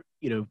of,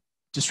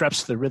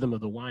 disrupts the rhythm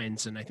of the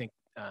wines. And I think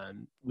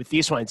with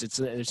these wines,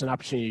 there's an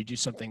opportunity to do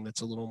something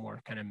that's a little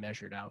more kind of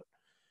measured out.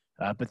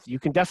 But you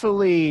can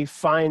definitely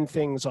find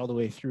things all the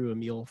way through a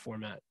meal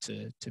format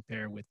to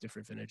pair with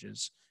different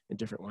vintages and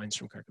different wines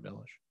from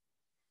Carcavelos.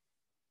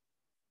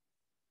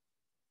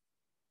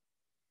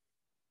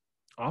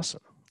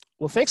 Awesome.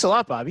 Well, thanks a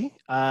lot, Bobby.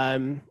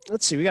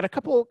 Let's see, we got a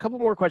couple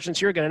more questions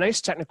here. We got a nice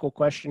technical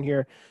question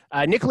here.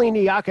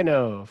 Nicolini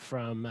Iacano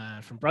from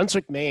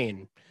Brunswick,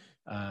 Maine.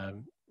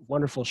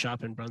 Wonderful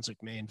shop in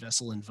Brunswick, Maine,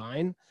 Vessel and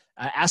Vine,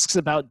 asks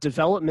about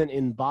development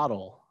in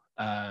bottle.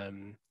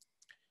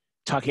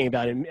 Asking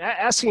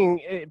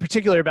in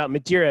particular about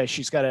Madeira.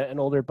 She's got an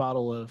older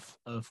bottle of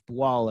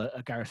Boal,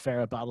 a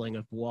Garrafera bottling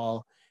of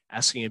Boal,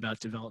 asking about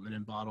development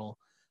in bottle.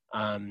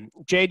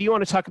 Jay, do you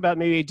want to talk about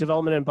maybe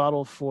development in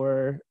bottle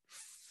for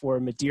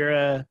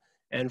Madeira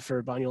and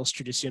for Banyuls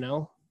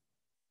Tradicional?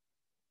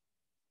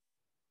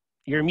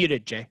 You're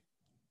muted, Jay.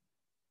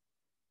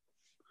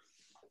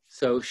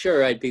 So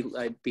sure, I'd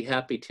be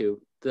happy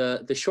to.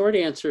 The short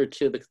answer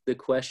to the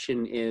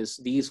question is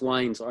these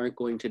wines aren't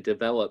going to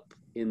develop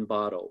in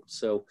bottle.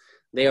 So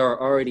they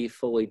are already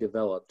fully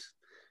developed.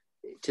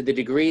 To the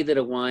degree that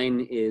a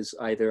wine is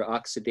either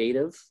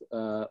oxidative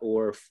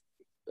or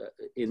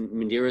in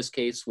Madeira's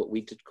case, what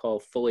we could call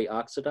fully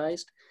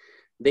oxidized,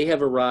 they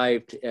have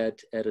arrived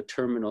at a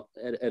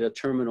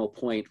terminal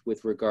point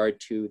with regard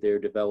to their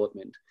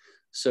development.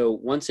 So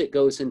once it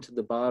goes into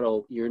the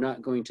bottle, you're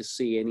not going to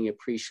see any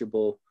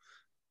appreciable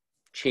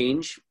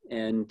change,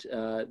 and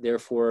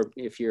therefore,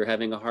 if you're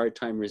having a hard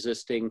time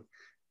resisting,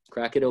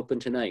 crack it open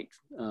tonight.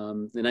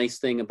 The nice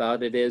thing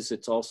about it is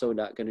it's also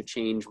not going to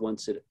change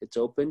once it's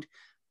opened.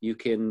 You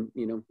can,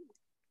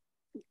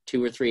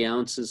 2 or 3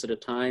 ounces at a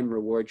time,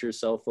 reward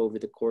yourself over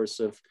the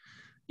course of,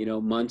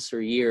 months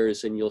or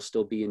years, and you'll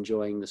still be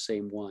enjoying the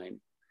same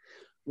wine.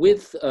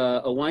 With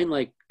a wine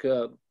like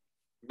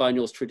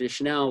Banyuls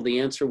Tradicional, the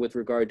answer with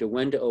regard to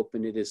when to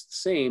open it is the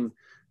same,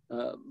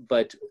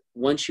 but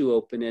once you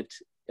open it,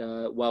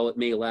 while it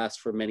may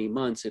last for many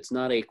months, it's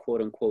not a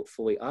quote unquote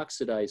fully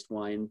oxidized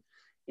wine.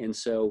 And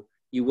so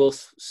you will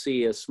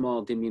see a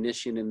small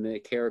diminution in the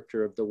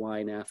character of the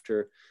wine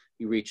after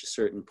you reach a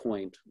certain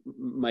point.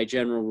 My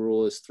general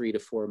rule is 3 to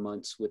 4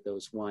 months with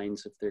those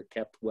wines if they're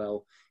kept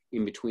well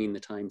in between the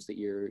times that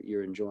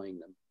you're enjoying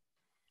them.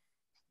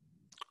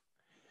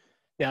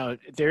 Now,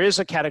 there is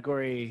a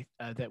category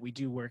that we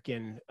do work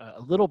in a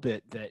little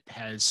bit that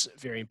has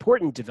very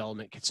important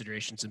development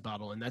considerations in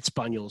bottle, and that's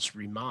Banyuls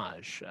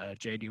Remage.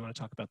 Jay, do you want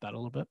to talk about that a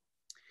little bit?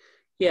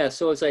 Yeah,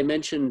 so as I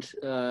mentioned,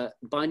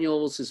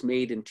 Banyuls is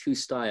made in 2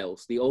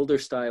 styles. The older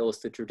style is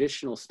the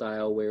traditional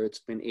style where it's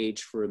been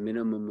aged for a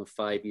minimum of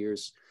 5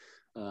 years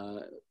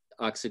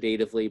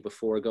oxidatively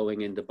before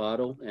going into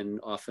bottle, and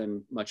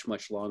often much,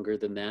 much longer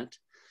than that.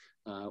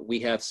 We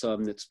have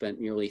some that spent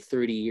nearly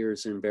 30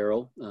 years in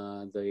barrel,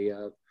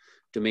 the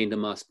Domaine de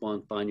Mas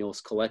Blanc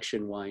Banyuls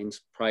collection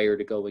wines prior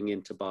to going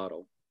into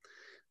bottle.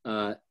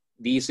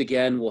 These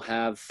again will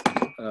have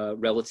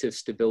relative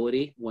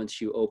stability once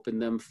you open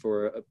them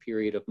for a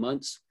period of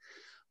months.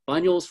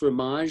 Banyuls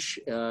Remage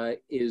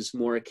is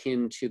more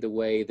akin to the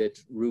way that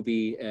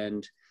Ruby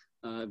and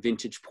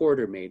vintage port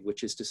are made,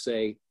 which is to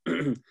say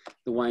the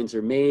wines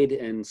are made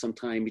and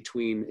sometime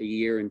between a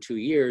year and 2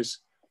 years,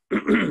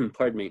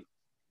 pardon me,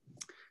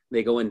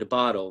 they go into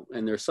bottle,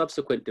 and their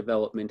subsequent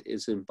development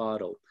is in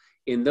bottle.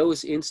 In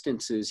those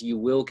instances, you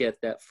will get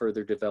that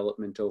further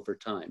development over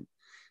time.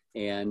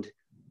 And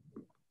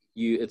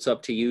it's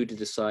up to you to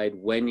decide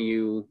when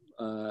you,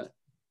 are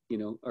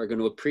going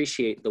to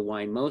appreciate the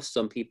wine most.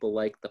 Some people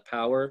like the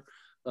power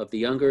of the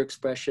younger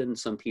expression.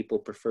 Some people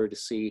prefer to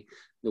see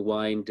the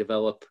wine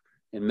develop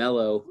and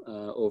mellow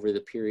over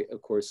the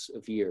course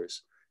of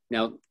years.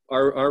 Now,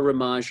 our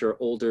Remage are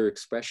older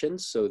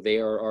expressions, so they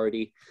are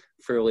already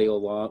fairly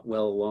well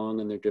along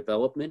in their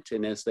development.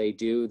 And as they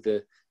do,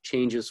 the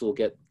changes will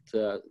get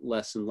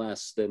less and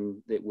less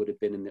than it would have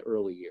been in the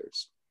early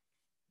years.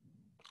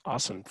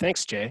 Awesome.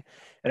 Thanks, Jay.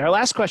 And our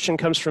last question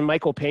comes from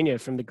Michael Pena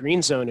from the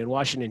Green Zone in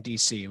Washington,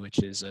 D.C., which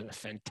is a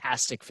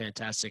fantastic,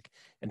 fantastic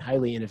and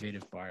highly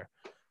innovative bar.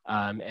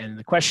 And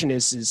the question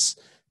is,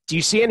 do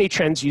you see any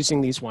trends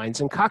using these wines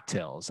in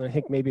cocktails? And I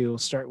think maybe we'll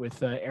start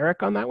with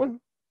Eric on that one.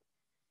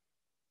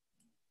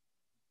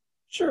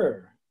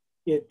 Sure.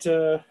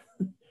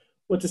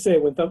 What to say,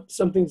 when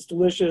something's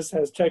delicious,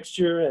 has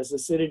texture, has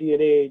acidity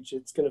and age,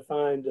 it's going to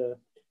find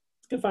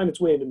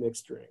its way into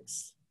mixed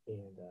drinks.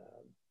 And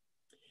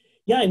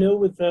Yeah, I know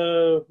with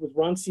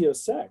Rancio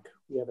Sec,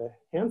 we have a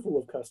handful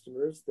of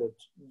customers that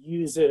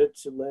use it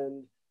to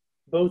lend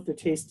both the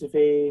taste of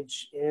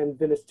age and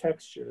vinous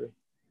texture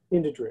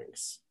into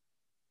drinks.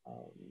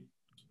 One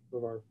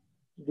of our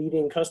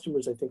leading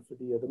customers, I think, for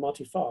the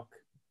Matifac,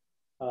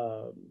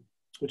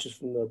 which is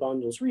from the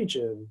Banyuls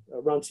region,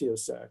 Rancio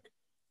Sec,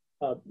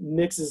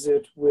 mixes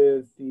it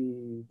with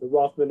the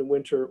Rothman and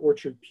Winter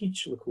Orchard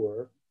Peach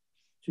Liqueur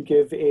to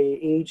give a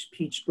aged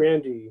peach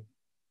brandy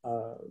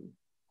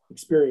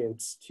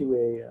experience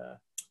to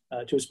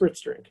a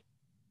spritz drink.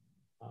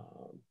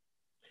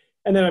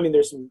 And then, I mean,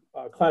 there's some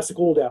classic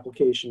old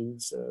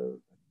applications.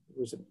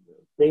 Was it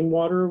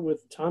rainwater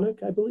with tonic,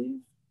 I believe?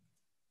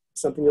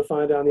 Something you'll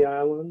find on the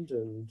island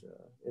and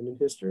in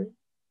history.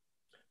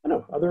 I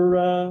don't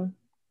know,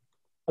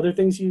 other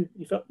things you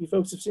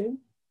folks have seen?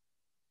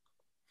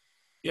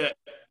 Yeah,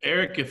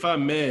 Eric, if I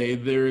may,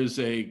 there is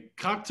a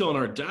cocktail in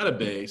our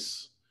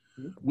database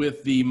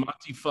with the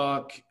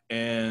Matifac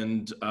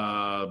and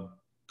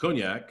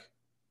cognac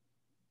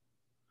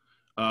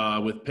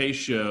with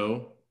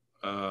Peychaud.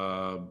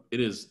 It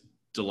is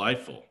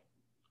delightful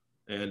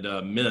and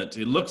mint.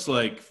 It looks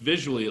like,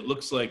 visually, it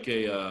looks like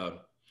a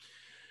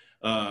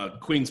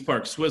Queen's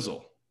Park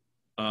Swizzle,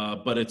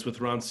 but it's with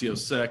Rancio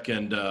Sec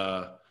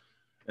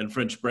and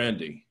French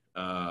brandy.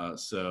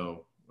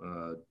 So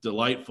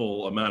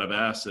delightful amount of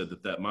acid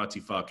that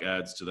Matifac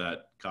adds to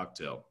that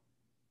cocktail.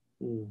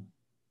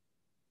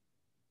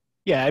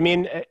 Yeah, I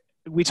mean,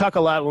 we talk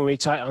a lot when we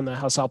talk on the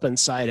Haus Alpenz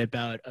side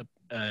about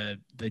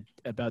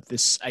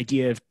this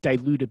idea of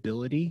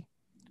dilutability.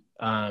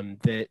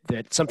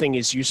 That something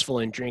is useful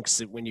in drinks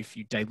that if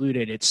you dilute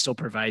it, it still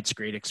provides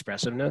great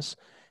expressiveness.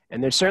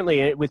 And there's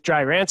certainly, with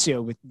dry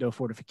Rancio, with no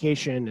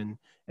fortification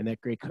and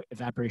that great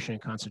evaporation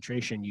and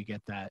concentration, you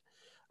get that.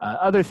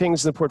 Other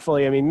things in the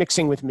portfolio, I mean,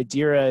 mixing with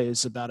Madeira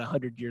is about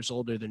 100 years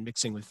older than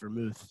mixing with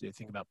vermouth. You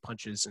think about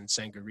punches and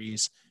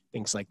sangarees,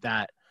 things like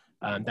that.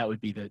 That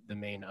would be the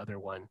main other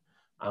one.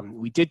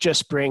 We did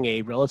just bring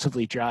a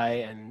relatively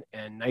dry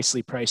and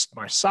nicely priced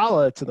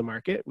Marsala to the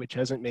market, which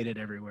hasn't made it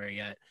everywhere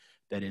yet.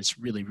 That is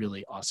really,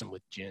 really awesome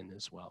with gin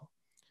as well.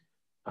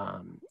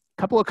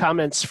 Couple of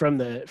comments from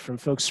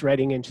folks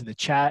writing into the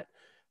chat.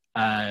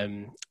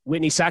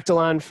 Whitney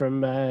Sactalon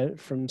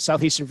from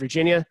Southeastern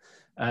Virginia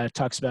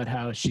talks about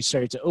how she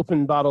started to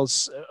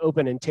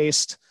open and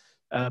taste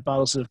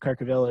bottles of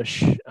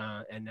Carcavelos,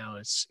 and now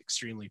it's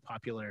extremely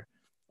popular.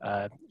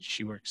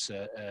 She works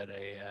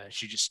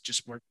she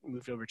just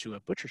moved over to a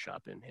butcher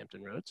shop in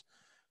Hampton Roads.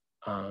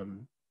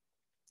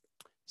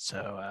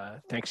 So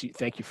thank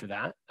you for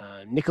that.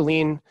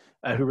 Nicolene,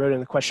 who wrote in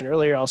the question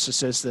earlier, also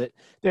says that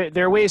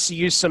there are ways to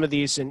use some of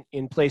these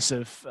in place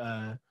of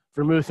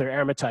vermouth or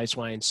aromatized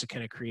wines to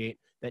kind of create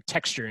that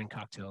texture in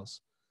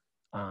cocktails.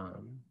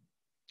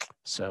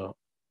 So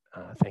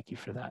thank you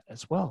for that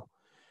as well.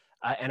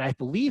 And I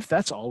believe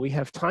that's all we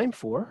have time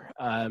for.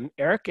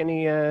 Eric,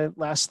 any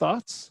last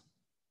thoughts?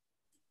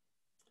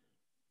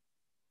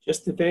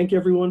 Just to thank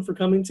everyone for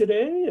coming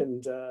today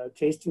and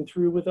tasting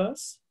through with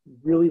us.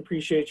 Really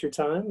appreciate your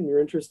time and your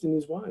interest in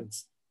these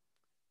wines.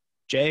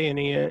 Jay,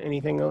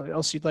 anything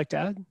else you'd like to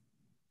add?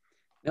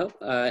 No,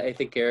 I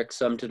think Eric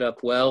summed it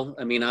up well.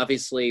 I mean,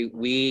 obviously,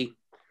 we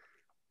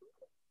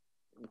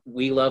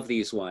love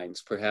these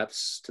wines,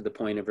 perhaps to the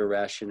point of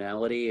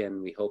irrationality, and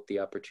we hope the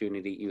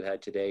opportunity you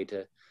had today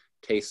to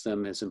taste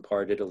them has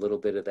imparted a little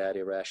bit of that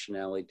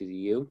irrationality to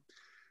you.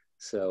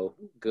 So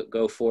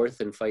go forth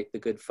and fight the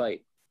good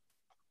fight.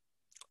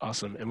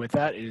 Awesome. And with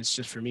that, it is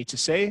just for me to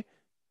say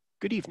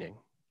good evening.